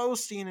fucking Joel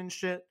Osteen and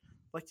shit.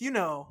 Like you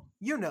know,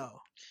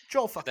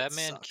 Joel fucking That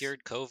man sucks.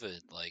 cured COVID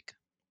like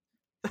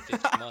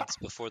 50 months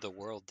before the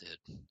world did.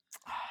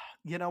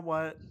 You know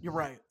what? You're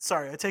right.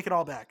 Sorry, I take it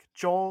all back.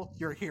 Joel,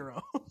 you're a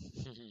hero.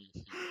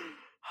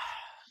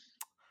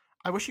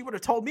 I wish you would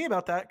have told me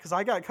about that because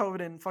I got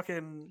COVID in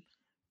fucking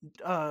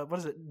what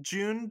is it?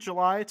 June,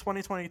 July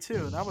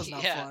 2022. That was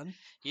not Yeah. fun.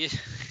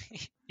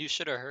 You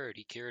should have heard.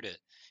 He cured it.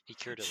 He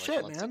cured it like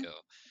Shit, months man. ago.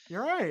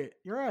 You're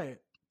right.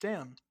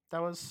 Damn.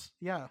 That was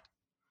yeah.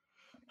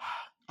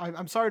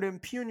 I'm sorry to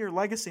impugn your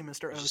legacy,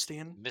 Mr. You just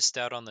Osteen. missed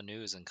out on the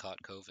news and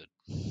caught COVID.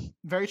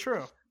 Very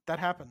true. That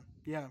happened.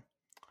 Yeah.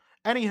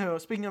 Anywho,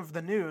 speaking of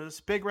the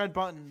news, Big Red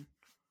Button.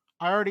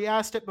 I already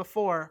asked it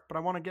before, but I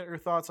want to get your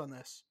thoughts on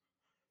this.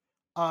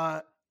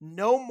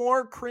 No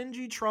more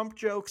cringy Trump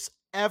jokes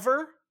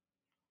ever,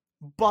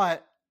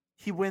 but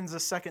he wins a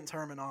second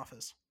term in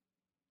office.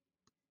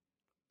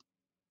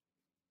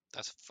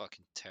 That's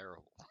fucking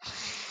terrible.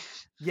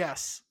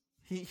 Yes.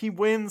 He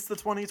wins the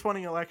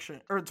 2020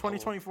 election or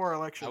 2024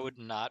 election. I would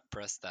not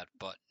press that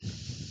button.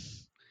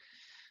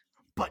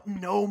 But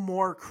no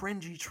more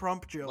cringy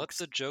Trump jokes. Let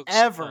the jokes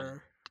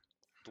ever.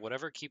 come.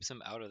 Whatever keeps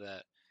him out of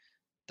that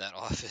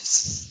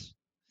office.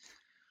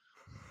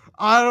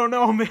 I don't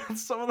know, man.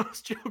 Some of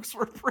those jokes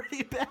were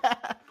pretty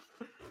bad.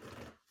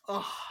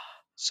 Ugh.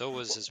 So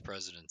was his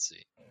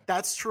presidency.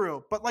 That's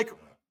true. But like,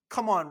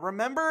 come on,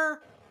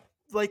 remember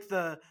like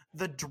the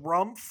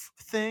Drumpf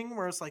thing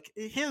where it's like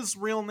his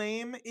real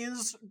name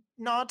is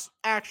not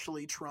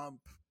actually Trump.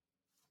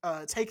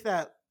 Take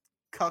that,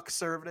 cuck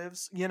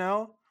conservatives, you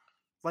know?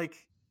 Like,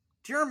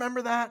 do you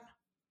remember that?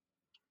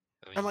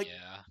 I mean, and like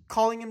yeah.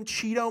 calling him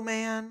Cheeto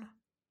Man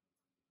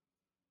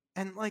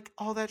and like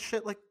all that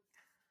shit. Like,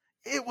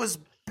 it was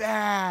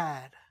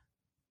bad.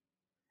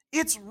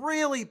 It's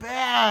really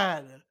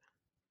bad.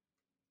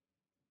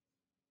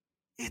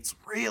 It's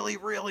really,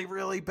 really,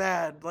 really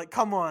bad. Like,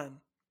 come on.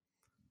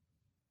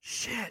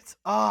 Shit.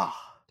 Ugh.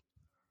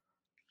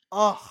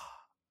 Ugh.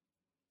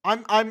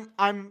 I'm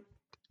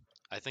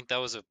I think that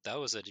was a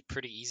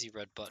pretty easy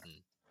red button.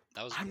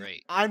 That was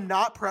great. I'm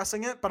not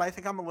pressing it, but I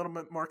think I'm a little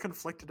bit more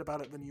conflicted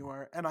about it than you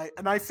are. And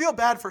I feel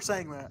bad for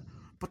saying that.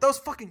 But those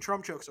fucking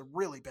Trump jokes are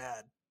really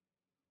bad.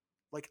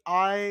 Like,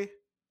 I'm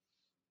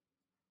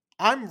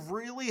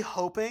really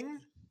hoping.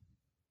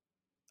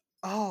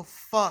 Oh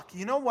fuck.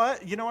 You know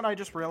what? You know what I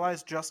just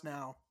realized just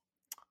now?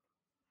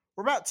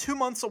 We're about 2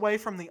 months away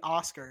from the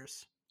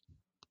Oscars.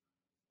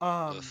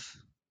 Oof.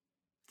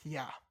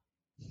 Yeah.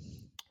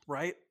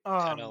 Right?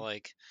 Kind of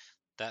like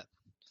that.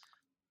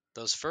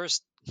 Those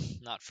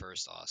not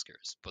first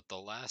Oscars, but the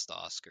last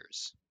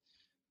Oscars.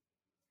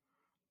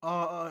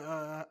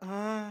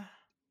 I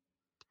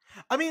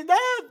mean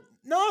that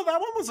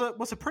one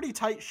was a pretty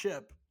tight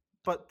ship,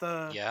 but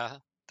Yeah,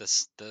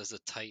 there's a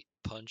tight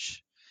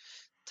punch,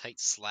 tight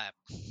slap.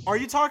 Are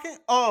you talking?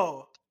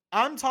 Oh,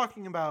 I'm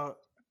talking about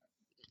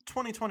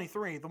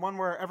 2023, the one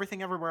where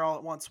Everything Everywhere All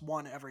at Once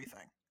won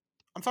everything.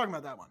 I'm talking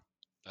about that one.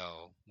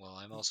 Oh, well,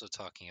 I'm also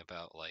talking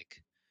about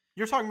like.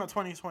 You're talking about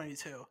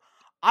 2022.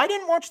 I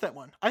didn't watch that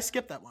one. I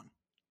skipped that one.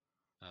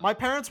 My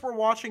parents were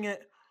watching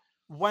it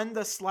when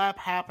the slap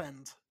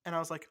happened, and I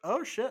was like,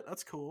 "Oh shit,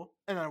 that's cool,"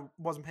 and I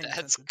wasn't paying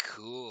That's attention.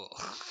 cool.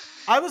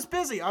 I was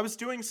busy. I was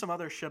doing some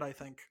other shit, I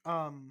think.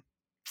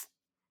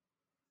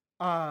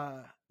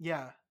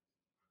 Yeah.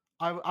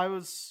 I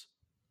was.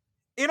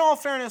 In all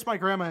fairness, my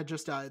grandma had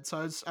just died, so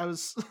I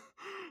was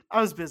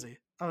I was busy.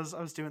 I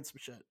was doing some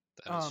shit.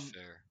 That is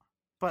fair.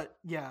 But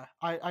yeah,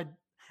 and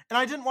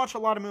I didn't watch a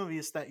lot of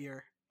movies that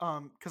year.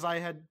 Because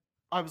I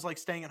was like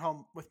staying at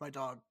home with my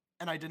dog,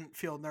 and I didn't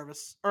feel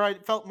nervous, or I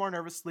felt more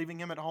nervous leaving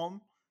him at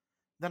home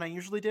than I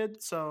usually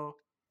did. So,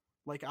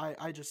 like,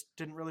 I just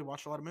didn't really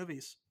watch a lot of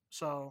movies.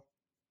 So,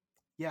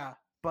 yeah.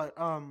 But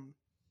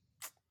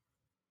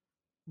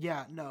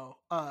yeah, no.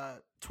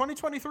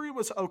 2023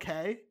 was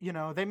okay. You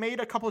know, they made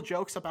a couple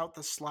jokes about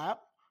the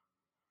slap,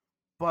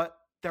 but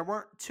there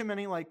weren't too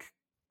many like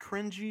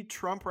cringy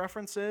Trump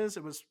references.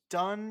 It was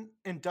done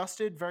and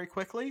dusted very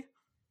quickly.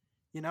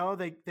 You know,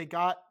 they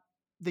got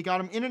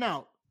him in and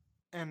out,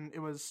 and it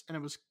was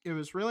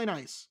really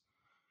nice.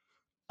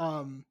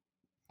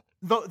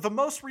 The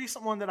most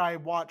recent one that I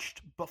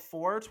watched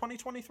before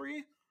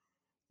 2023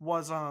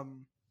 was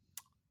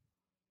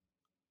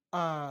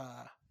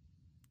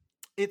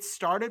it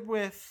started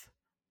with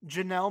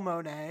Janelle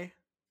Monáe.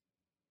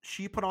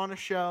 She put on a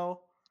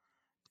show,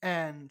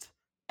 and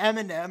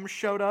Eminem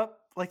showed up.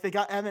 Like, they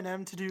got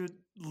Eminem to do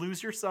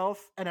 "Lose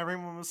Yourself," and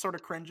everyone was sort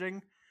of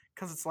cringing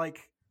because it's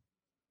like,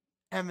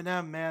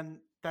 Eminem, man,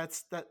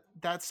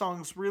 that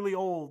song's really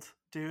old,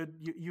 dude.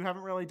 You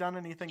haven't really done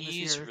anything this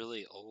year. He's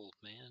really old,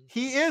 man.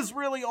 He is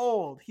really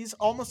old. He's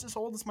almost as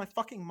old as my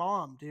fucking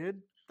mom,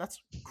 dude.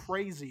 That's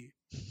crazy.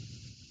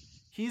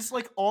 He's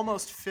like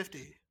almost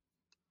 50.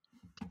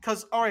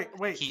 Cause all right,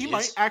 wait, he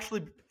might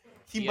actually be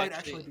 50.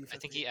 I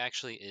think he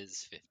actually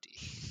is 50.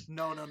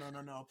 No.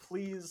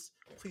 Please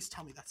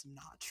tell me that's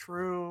not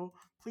true.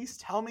 Please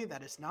tell me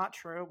that is not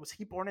true. Was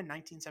he born in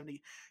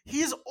 1970?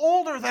 He's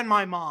older than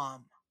my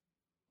mom.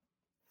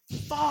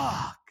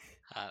 Fuck.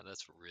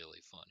 That's really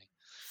funny.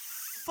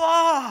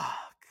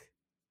 Fuck.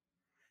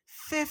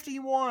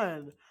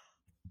 51.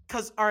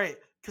 Cause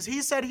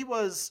he said he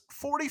was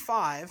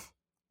 45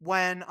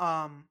 when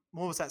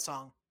what was that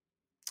song?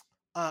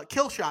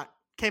 Kill Shot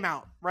came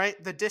out,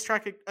 right? The diss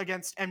track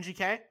against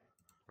MGK.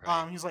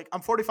 Right. He's like,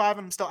 I'm 45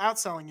 and I'm still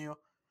outselling you.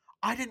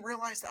 I didn't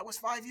realize that was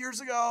 5 years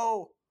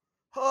ago.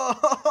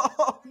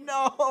 Oh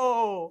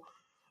no.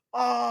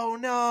 Oh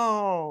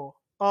no.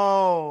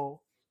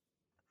 Oh.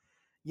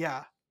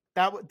 Yeah.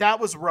 That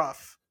was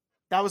rough.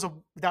 That was a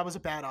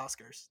bad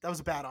Oscars. That was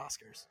a bad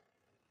Oscars.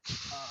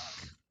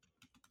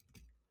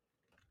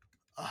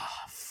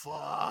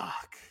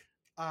 Fuck.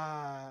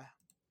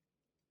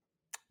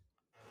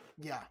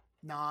 Yeah,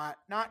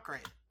 not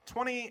great.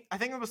 I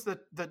think it was the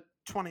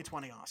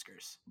 2020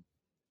 Oscars.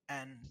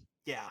 And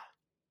yeah.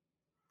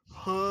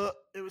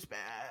 It was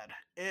bad.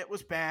 It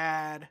was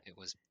bad. It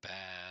was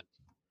bad.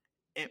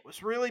 It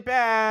was really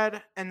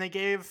bad. And they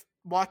gave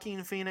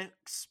Joaquin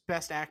Phoenix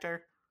Best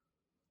Actor.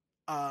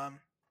 And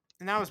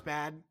that was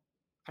bad.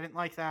 I didn't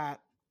like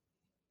that.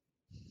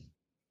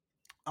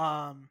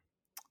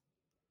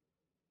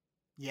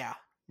 Yeah,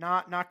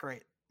 not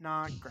great.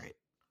 Not great.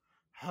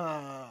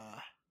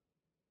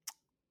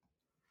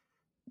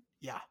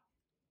 Yeah.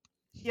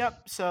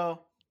 Yep.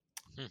 So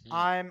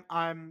I'm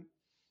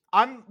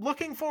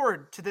looking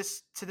forward to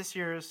this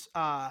year's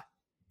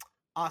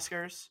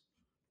Oscars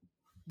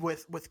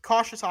with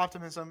cautious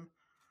optimism.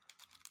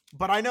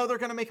 But I know they're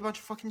gonna make a bunch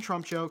of fucking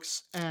Trump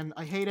jokes, and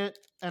I hate it,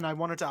 and I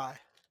want to die.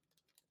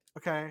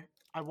 Okay,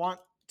 I want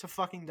to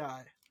fucking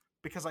die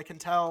because I can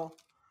tell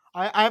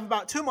I have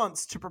about 2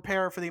 months to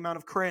prepare for the amount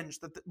of cringe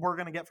that we're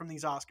gonna get from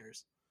these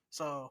Oscars.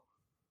 So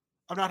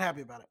I'm not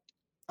happy about it.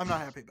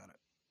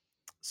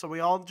 So we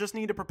all just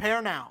need to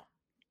prepare now.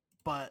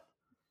 But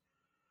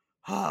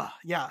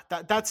yeah,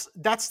 that's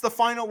the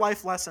final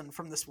life lesson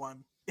from this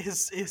one.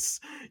 Is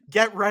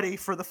get ready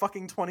for the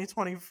fucking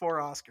 2024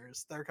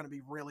 Oscars. They're gonna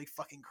be really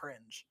fucking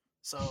cringe.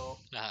 So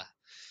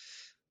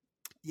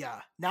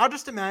yeah. Now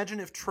just imagine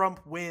if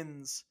Trump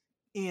wins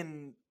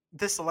in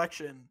this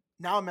election.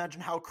 Now imagine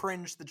how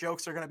cringe the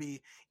jokes are gonna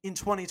be in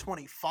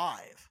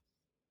 2025.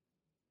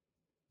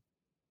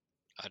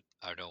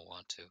 I don't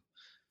want to.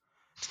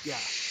 Yeah.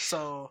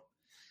 So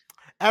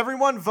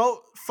everyone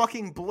vote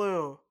fucking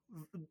blue.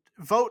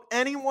 Vote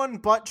anyone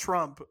but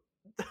Trump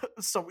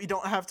so we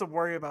don't have to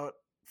worry about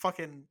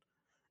fucking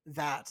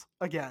that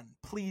again.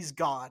 Please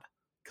God,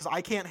 cuz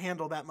I can't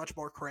handle that much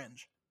more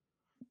cringe.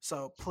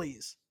 So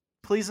please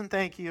and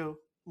thank you.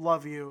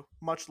 Love you.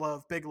 Much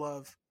love. Big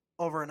love.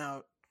 Over and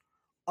out.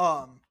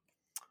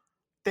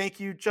 Thank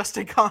you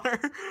Justin Connor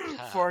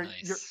for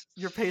Nice.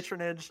 your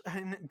patronage.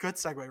 Good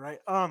segue, right?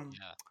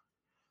 Yeah.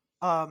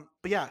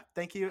 But yeah,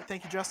 thank you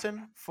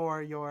Justin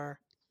for your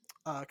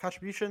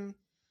contribution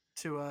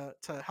to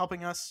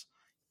helping us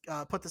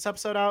put this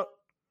episode out,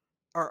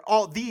 or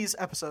all these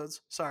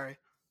episodes. Sorry,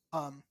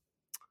 we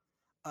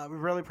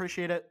really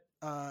appreciate it.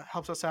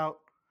 Helps us out.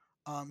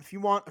 If you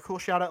want a cool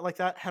shout out like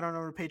that, head on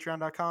over to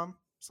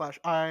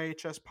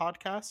patreon.com/IIHS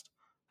podcast.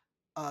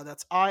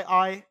 That's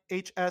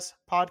IIHS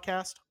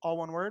podcast, all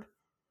one word.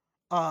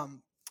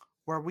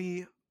 Where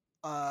we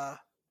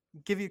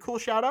give you a cool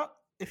shout out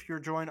if you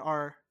join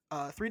our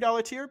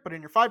 $3 tier, but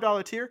in your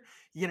 $5 tier,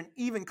 you get an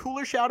even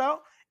cooler shout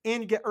out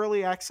and you get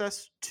early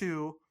access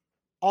to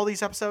all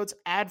these episodes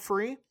ad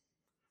free.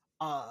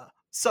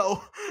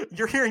 So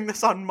you're hearing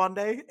this on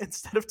Monday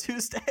instead of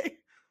Tuesday.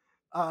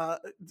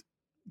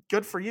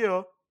 Good for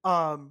you.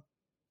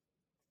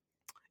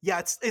 Yeah,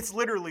 it's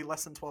literally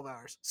less than 12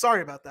 hours.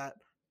 Sorry about that.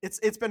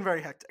 It's been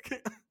very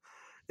hectic.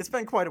 It's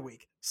been quite a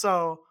week.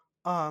 So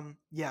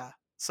yeah.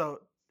 So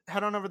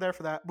head on over there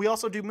for that. We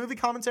also do movie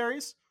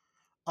commentaries.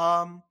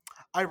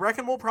 I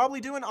reckon we'll probably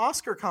do an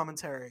Oscar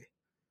commentary.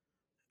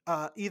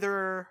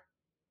 Either,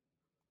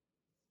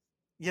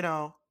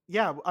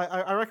 yeah,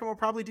 I reckon we'll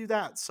probably do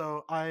that.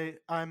 So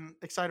I'm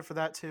excited for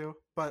that too.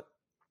 But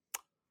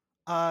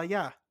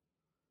yeah.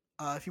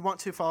 If you want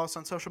to follow us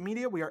on social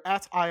media, we are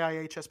at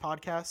IIHS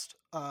Podcast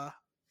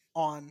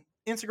on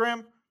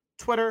Instagram,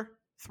 Twitter,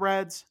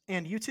 Threads,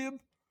 and YouTube.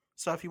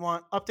 So if you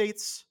want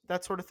updates,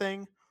 that sort of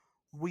thing,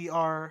 we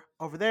are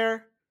over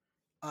there.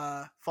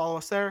 Follow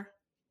us there.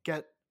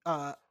 Get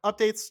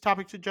updates,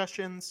 topic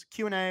suggestions,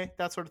 Q&A,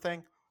 that sort of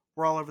thing.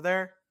 We're all over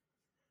there.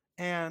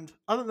 And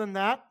other than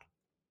that,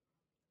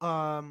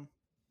 I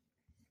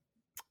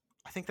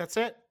think that's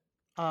it.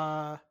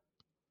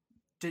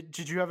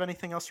 Did you have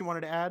anything else you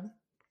wanted to add?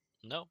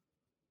 No, I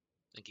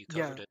think you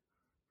covered it.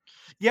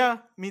 Yeah,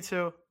 me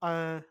too.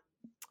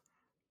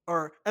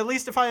 Or at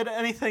least if I had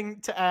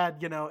anything to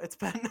add, it's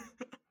been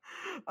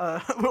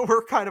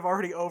we're kind of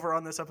already over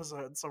on this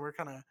episode, so we're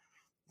kind of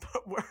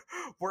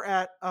we're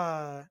at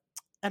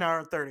an hour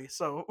and 30,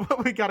 so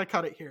we got to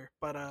cut it here.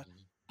 But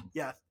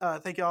yeah,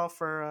 thank y'all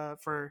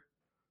for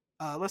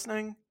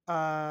listening.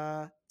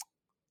 My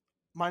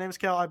name is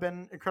Cal. I've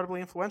been incredibly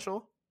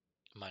influential.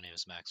 My name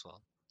is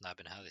Maxwell, and I've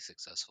been highly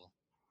successful.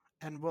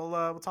 And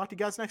we'll talk to you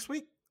guys next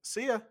week.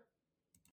 See ya.